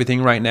don't know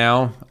everything right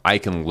now. I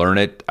can learn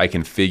it. I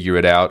can figure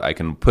it out. I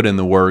can put in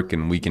the work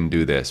and we can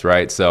do this,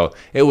 right? So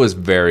it was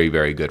very,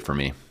 very good for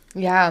me.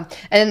 Yeah.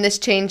 And then this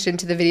changed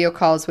into the video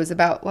calls was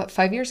about, what,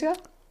 5 years ago?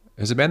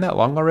 Has it been that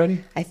long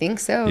already? I think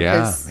so.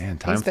 Yeah, man,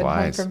 time he's been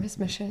flies. Home from his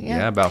mission.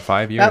 Yeah, about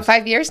 5 years. About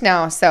 5 years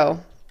now. So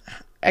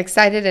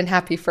excited and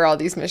happy for all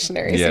these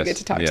missionaries who get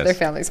to talk to their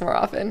families more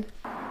often.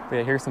 But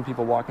yeah, here's some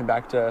people walking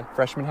back to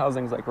freshman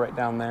housings, like right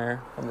down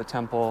there from the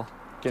temple.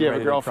 Do you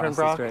have a girlfriend,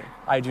 Brock?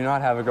 I do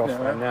not have a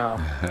girlfriend, no.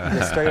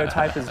 The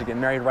stereotype is to get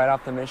married right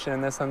off the mission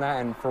and this and that,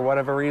 and for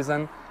whatever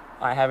reason,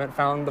 I haven't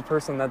found the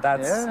person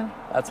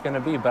that's going to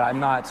be, but I'm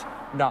not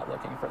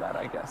looking for that,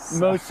 I guess.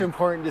 Most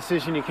important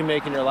decision you can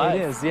make in your life.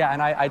 It is, yeah,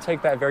 and I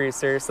take that very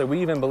seriously.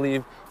 We even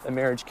believe that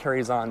marriage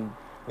carries on.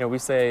 You know, we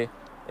say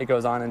it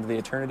goes on into the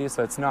eternity,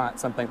 so it's not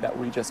something that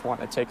we just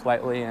want to take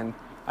lightly, and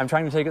I'm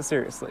trying to take it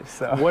seriously.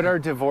 So, what are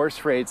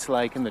divorce rates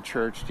like in the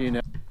church? Do you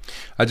know?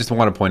 I just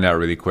want to point out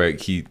really quick,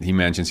 he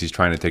mentions he's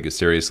trying to take it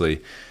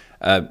seriously.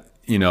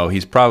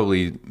 He's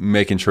probably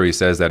making sure he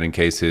says that in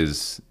case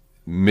his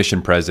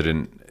mission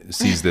president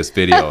sees this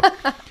video.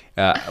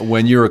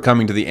 When you're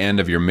coming to the end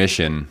of your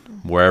mission,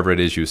 wherever it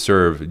is you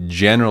serve,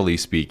 generally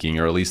speaking,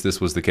 or at least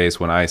this was the case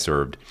when I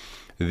served,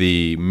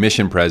 the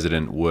mission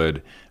president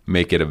would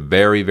make it a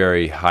very,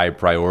 very high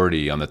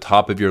priority on the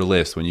top of your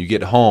list. When you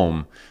get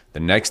home, the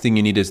next thing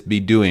you need to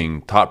be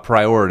doing, top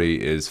priority,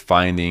 is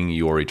finding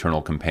your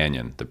eternal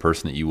companion, the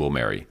person that you will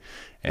marry.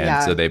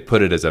 And so they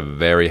put it as a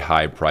very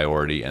high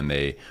priority, and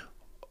they,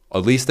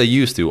 at least they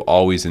used to,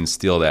 always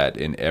instill that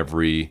in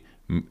every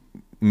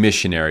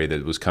missionary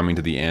that was coming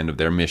to the end of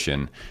their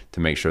mission to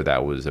make sure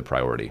that was a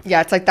priority.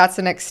 Yeah, it's like that's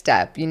the next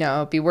step,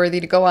 be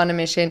worthy to go on a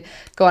mission,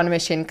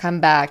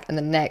 come back, and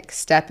the next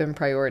step in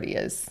priority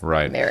is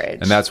marriage.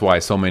 And that's why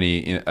so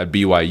many at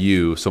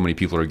BYU, so many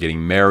people are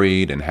getting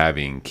married and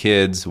having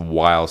kids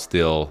while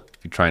still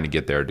trying to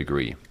get their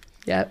degree.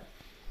 Yep.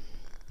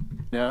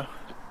 Yeah.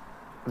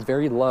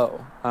 Very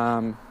low.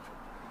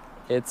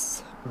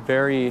 It's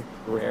very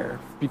rare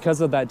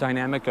because of that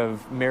dynamic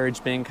of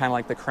marriage being kind of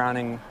like the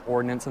crowning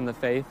ordinance in the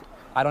faith.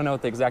 I don't know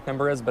what the exact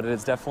number is, but it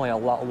is definitely a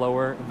lot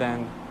lower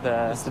than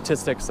the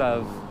statistics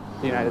of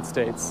the United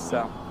States. So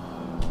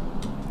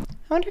I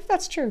wonder if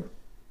that's true.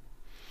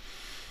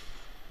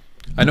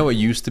 I know it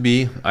used to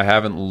be. I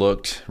haven't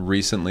looked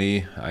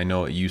recently. I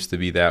know it used to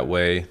be that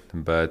way,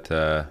 but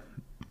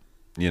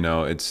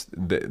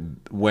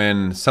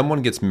when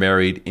someone gets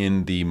married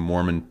in the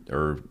Mormon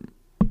or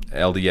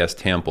LDS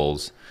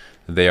temples,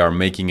 they are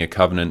making a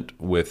covenant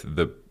with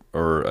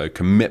a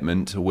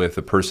commitment with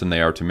the person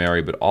they are to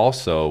marry, but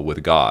also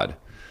with God,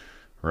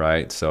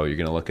 right? So you're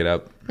going to look it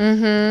up?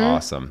 Mm-hmm.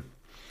 Awesome.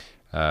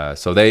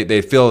 So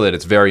they feel that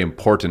it's very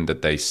important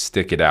that they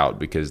stick it out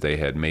because they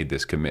had made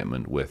this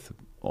commitment with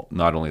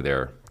not only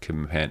their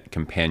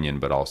companion,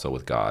 but also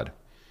with God.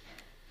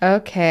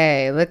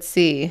 Okay, let's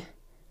see.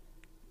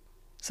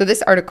 So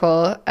this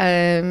article,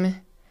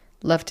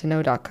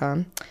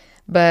 lovetoknow.com,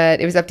 but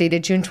it was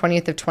updated June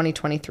 20th of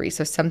 2023.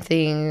 So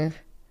something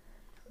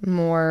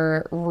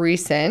more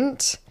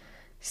recent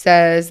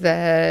says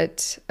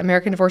that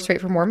American divorce rate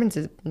for Mormons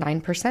is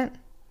 9%.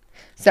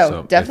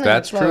 So definitely, if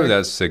that's true,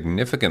 that's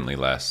significantly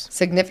less.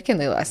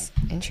 Significantly less.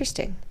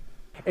 Interesting.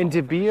 And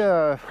to be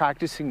a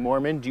practicing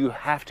Mormon, do you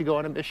have to go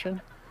on a mission?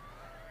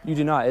 You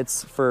do not.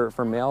 It's for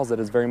males. It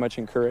is very much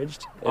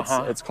encouraged.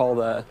 It's called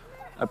a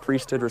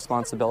priesthood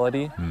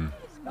responsibility.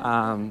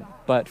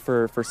 But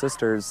for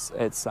sisters,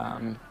 it's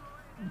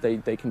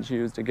they can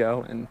choose to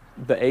go. And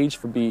the age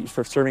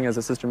for serving as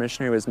a sister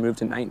missionary was moved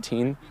to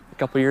 19 a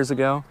couple years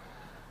ago.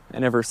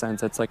 And ever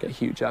since, it's like a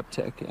huge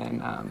uptick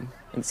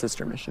in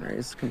sister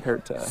missionaries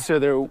compared to so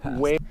they're past.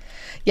 way.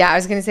 Yeah, I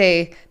was going to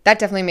say that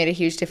definitely made a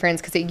huge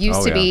difference because it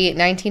used to be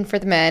 19 for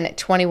the men,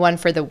 21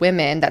 for the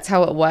women. That's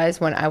how it was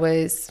when I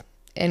was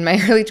in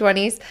my early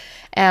 20s.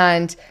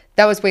 And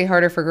that was way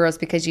harder for girls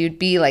because you'd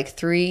be like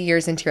 3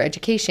 years into your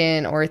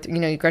education or,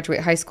 you graduate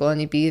high school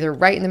and you'd be either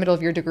right in the middle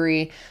of your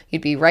degree,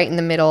 you'd be right in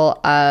the middle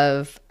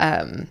of,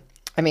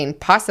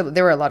 possibly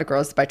there were a lot of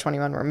girls by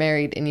 21 were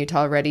married in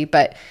Utah already,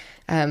 but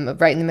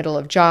right in the middle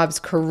of jobs,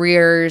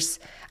 careers.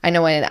 I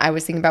know when I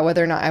was thinking about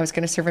whether or not I was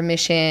going to serve a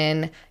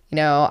mission,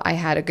 I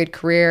had a good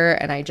career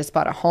and I just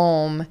bought a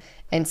home.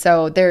 And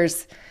so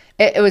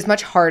it was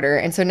much harder.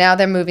 And so now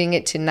they're moving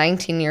it to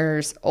 19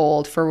 years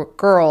old for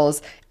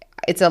girls.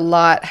 It's a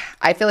lot.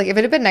 I feel like if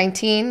it had been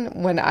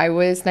 19 when I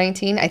was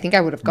 19, I think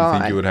I would have gone. You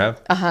think you would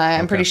have?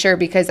 I'm pretty sure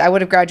because I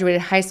would have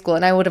graduated high school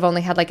and I would have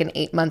only had like an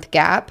 8-month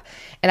gap.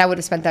 And I would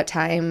have spent that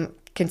time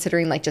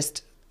considering like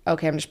just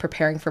okay, I'm just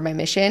preparing for my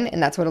mission.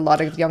 And that's what a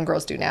lot of young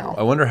girls do now.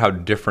 I wonder how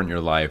different your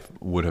life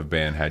would have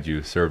been had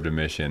you served a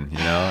mission. You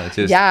know, it's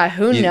just Yeah,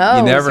 who you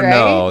knows, never right?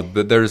 know.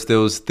 But there's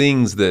those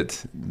things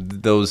that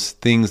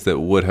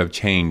would have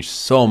changed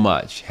so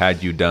much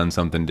had you done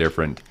something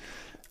different.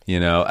 You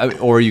know,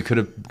 or you could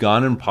have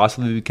gone and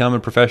possibly become a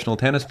professional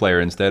tennis player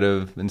instead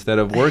of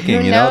working.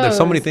 Who You know, there's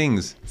so knows? many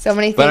things. So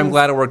many things. But I'm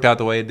glad it worked out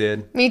the way it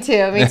did. Me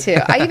too. Me too.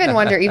 I even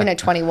wonder, even at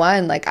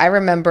 21, like I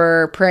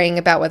remember praying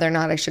about whether or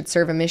not I should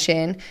serve a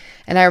mission.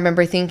 And I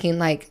remember thinking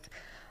like,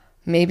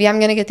 maybe I'm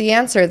going to get the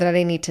answer that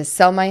I need to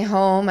sell my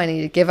home. I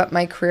need to give up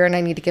my career and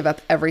I need to give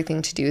up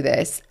everything to do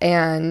this.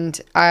 And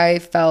I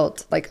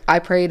felt like I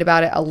prayed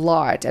about it a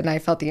lot. And I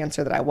felt the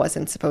answer that I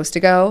wasn't supposed to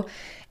go.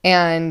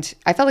 And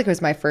I felt like it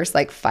was my first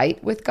like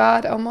fight with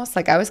God almost.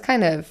 Like I was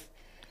kind of,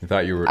 You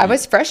thought you were. I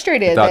was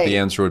frustrated. You thought that the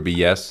answer would be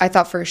yes. I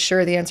thought for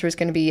sure the answer was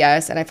going to be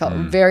yes. And I felt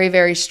very,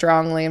 very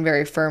strongly and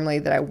very firmly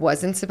that I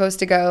wasn't supposed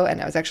to go.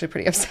 And I was actually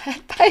pretty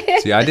upset by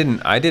it. See, I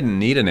didn't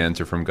need an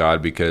answer from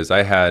God because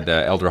I had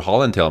Elder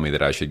Holland tell me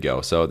that I should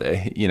go. So,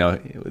 you know,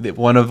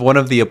 one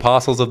of the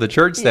apostles of the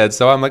church said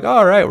so. I'm like,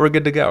 all right, we're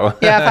good to go.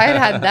 Yeah, if I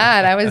had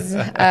that, I was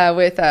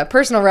with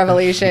personal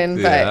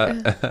revelation.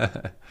 But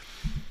Yeah.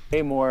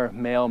 Way more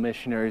male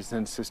missionaries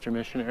than sister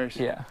missionaries.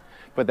 Yeah,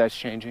 But that's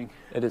changing.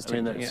 it is I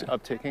mean, changing. that's Yeah.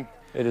 upticking.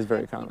 It is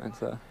very common.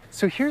 So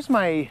So here's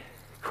my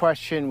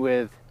question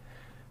with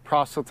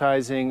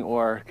proselytizing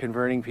or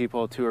converting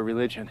people to a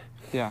religion.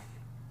 yeah,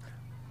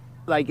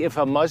 Like if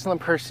a Muslim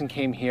person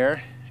came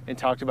here and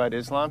talked about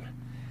Islam,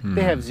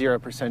 they have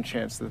 0%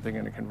 chance that they're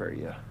going to convert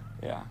you,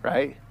 yeah.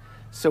 right?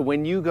 So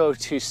when you go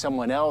to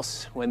someone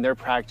else when they're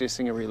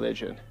practicing a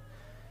religion,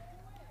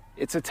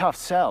 it's a tough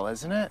sell,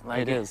 isn't it?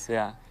 Like It is.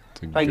 Yeah.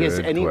 It's a Like is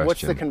good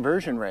what's the question.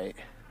 conversion rate?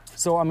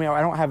 So I mean,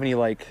 I don't have any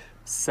like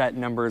set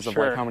numbers of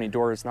Sure. like how many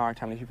doors knocked,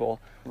 how many people.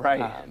 Right.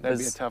 That'd be a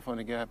there's- tough one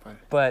to get, but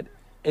But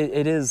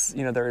it is,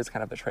 you know, there is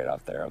kind of the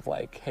trade-off there of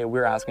like, hey,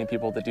 we're asking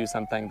people to do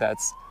something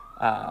that's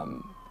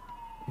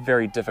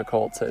very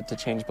difficult to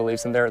change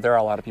beliefs, and there are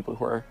a lot of people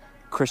who are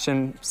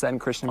Christian, set in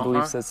Christian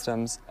belief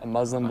systems, a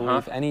Muslim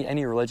belief,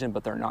 any religion,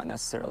 but they're not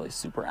necessarily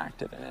super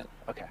active in it.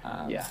 okay.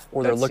 Yeah. That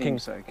Or they're looking,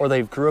 seems like- or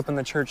they grew up in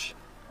the church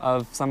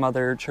of some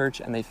other church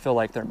and they feel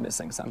like they're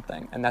missing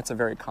something, and that's a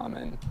very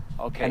common.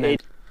 Okay. And then-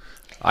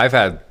 I've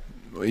had,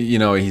 you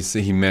know,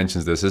 he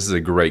mentions this. This is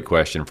a great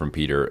question from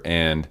Peter,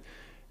 and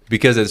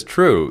because it's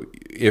true.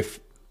 If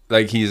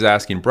like he's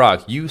asking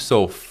Brock, you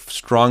so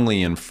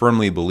strongly and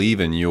firmly believe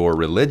in your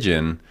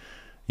religion,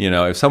 you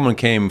know, if someone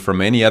came from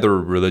any other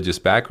religious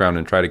background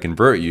and tried to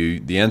convert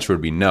you, the answer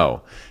would be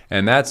no.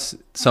 And that's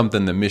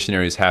something that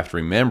missionaries have to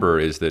remember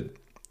is that,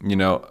 you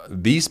know,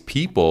 these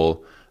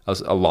people,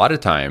 a lot of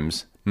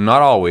times,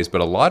 not always, but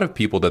a lot of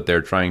people that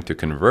they're trying to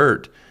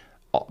convert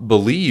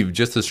believe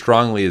just as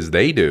strongly as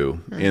they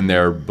do in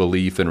their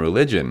belief in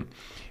religion.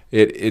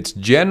 It's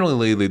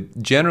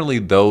generally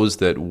those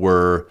that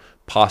were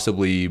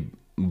possibly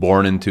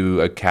born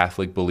into a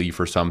Catholic belief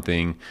or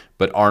something,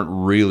 but aren't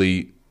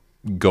really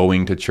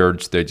going to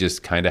church. They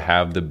just kind of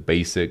have the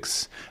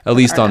basics, at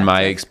least on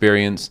my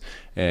experience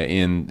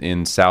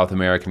in South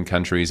American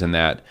countries, and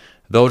that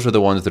those are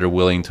the ones that are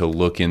willing to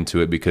look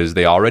into it because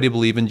they already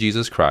believe in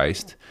Jesus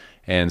Christ.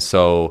 And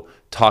so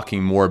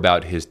talking more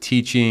about his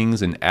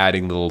teachings and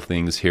adding little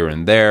things here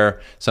and there,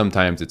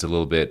 sometimes it's a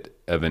little bit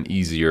of an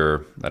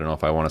easier, I don't know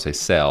if I want to say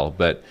sell,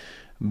 but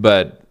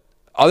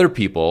other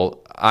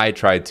people I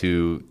tried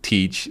to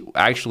teach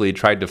actually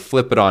tried to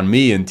flip it on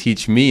me and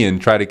teach me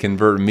and try to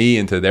convert me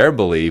into their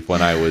belief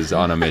when I was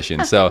on a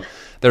mission. So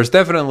there's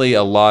definitely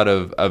a lot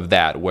of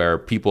that where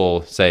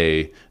people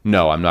say,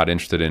 no, I'm not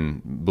interested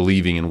in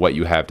believing in what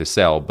you have to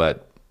sell,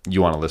 but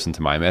you want to listen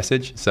to my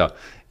message. So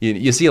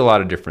you see a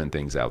lot of different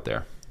things out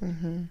there.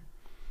 Mm-hmm.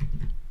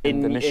 The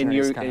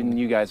missionaries come. And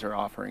you guys are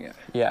offering it.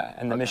 Yeah,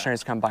 and the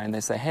missionaries come by and they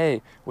say,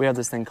 hey, we have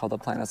this thing called the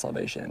Plan of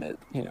Salvation, and it,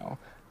 you know,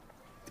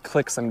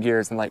 clicks some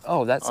gears and like,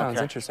 oh, that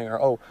sounds interesting,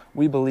 or oh,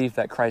 we believe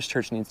that Christ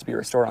Church needs to be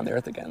restored on the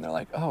earth again. They're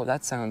like, oh,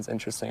 that sounds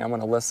interesting, I'm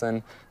going to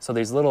listen. So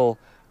these little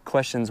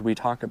questions we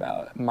talk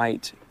about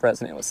might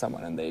resonate with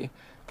someone and they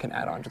can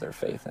add on to their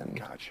faith. And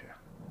Gotcha.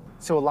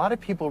 So a lot of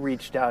people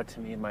reached out to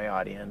me in my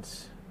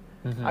audience.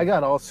 I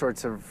got all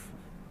sorts of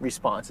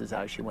responses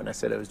actually when I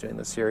said I was doing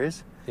this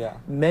series. yeah,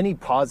 Many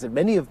positive.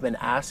 Many have been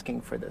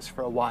asking for this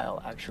for a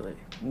while actually.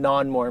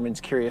 Non-Mormons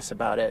curious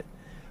about it.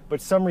 But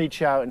some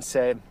reach out and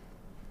say,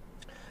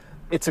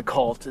 it's a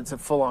cult. It's a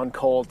full-on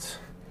cult.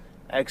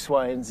 X,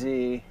 Y, and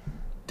Z.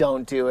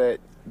 Don't do it.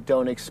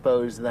 Don't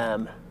expose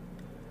them.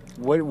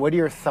 What are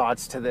your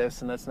thoughts to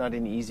this? And that's not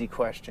an easy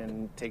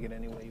question. Take it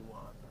any way you want.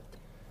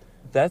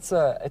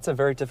 it's a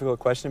very difficult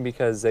question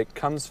because it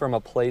comes from a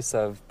place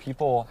of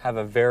people have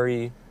a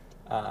very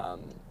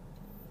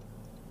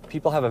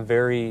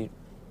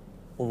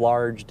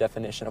large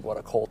definition of what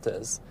a cult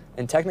is.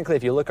 And technically,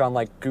 if you look on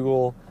like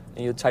Google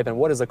and you type in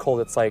what is a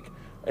cult, it's like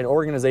an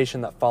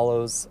organization that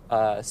follows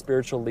a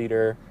spiritual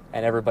leader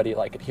and everybody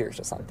like adheres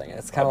to something. And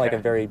it's kind of like a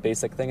very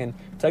basic thing. And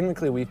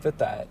technically, we fit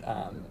that.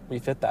 We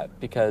fit that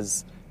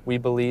because we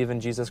believe in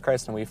Jesus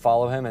Christ and we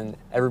follow him, and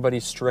everybody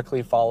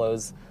strictly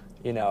follows,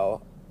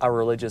 a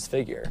religious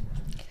figure.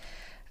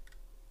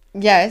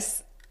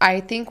 Yes, I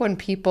think when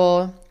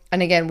people,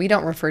 and again, we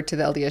don't refer to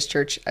the LDS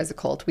Church as a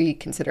cult. We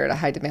consider it a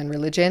high demand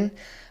religion.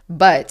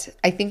 But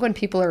I think when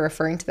people are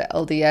referring to the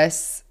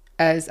LDS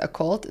as a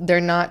cult, they're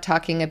not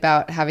talking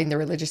about having the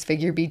religious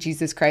figure be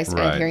Jesus Christ and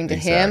adhering to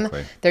him.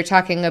 They're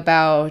talking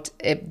about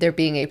there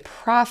being a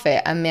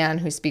prophet, a man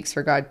who speaks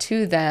for God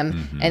to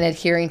them, and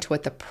adhering to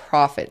what the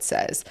prophet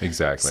says.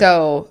 Exactly.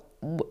 So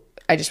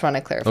I just want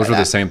to clarify those were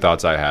that. the same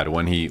thoughts I had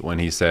when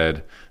he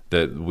said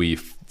that we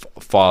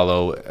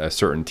follow a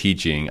certain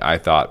teaching. I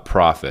thought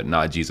prophet,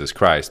 not Jesus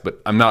Christ. But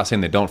I'm not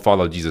saying they don't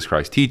follow Jesus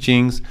Christ's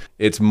teachings.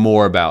 It's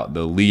more about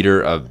the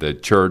leader of the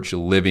church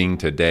living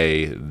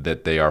today,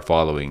 that they are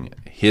following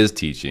his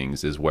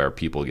teachings, is where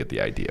people get the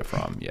idea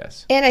from.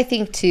 Yes. And I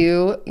think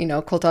too,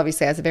 cult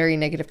obviously has a very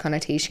negative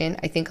connotation.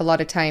 I think a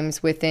lot of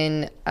times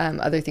within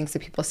other things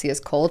that people see as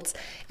cults,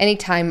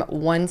 anytime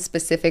one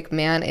specific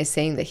man is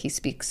saying that he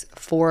speaks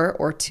for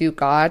or to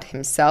God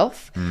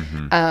himself,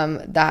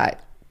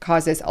 that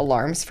causes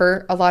alarms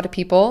for a lot of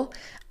people.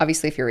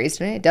 Obviously, if you're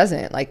raised in it, it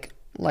doesn't.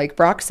 Like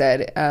Brock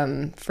said,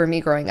 for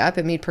me growing up,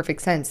 it made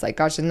perfect sense. Like,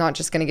 God's not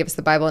just going to give us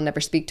the Bible and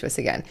never speak to us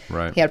again.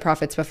 Right. He had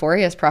prophets before,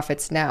 he has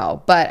prophets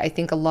now. But I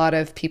think a lot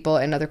of people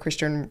in other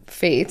Christian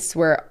faiths,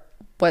 where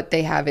what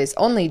they have is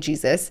only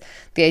Jesus,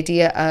 the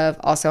idea of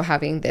also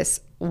having this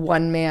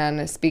one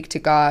man speak to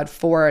God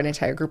for an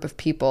entire group of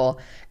people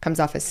comes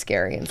off as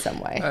scary in some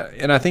way.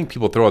 And I think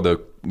people throw the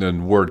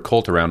word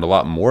cult around a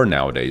lot more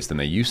nowadays than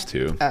they used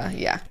to.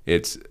 Yeah.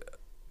 It's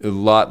a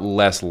lot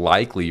less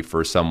likely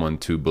for someone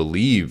to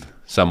believe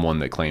someone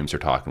that claims they're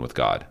talking with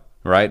God,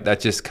 right?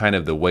 That's just kind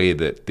of the way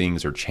that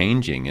things are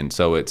changing. And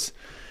so it's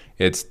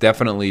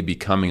definitely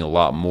becoming a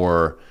lot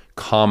more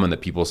common that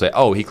people say,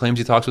 oh, he claims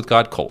he talks with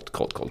God, cult.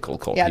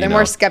 Yeah, they're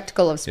more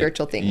skeptical of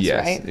spiritual things,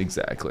 yes, right? Yes,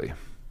 exactly.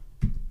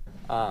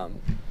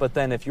 But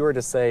then if you were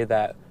to say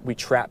that we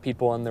trap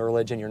people in the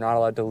religion, you're not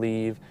allowed to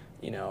leave,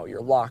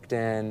 you're locked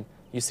in,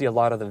 you see a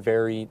lot of the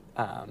very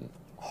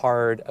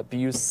hard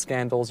abuse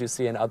scandals you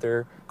see in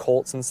other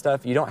cults and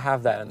stuff. You don't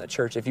have that in the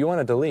church. If you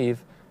wanted to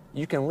leave,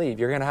 you can leave.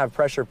 You're going to have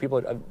pressure,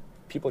 people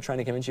trying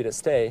to convince you to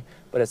stay,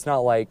 but it's not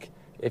like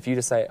if you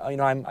just say, oh,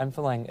 I'm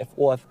feeling, if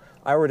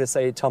I were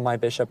to tell my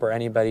bishop or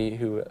anybody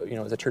who,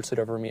 is a church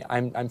leader over me,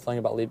 I'm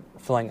feeling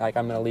like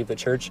I'm going to leave the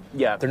church.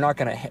 Yeah. They're not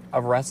going to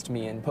arrest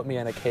me and put me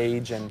in a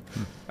cage and,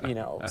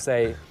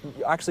 say,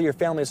 actually your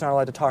family is not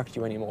allowed to talk to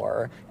you anymore.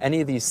 Or any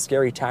of these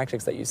scary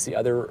tactics that you see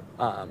other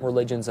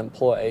religions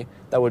employ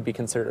that would be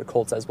considered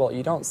cults as well.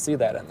 You don't see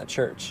that in the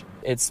church.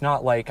 It's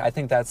not like, I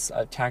think that's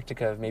a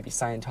tactic of maybe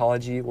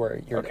Scientology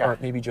where or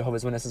maybe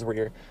Jehovah's Witnesses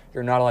where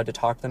you're not allowed to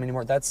talk to them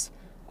anymore. That's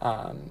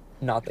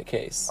not the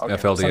case. Okay.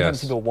 FLDS.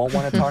 Sometimes people won't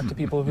want to talk to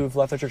people who've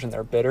left the church and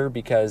they're bitter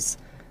because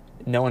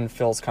no one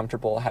feels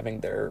comfortable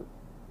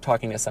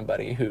talking to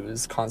somebody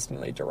who's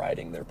constantly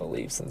deriding their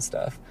beliefs and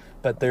stuff.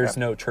 But there's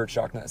no church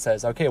doctrine that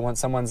says, okay, once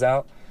someone's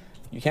out,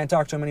 you can't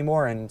talk to them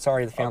anymore, and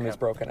sorry, the family's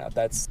broken up.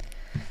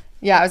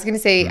 Yeah, I was going to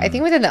say, I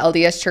think within the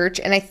LDS Church,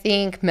 and I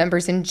think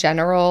members in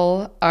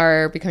general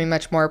are becoming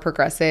much more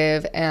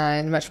progressive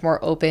and much more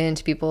open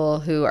to people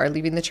who are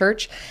leaving the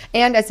church.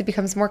 And as it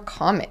becomes more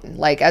common,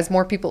 like as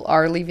more people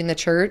are leaving the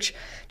church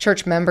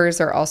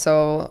members are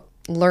also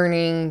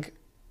learning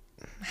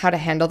how to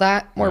handle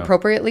that more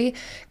appropriately.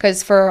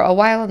 Because for a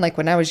while, and like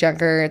when I was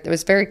younger, it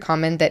was very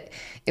common that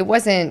it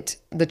wasn't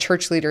the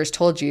church leaders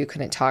told you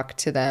couldn't talk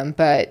to them,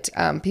 but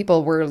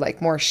people were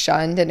like more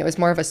shunned, and it was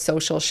more of a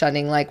social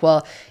shunning. Like,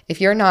 well, if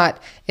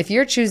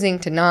you're choosing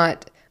to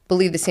not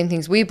believe the same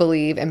things we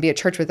believe and be at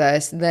church with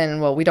us, then,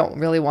 well, we don't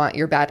really want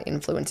your bad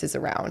influences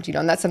around,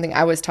 and that's something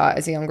I was taught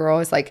as a young girl.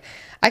 Is like,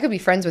 I could be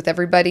friends with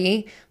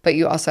everybody, but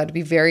you also had to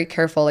be very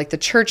careful. Like the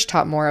church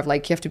taught more of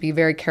like, you have to be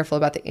very careful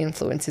about the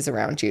influences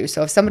around you.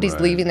 So if somebody's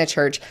leaving the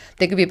church,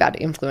 they could be a bad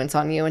influence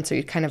on you. And so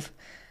you kind of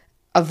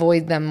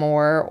avoid them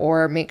more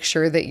or make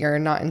sure that you're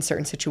not in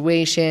certain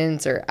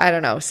situations, or I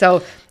don't know.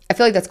 So I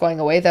feel like that's going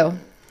away though.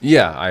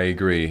 Yeah, I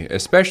agree.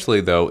 Especially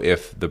though,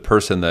 if the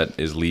person that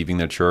is leaving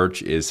the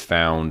church is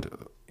found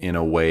in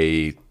a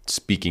way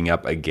speaking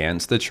up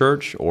against the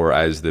church, or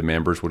as the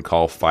members would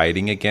call,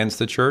 fighting against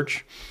the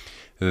church,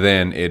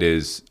 then it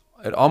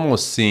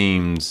almost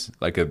seems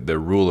like the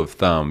rule of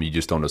thumb, you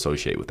just don't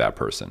associate with that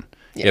person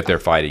if they're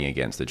fighting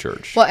against the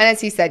church. Well, and as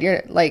he said,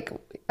 you're like,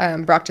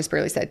 Brock just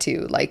barely said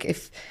too, like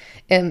if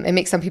it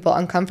makes some people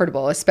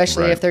uncomfortable,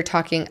 especially if they're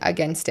talking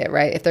against it,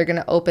 right? If they're going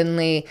to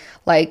openly,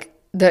 like,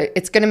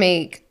 it's going to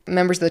make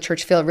members of the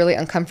church feel really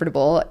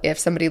uncomfortable if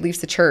somebody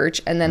leaves the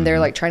church and then they're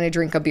like trying to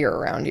drink a beer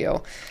around you.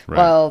 Right.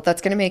 Well, that's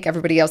going to make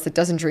everybody else that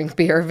doesn't drink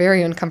beer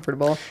very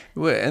uncomfortable.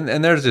 Well,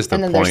 and there's just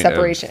there's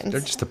separations.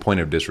 There's just a point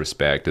of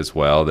disrespect as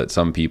well that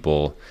some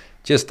people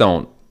just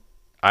don't.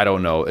 I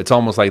don't know. It's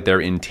almost like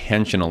they're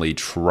intentionally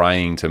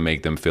trying to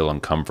make them feel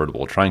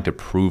uncomfortable, trying to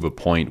prove a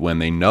point when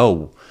they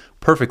know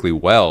perfectly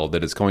well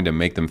that it's going to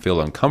make them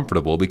feel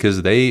uncomfortable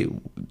because they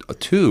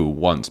too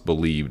once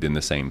believed in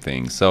the same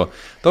things. So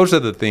those are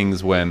the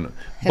things when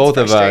both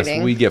of us,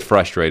 we get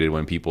frustrated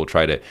when people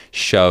try to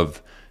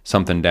shove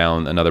something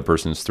down another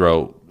person's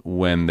throat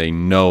when they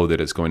know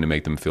that it's going to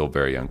make them feel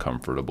very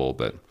uncomfortable.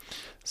 But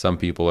some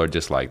people are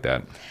just like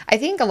that. I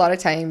think a lot of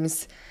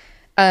times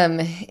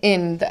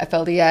in the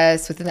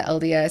FLDS, within the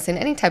LDS, in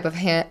any type of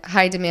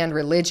high demand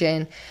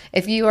religion,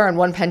 if you are on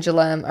one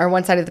pendulum or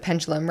one side of the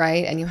pendulum,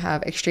 right, and you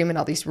have extreme and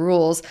all these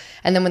rules,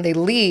 and then when they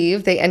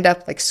leave, they end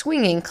up like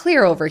swinging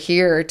clear over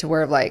here to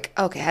where like,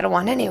 okay, I don't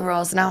want any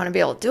rules and I want to be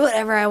able to do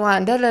whatever I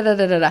want, da da da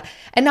da da da,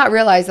 and not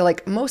realize that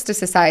like most of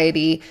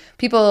society,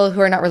 people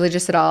who are not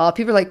religious at all,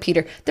 people like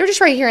Peter, they're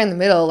just right here in the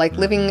middle, like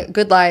living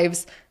good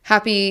lives,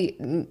 happy,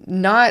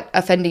 not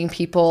offending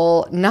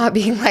people, not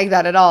being like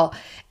that at all.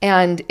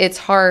 And it's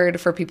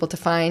hard for people to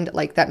find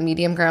like that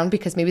medium ground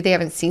because maybe they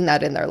haven't seen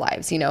that in their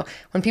lives. You know,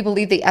 when people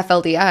leave the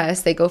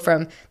FLDS, they go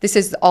from this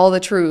is all the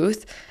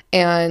truth,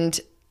 and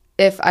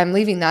if I'm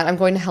leaving that, I'm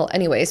going to hell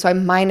anyway. So I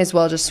might as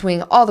well just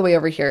swing all the way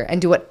over here and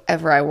do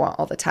whatever I want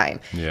all the time,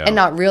 and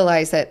not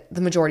realize that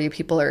the majority of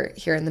people are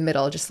here in the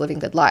middle, just living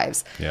good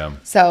lives. Yeah.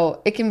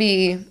 So it can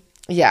be,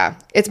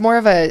 it's more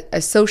of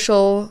a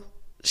social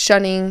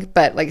shunning,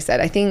 but like I said,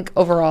 I think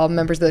overall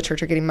members of the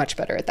church are getting much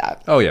better at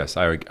that. Oh yes,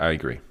 I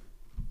agree.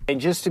 And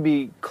just to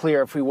be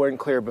clear, if we weren't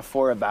clear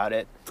before about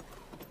it,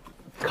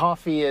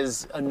 coffee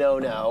is a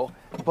no-no,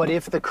 but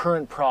if the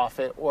current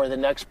prophet or the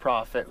next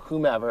prophet,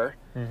 whomever,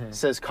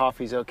 says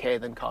coffee's okay,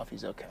 then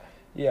coffee's okay.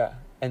 Yeah,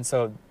 and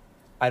so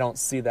I don't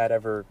see that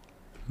ever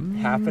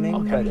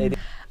happening, but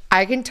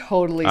I can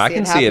totally see I it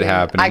can happening. see it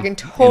happening. I can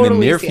totally in the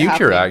near see it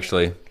future, happening.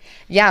 actually.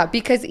 Yeah,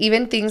 because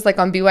even things like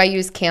on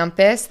BYU's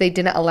campus, they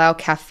didn't allow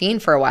caffeine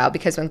for a while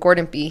because when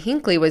Gordon B.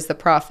 Hinckley was the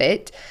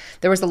prophet,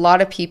 there was a lot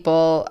of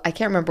people, I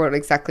can't remember what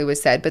exactly was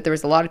said, but there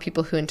was a lot of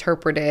people who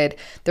interpreted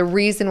the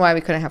reason why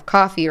we couldn't have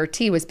coffee or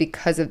tea was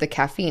because of the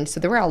caffeine. So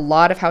there were a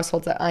lot of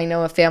households that I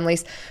know of,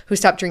 families who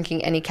stopped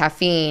drinking any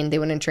caffeine. They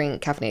wouldn't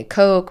drink caffeinated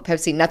Coke,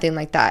 Pepsi, nothing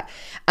like that.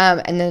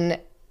 And then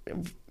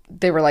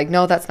they were like,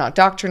 no, that's not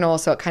doctrinal.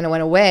 So it kind of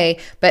went away.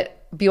 But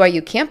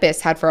BYU campus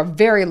had for a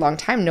very long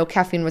time, no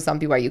caffeine was on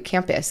BYU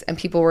campus. And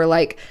people were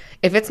like,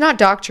 if it's not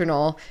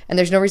doctrinal and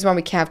there's no reason why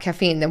we can't have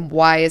caffeine, then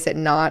why is it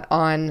not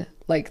on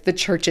like the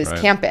church's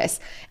campus?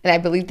 And I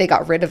believe they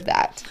got rid of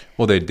that.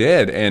 Well, they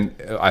did. And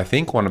I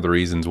think one of the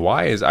reasons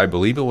why is I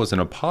believe it was an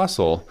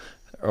apostle.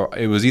 Or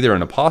it was either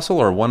an apostle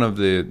or one of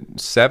the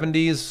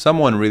 70s.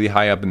 Someone really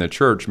high up in the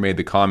church made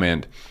the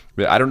comment,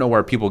 I don't know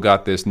where people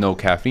got this no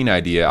caffeine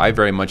idea. I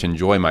very much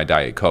enjoy my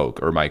Diet Coke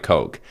or my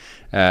Coke.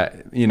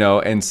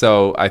 And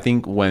so I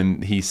think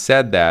when he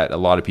said that, a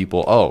lot of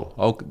people,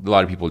 a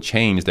lot of people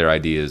changed their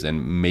ideas,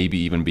 and maybe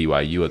even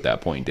BYU at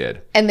that point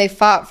did. And they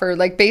fought for,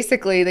 like,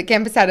 basically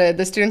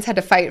the students had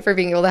to fight for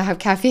being able to have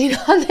caffeine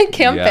on the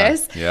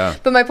campus. Yeah.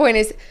 But my point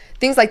is,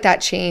 things like that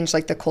change,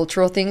 like the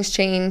cultural things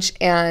change.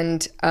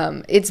 And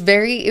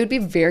it would be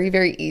very,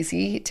 very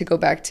easy to go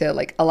back to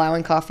like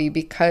allowing coffee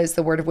because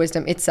the word of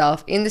wisdom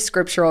itself in the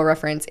scriptural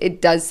reference,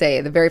 it does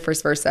say, the very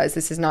first verse says,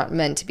 this is not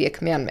meant to be a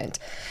commandment.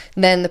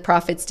 Then the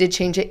prophets did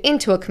change it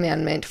into a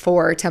commandment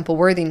for temple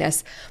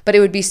worthiness, but it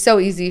would be so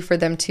easy for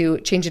them to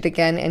change it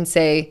again and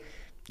say,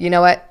 you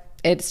know what,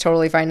 it's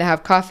totally fine to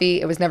have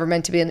coffee. It was never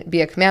meant to be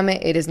a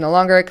commandment. It is no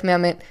longer a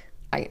commandment.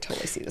 I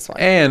totally see this one.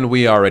 And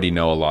we already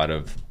know a lot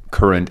of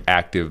current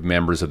active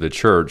members of the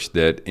church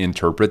that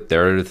interpret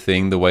their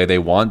thing the way they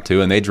want to,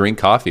 and they drink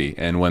coffee.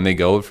 And when they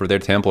go for their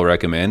temple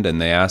recommend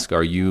and they ask,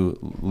 are you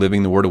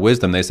living the word of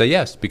wisdom? They say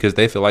yes, because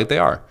they feel like they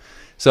are.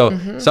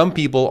 So some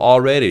people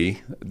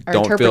already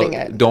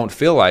don't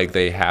feel like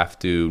they have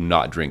to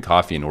not drink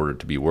coffee in order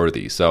to be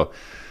worthy. So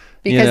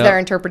because they're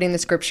interpreting the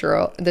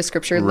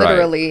scripture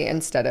literally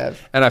instead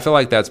of. And I feel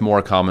like that's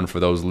more common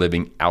for those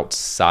living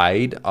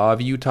outside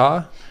of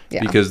Utah. Yeah.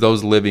 Because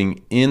those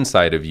living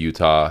inside of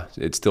Utah,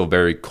 it's still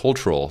very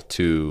cultural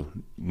to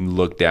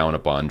look down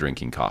upon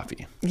drinking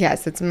coffee.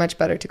 Yes, it's much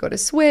better to go to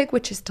Swig,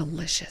 which is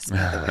delicious, by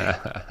the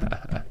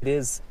way. It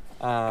is,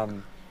 because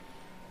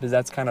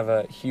that's kind of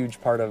a huge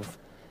part of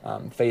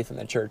faith in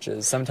the church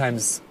is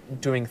sometimes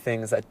doing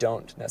things that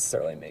don't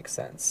necessarily make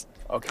sense.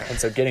 Okay. And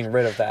so getting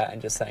rid of that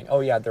and just saying, oh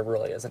yeah, there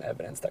really isn't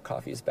evidence that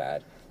coffee is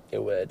bad,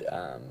 it would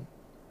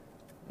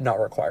not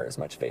require as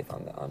much faith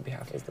on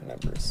behalf of the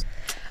members.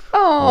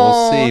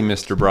 Oh, we'll see,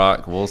 Mr.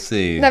 Brock. We'll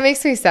see. That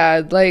makes me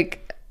sad.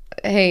 Like,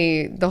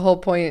 hey, the whole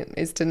point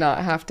is to not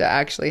have to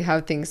actually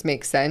have things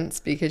make sense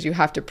because you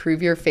have to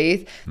prove your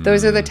faith.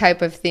 Those are the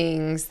type of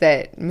things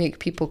that make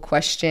people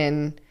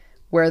question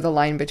where the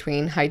line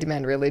between high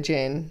demand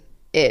religion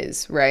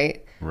is,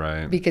 right?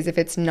 Right. Because if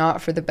it's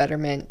not for the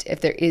betterment,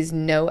 if there is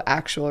no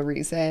actual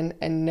reason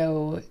and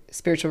no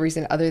spiritual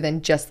reason other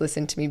than just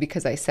listen to me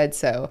because I said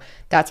so,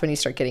 that's when you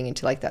start getting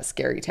into like that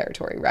scary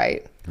territory,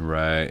 right?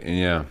 Right.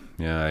 Yeah,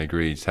 I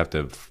agree. You just have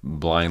to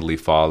blindly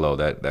follow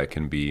that. That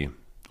can be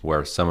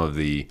where some of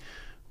the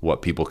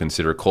what people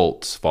consider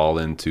cults fall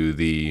into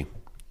the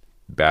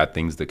bad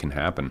things that can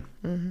happen.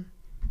 Mm-hmm.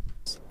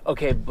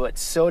 Okay, but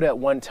soda at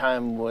one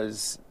time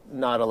was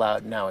not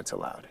allowed. Now it's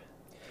allowed.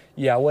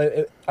 Yeah,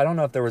 well, I don't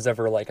know if there was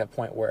ever like a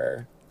point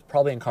where,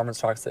 probably in conference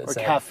talks that Or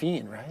said,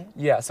 caffeine, right?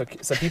 yeah, so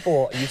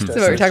people used to So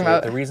what we're talking associate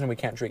about. the reason we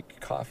can't drink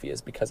coffee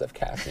is because of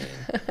caffeine.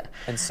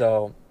 And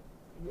so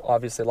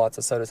obviously lots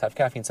of sodas have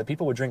caffeine, so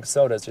people would drink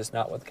sodas, just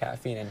not with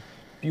caffeine. And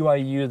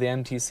BYU, the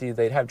MTC,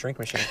 they'd have drink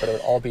machines, but it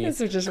would all be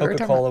This is just what we're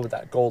talking Coca-Cola about. with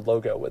that gold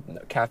logo with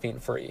caffeine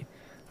free.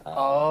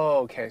 Oh,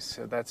 okay.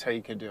 So that's how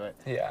you could do it.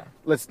 Yeah.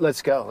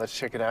 Let's go. Let's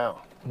check it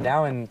out.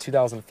 Now in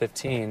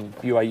 2015,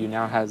 BYU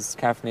now has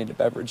caffeinated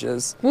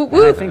beverages. Woo, And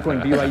woo. I think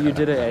when BYU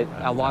did it,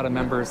 a lot of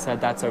members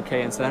said that's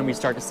okay. And so then we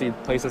start to see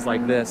places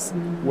like this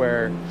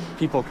where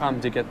people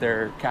come to get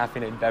their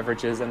caffeinated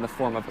beverages in the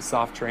form of a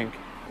soft drink.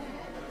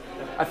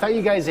 I thought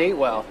you guys ate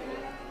well.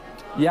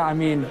 Yeah, I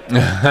mean,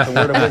 the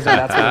word of wisdom,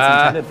 that's what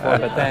it's intended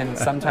for. But then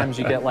sometimes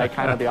you get like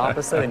kind of the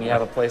opposite and you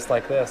have a place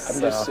like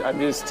this. I'm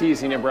just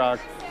teasing you, Brock.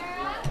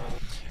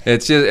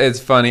 It's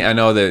funny. I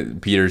know that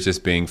Peter's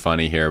just being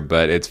funny here,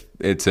 but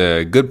it's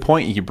a good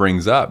point he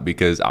brings up,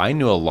 because I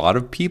knew a lot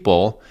of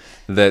people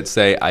that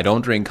say I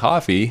don't drink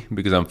coffee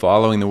because I'm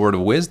following the word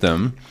of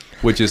wisdom,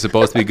 which is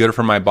supposed to be good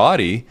for my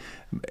body.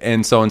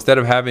 And so instead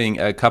of having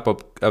a cup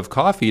of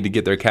coffee to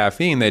get their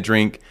caffeine, they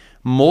drink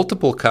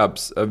multiple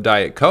cups of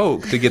Diet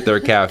Coke to get their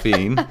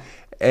caffeine.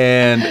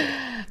 And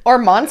Or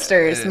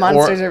Monsters.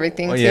 Monsters are a big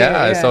thing, too.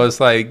 yeah, so it's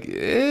like,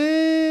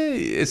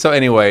 so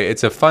anyway,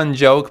 it's a fun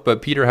joke,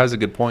 but Peter has a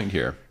good point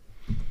here.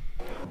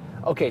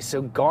 Okay,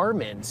 so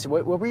garments.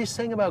 What were you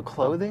saying about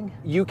clothing?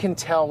 You can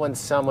tell when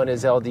someone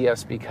is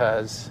LDS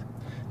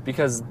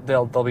because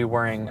they'll be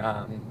wearing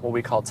what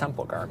we call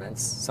temple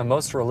garments. So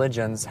most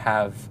religions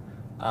have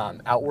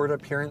outward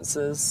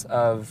appearances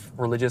of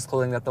religious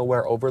clothing that they'll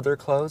wear over their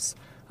clothes.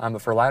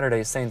 But for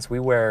Latter-day Saints, we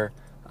wear,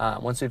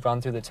 once we've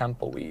gone through the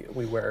temple,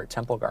 we wear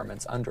temple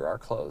garments under our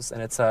clothes.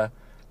 And it's a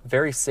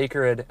very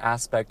sacred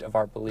aspect of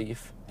our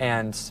belief.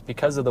 And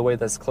because of the way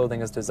this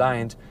clothing is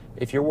designed,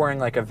 if you're wearing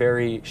like a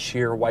very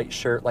sheer white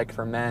shirt, like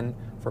for men,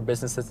 for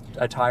business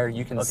attire,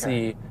 you can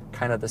see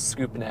kind of the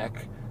scoop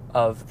neck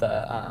of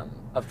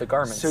the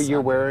garments. So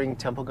you're wearing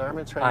temple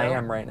garments right now? I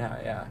am right now,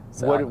 yeah.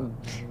 So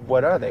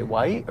What are they?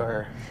 White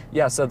or?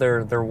 yeah, so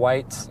they're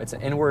white. It's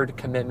an inward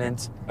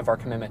commitment of our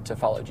commitment to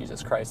follow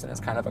Jesus Christ, and it's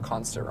kind of a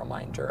constant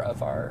reminder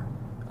of our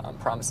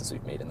promises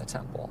we've made in the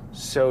temple.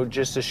 So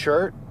just a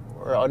shirt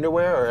or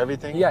underwear or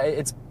everything? Yeah,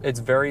 it's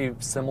very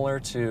similar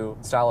to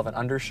style of an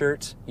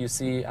undershirt you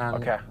see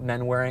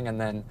men wearing, and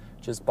then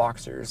just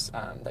boxers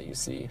that you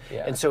see.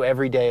 Yeah. And so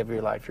every day of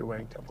your life you're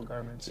wearing temple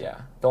garments?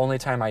 Yeah. The only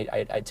time I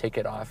take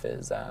it off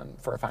is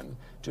for if I'm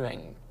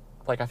doing,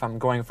 like if I'm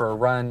going for a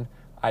run,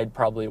 I'd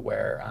probably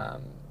wear,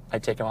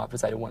 I'd take them off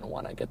because I wouldn't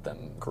want to get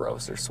them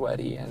gross or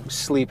sweaty. And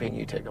Sleeping,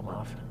 you take them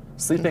off?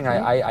 sleeping,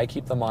 I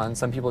keep them on.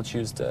 Some people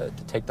choose to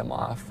take them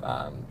off.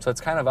 So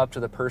it's kind of up to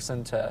the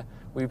person to,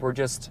 we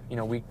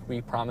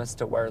promised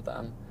to wear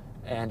them,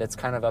 and it's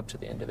kind of up to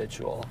the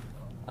individual.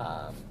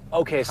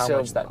 Okay, how so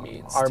much that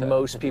means are to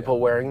most do. people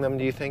wearing them,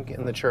 do you think,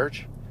 in the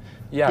church?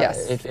 Yeah,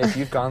 Yes. if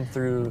you've gone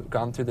through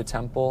the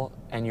temple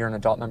and you're an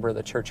adult member of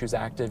the church who's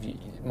active,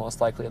 most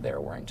likely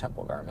they're wearing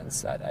temple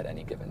garments at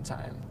any given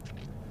time.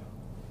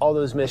 All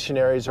those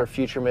missionaries or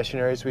future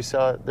missionaries we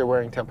saw, they're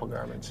wearing temple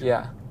garments.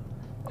 Yeah.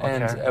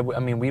 And Okay. I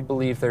mean, we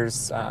believe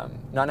there's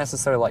not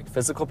necessarily like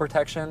physical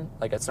protection,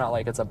 like it's not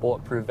like it's a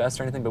bulletproof vest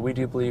or anything, but we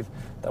do believe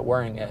that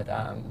wearing it,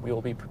 we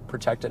will be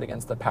protected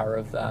against the power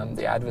of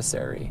the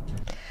adversary.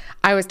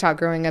 I was taught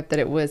growing up that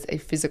it was a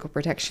physical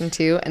protection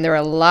too, and there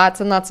were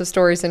lots and lots of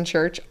stories in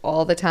church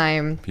all the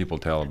time People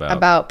tell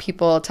about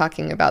people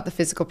talking about the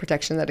physical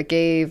protection that it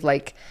gave,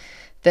 like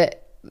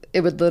that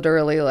it would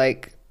literally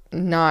like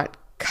not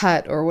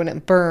cut or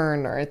wouldn't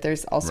burn, or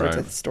there's all sorts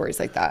Right. of stories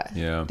like that.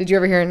 Yeah. Did you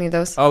ever hear any of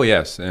those? Oh,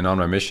 yes. And on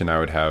my mission, I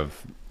would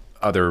have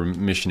other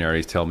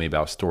missionaries tell me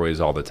about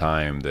stories all the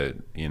time that,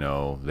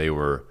 they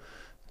were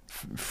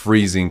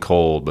freezing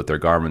cold, but their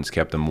garments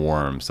kept them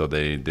warm so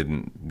they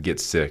didn't get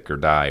sick or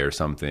die or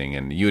something.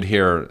 And you'd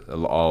hear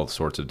all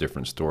sorts of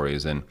different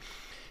stories. And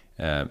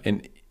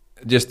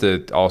just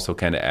to also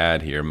kind of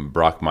add here,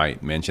 Brock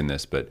might mention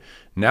this, but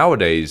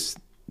nowadays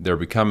they're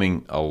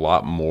becoming a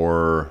lot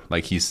more,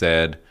 like he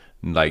said,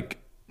 like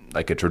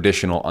a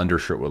traditional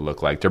undershirt would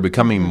look like. They're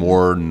becoming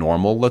more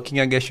normal looking,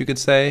 I guess you could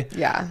say.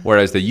 Yeah.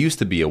 Whereas they used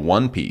to be a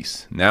one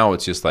piece. Now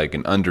it's just like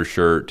an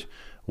undershirt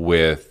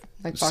with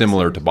Like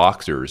similar to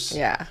boxers.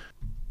 Yeah.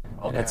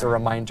 And it's a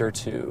reminder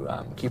to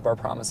keep our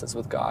promises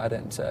with God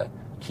and to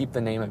keep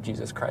the name of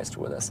Jesus Christ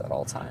with us at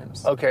all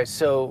times. Okay,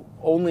 so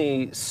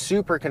only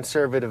super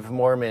conservative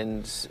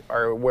Mormons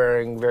are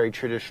wearing very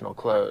traditional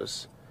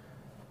clothes,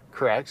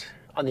 correct?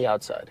 On the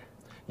outside.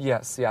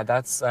 Yes, yeah,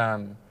 that's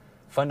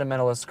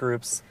fundamentalist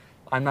groups.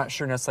 I'm not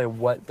sure necessarily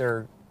what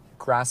they're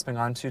grasping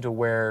onto to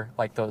wear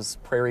like those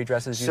prairie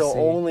dresses you So see.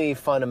 only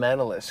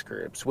fundamentalist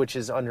groups, which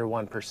is under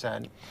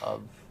 1%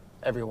 of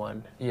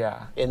everyone.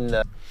 Yeah. In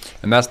the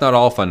And that's not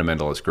all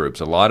fundamentalist groups.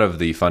 A lot of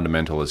the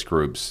fundamentalist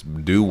groups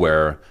do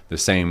wear the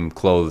same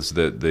clothes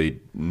that the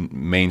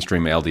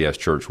mainstream LDS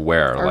church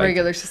wear. Or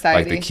regular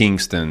society. Like the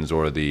Kingstons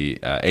or the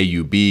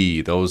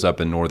AUB, those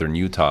up in northern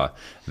Utah,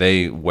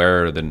 they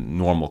wear the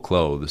normal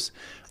clothes.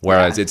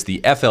 Whereas it's the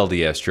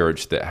FLDS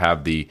church that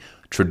have the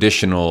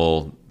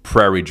traditional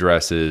prairie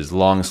dresses,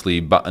 long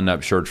sleeve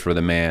button-up shirts for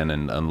the man,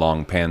 and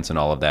long pants and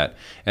all of that.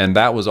 And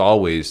that was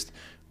always,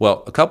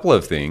 well, a couple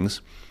of things,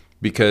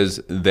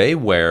 because they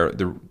wear,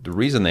 the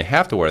reason they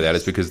have to wear that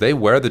is because they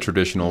wear the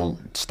traditional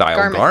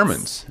style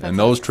garments. And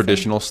those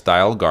traditional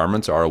style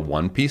garments are a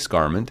one-piece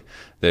garment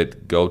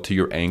that go to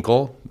your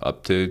ankle,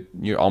 up to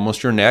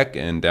almost your neck,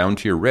 and down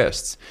to your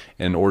wrists.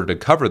 In order to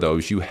cover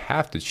those, you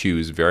have to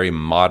choose very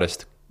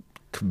modest,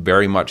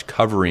 very much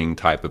covering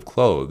type of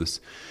clothes.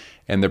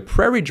 And the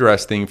prairie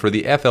dress thing for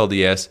the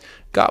FLDS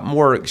got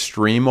more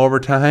extreme over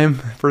time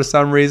for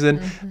some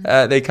reason.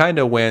 They kind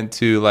of went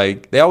to,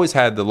 like, they always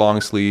had the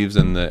long sleeves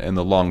and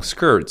the long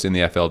skirts in the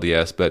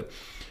FLDS, but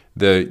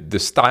the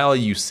style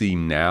you see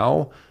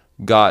now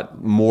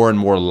got more and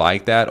more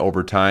like that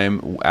over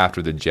time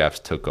after the Jeffs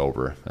took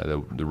over,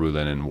 the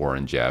Rulin and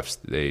Warren Jeffs.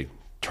 They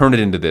turned it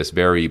into this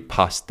very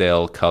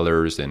pastel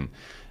colors and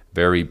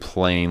very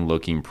plain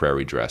looking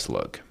prairie dress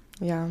look.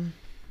 Yeah.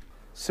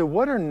 So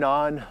what are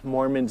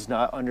non-Mormons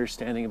not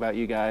understanding about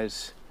you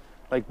guys?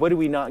 Like, what do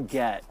we not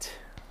get,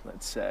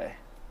 let's say?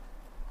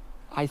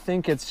 I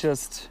think it's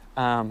just,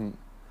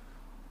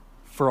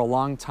 for a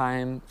long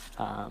time,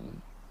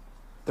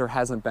 there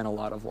hasn't been a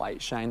lot of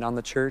light shined on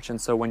the church. And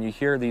so when you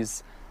hear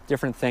these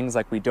different things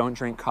like we don't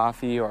drink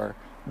coffee, or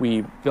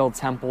we build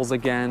temples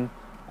again,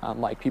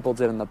 like people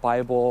did in the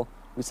Bible,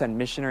 we send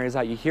missionaries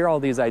out, you hear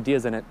all these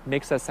ideas and it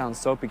makes us sound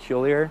so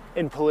peculiar.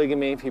 In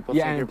polygamy, people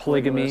think you're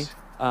polygamy.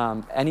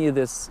 polygamous. Any of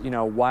this,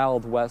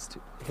 Wild West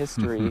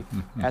history,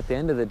 at the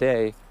end of the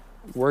day,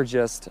 we're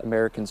just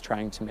Americans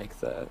trying to make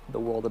the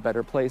world a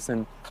better place.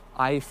 And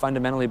I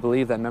fundamentally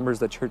believe that members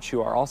of the church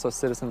who are also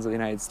citizens of the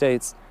United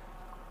States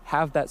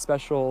have that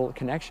special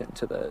connection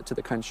to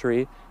the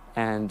country.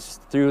 And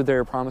through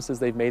their promises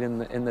they've made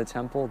in the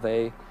temple,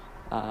 they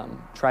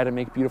try to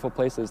make beautiful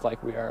places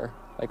like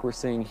we're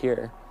seeing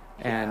here.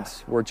 And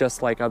we're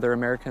just like other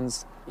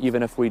Americans,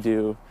 even if we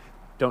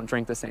don't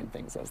drink the same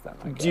things as them,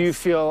 I guess. Do you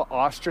feel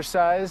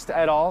ostracized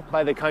at all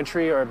by the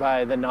country or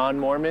by the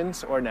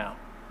non-Mormons, or no?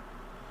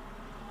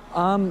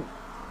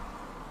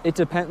 It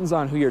depends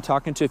on who you're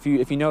talking to. If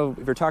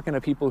you're talking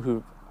to people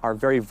who are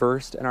very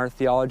versed in our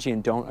theology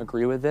and don't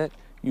agree with it,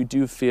 you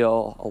do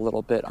feel a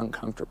little bit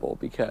uncomfortable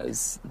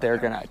because they're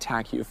going to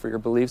attack you for your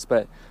beliefs.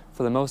 But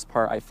for the most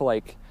part, I feel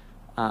like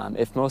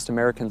if most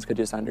Americans could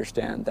just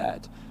understand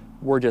that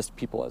we're just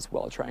people as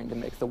well trying to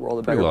make the world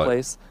a better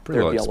place,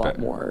 there'd be a lot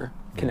more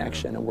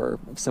connection, and we're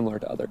similar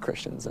to other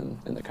Christians in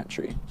the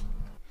country.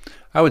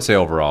 I would say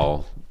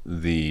overall,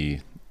 the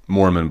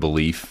Mormon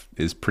belief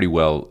is pretty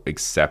well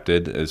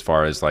accepted, as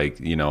far as, like,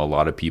 a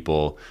lot of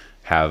people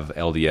have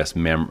LDS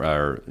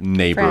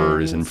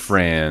neighbors and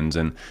friends,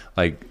 and,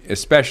 like,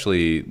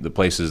 especially the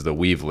places that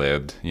we've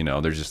lived,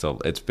 there's just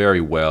it's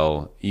very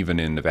well, even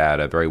in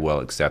Nevada, very well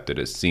accepted,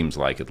 it seems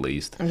like, at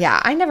least.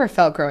 Yeah, I never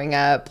felt growing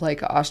up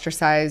like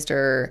ostracized,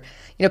 or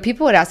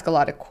people would ask a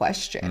lot of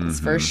questions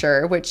for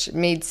sure, which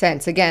made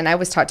sense. Again, I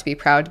was taught to be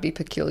proud, to be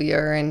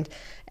peculiar,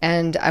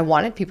 and I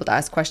wanted people to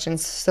ask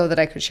questions so that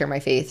I could share my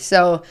faith.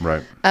 So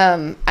right.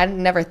 I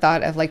never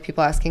thought of, like,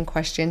 people asking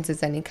questions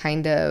as any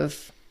kind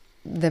of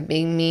them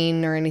being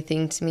mean or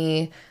anything to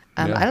me.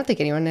 I don't think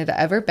anyone had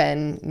ever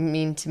been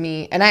mean to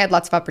me. And I had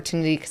lots of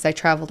opportunity because I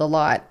traveled a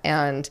lot.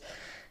 And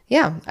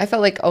yeah, I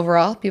felt like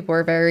overall people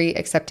were very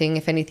accepting.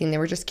 If anything, they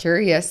were just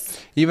curious.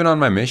 Even on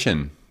my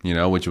mission,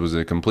 which was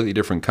a completely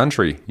different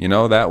country,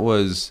 that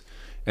was,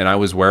 and I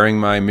was wearing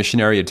my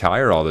missionary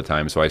attire all the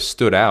time. So I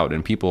stood out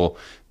and people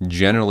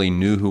generally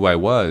knew who I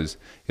was.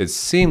 It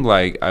seemed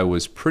like I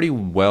was pretty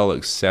well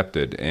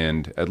accepted,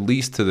 and at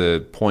least to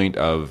the point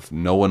of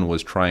no one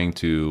was trying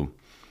to,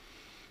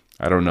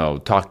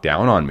 talk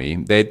down on me.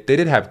 They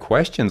did have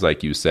questions,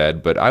 like you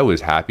said, but I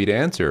was happy to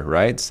answer,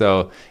 right?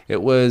 So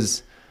it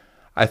was,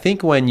 I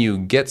think when you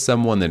get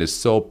someone that is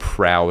so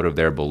proud of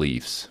their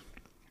beliefs,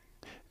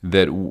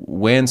 that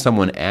when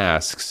someone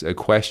asks a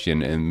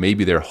question and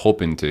maybe they're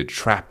hoping to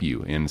trap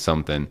you in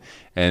something,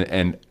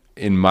 and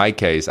in my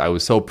case, I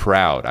was so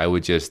proud, I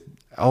would just,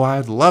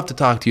 I'd love to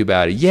talk to you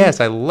about it. Yes,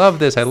 I love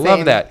this. I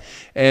love that.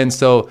 And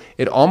so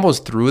it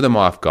almost threw them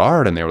off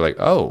guard, and they were like,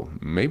 oh,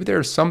 maybe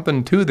there's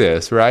something to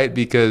this, right?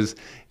 Because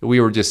we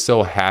were just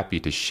so happy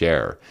to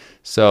share.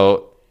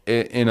 So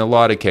in a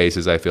lot of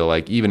cases, I feel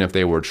like even if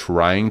they were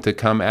trying to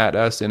come at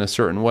us in a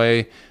certain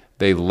way,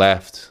 they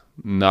left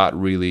not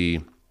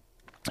really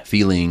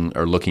feeling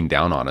or looking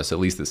down on us. At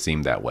least it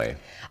seemed that way.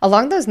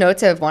 Along those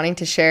notes of wanting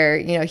to share,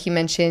 he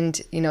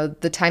mentioned,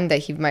 the time that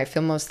he might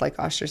feel most like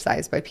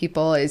ostracized by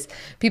people is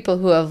people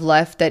who have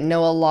left that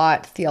know a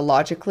lot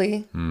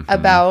theologically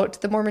about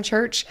the Mormon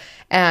church.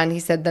 And he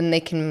said then they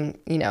can,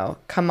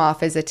 come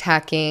off as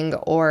attacking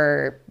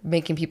or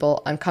making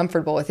people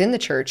uncomfortable within the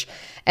church.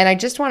 And I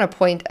just want to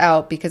point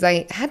out, because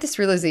I had this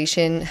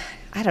realization,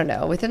 I don't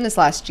know, within this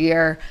last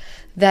year,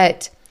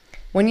 that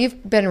when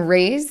you've been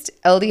raised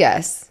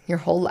LDS your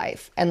whole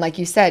life, and like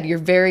you said, you're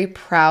very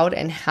proud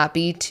and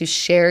happy to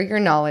share your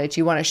knowledge,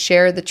 you want to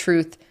share the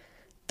truth,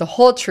 the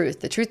whole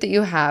truth, the truth that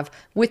you have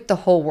with the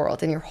whole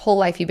world, and your whole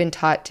life you've been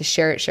taught to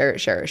share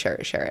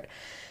it.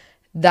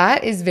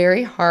 That is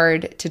very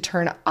hard to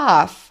turn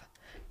off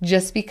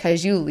just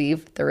because you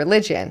leave the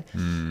religion.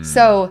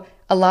 So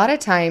a lot of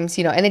times,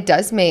 and it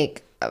does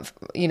make,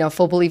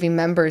 full believing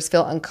members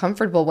feel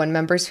uncomfortable when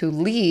members who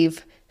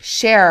leave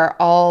share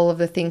all of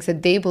the things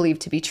that they believe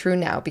to be true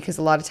now, because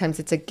a lot of times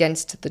it's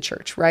against the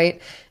church,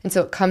 right? And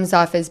so it comes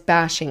off as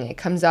bashing, it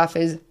comes off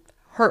as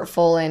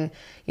hurtful and,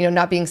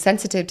 not being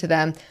sensitive to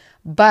them.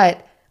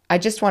 But I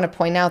just want to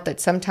point out that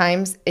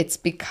sometimes it's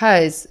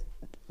because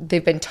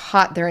they've been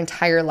taught their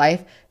entire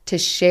life to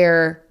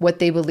share what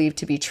they believe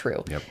to be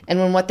true. Yep. And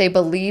when what they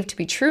believe to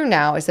be true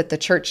now is that the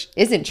church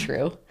isn't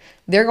true,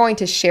 they're going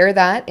to share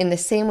that in the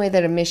same way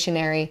that a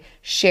missionary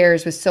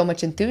shares with so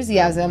much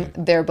enthusiasm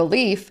their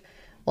belief.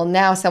 Well,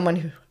 now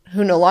someone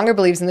who no longer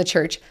believes in the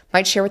church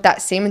might share with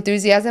that same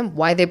enthusiasm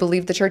why they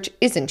believe the church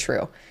isn't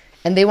true.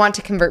 And they want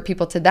to convert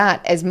people to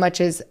that as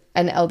much as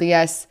an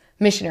LDS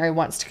missionary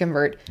wants to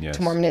convert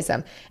to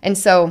Mormonism. And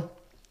so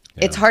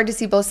it's hard to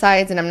see both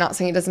sides, and I'm not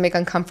saying it doesn't make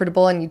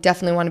uncomfortable, and you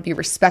definitely want to be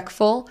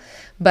respectful,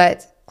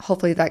 but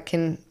hopefully that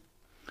can,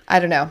 I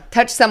don't know,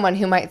 touch someone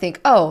who might think,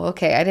 oh,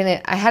 okay,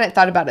 I hadn't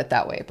thought about it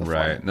that way before.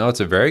 Right. No, it's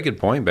a very good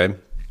point, babe.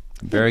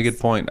 Very good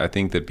point. I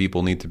think that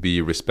people need to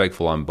be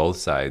respectful on both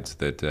sides,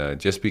 that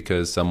just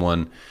because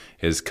someone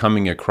is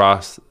coming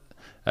across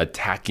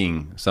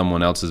attacking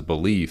someone else's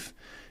belief,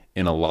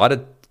 in a lot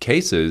of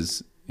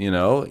cases,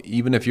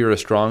 even if you're a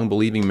strong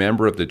believing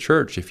member of the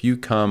church, if you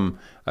come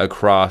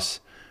across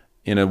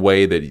in a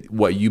way that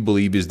what you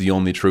believe is the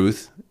only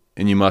truth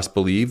and you must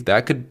believe,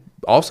 that could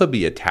also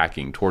be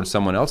attacking towards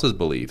someone else's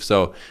belief.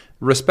 So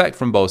respect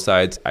from both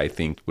sides, I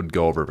think, would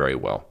go over very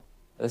well.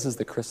 This is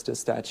the Christus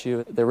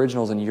statue. The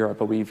original's in Europe,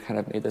 but we've kind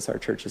of made this our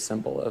church's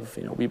symbol of,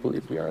 we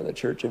believe we are the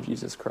Church of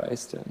Jesus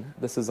Christ. And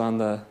this is on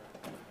the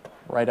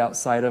right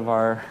outside of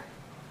our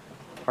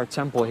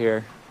temple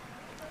here.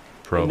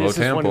 Provo and this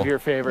Temple. is one of your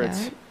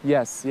favorites.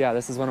 Yes,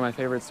 this is one of my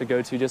favorites to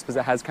go to, just because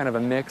it has kind of a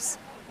mix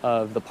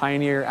of the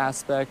pioneer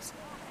aspect.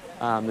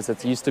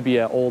 It used to be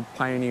an old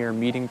pioneer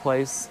meeting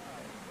place.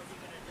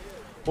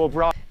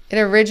 Well, It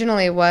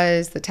originally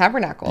was the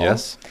tabernacle.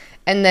 Yes.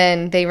 And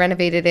then they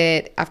renovated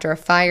it after a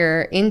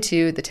fire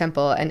into the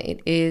temple, and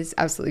it is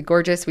absolutely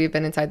gorgeous. We've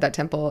been inside that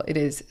temple. It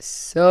is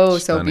so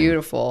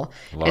beautiful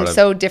and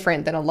so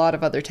different than a lot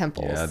of other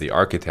temples. Yeah, the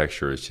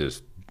architecture is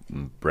just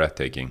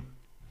breathtaking.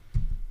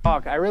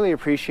 I really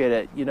appreciate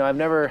it. I've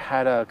never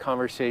had a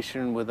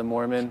conversation with a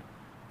Mormon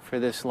for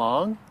this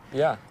long.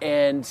 Yeah.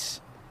 And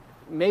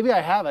maybe I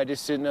have. I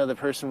just didn't know the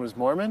person was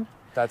Mormon.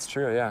 That's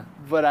true, yeah.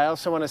 But I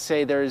also want to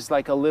say there's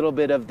like a little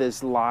bit of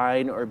this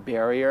line or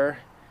barrier.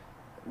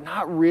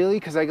 Not really,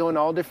 because I go in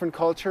all different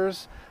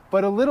cultures,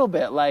 but a little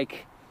bit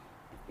like,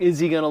 is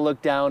he going to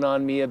look down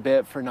on me a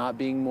bit for not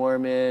being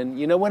Mormon?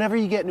 Whenever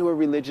you get into a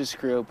religious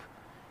group,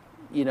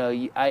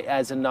 I,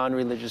 as a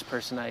non-religious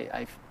person,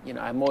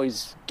 I'm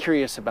always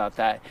curious about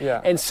that. Yeah.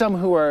 And some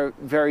who are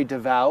very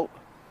devout,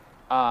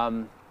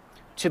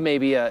 to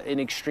maybe an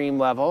extreme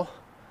level,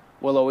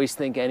 will always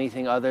think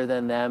anything other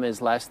than them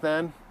is less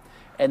than.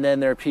 And then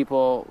there are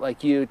people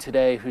like you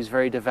today who's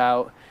very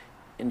devout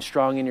and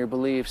strong in your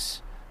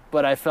beliefs.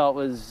 But I felt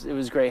it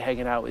was great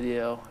hanging out with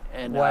you.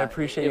 And I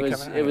appreciate you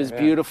coming out. It was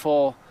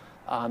beautiful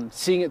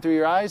seeing it through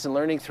your eyes and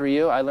learning through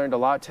you. I learned a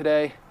lot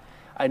today.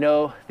 I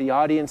know the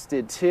audience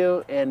did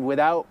too. And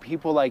without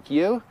people like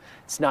you,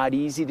 it's not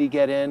easy to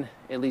get in.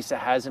 At least it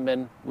hasn't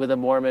been with a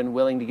Mormon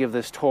willing to give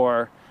this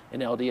tour, an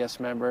LDS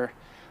member,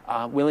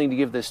 willing to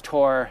give this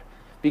tour,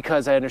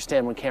 because I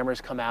understand when cameras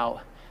come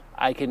out,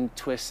 I can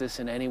twist this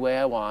in any way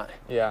I want.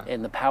 Yeah.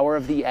 And the power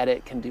of the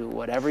edit can do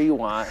whatever you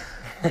want.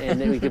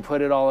 And then we can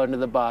put it all under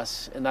the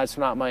bus. And that's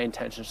not my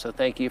intention. So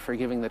thank you for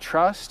giving the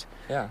trust.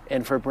 Yeah.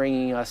 And for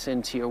bringing us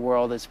into your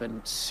world. It's been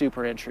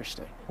super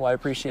interesting. Well, I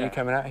appreciate you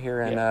coming out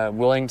here and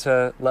willing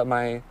to let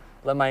my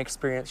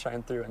experience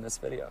shine through in this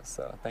video.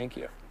 So thank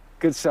you.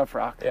 Good stuff,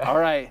 Rock. Yeah.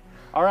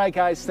 All right,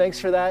 guys, thanks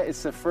for that.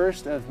 It's the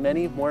first of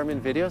many Mormon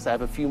videos. I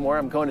have a few more.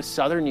 I'm going to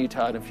southern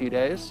Utah in a few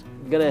days.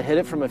 I'm going to hit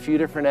it from a few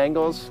different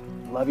angles.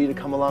 Love you to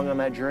come along on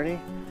that journey.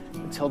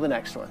 Until the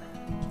next one.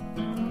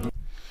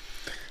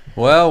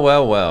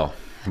 Well.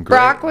 Great.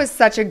 Brock was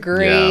such a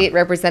great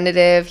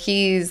representative.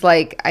 He's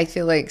I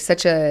feel like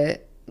such a,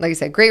 like I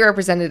said, great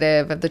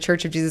representative of the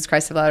Church of Jesus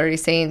Christ of Latter-day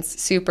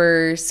Saints.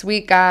 Super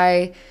sweet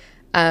guy.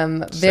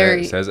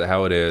 Says it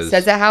how it is.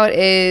 Says it how it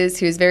is.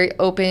 He was very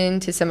open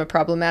to some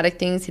problematic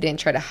things. He didn't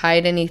try to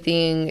hide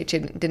anything.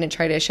 Didn't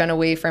try to shun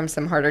away from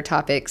some harder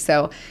topics.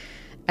 So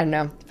I don't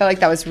know. I felt like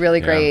that was really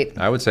great.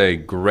 I would say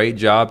great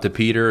job to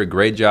Peter, a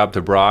great job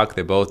to Brock.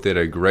 They both did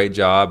a great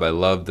job. I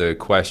love the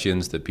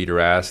questions that Peter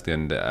asked,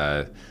 and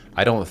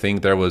I don't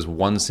think there was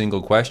one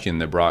single question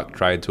that Brock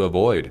tried to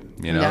avoid.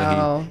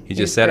 No, he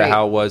just said it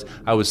how it was.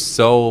 I was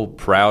so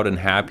proud and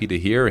happy to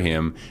hear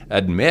him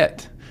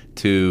admit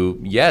to,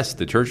 yes,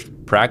 the church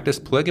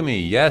practiced polygamy.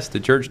 Yes, the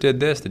church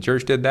did this. The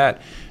church did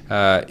that.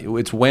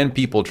 It's when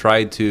people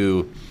try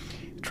to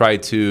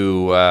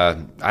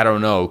I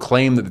don't know,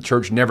 claim that the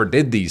church never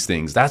did these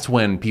things. That's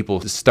when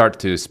people start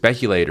to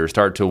speculate or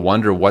start to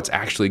wonder what's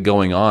actually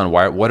going on.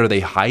 What are they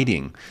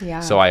hiding?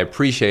 Yeah. So I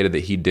appreciated that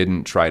he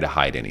didn't try to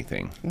hide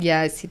anything.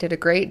 Yes, he did a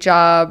great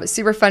job.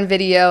 Super fun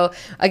video.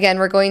 Again,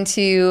 we're going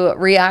to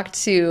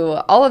react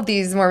to all of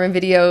these Mormon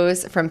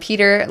videos from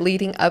Peter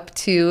leading up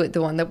to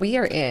the one that we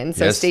are in.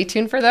 So stay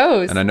tuned for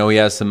those. And I know he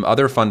has some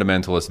other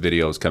fundamentalist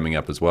videos coming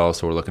up as well.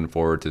 So we're looking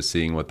forward to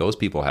seeing what those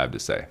people have to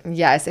say.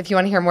 Yes, if you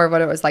want to hear more of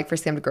what it was like for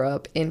Sam to grow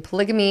up in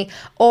polygamy,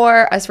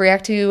 or us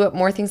react to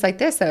more things like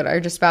this that are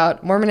just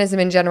about Mormonism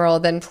in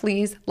general, then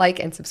please like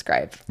and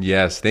subscribe.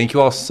 Yes, thank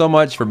you all so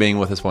much for being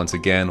with us once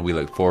again. We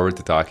look forward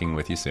to talking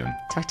with you soon.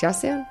 Talk to y'all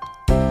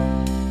soon.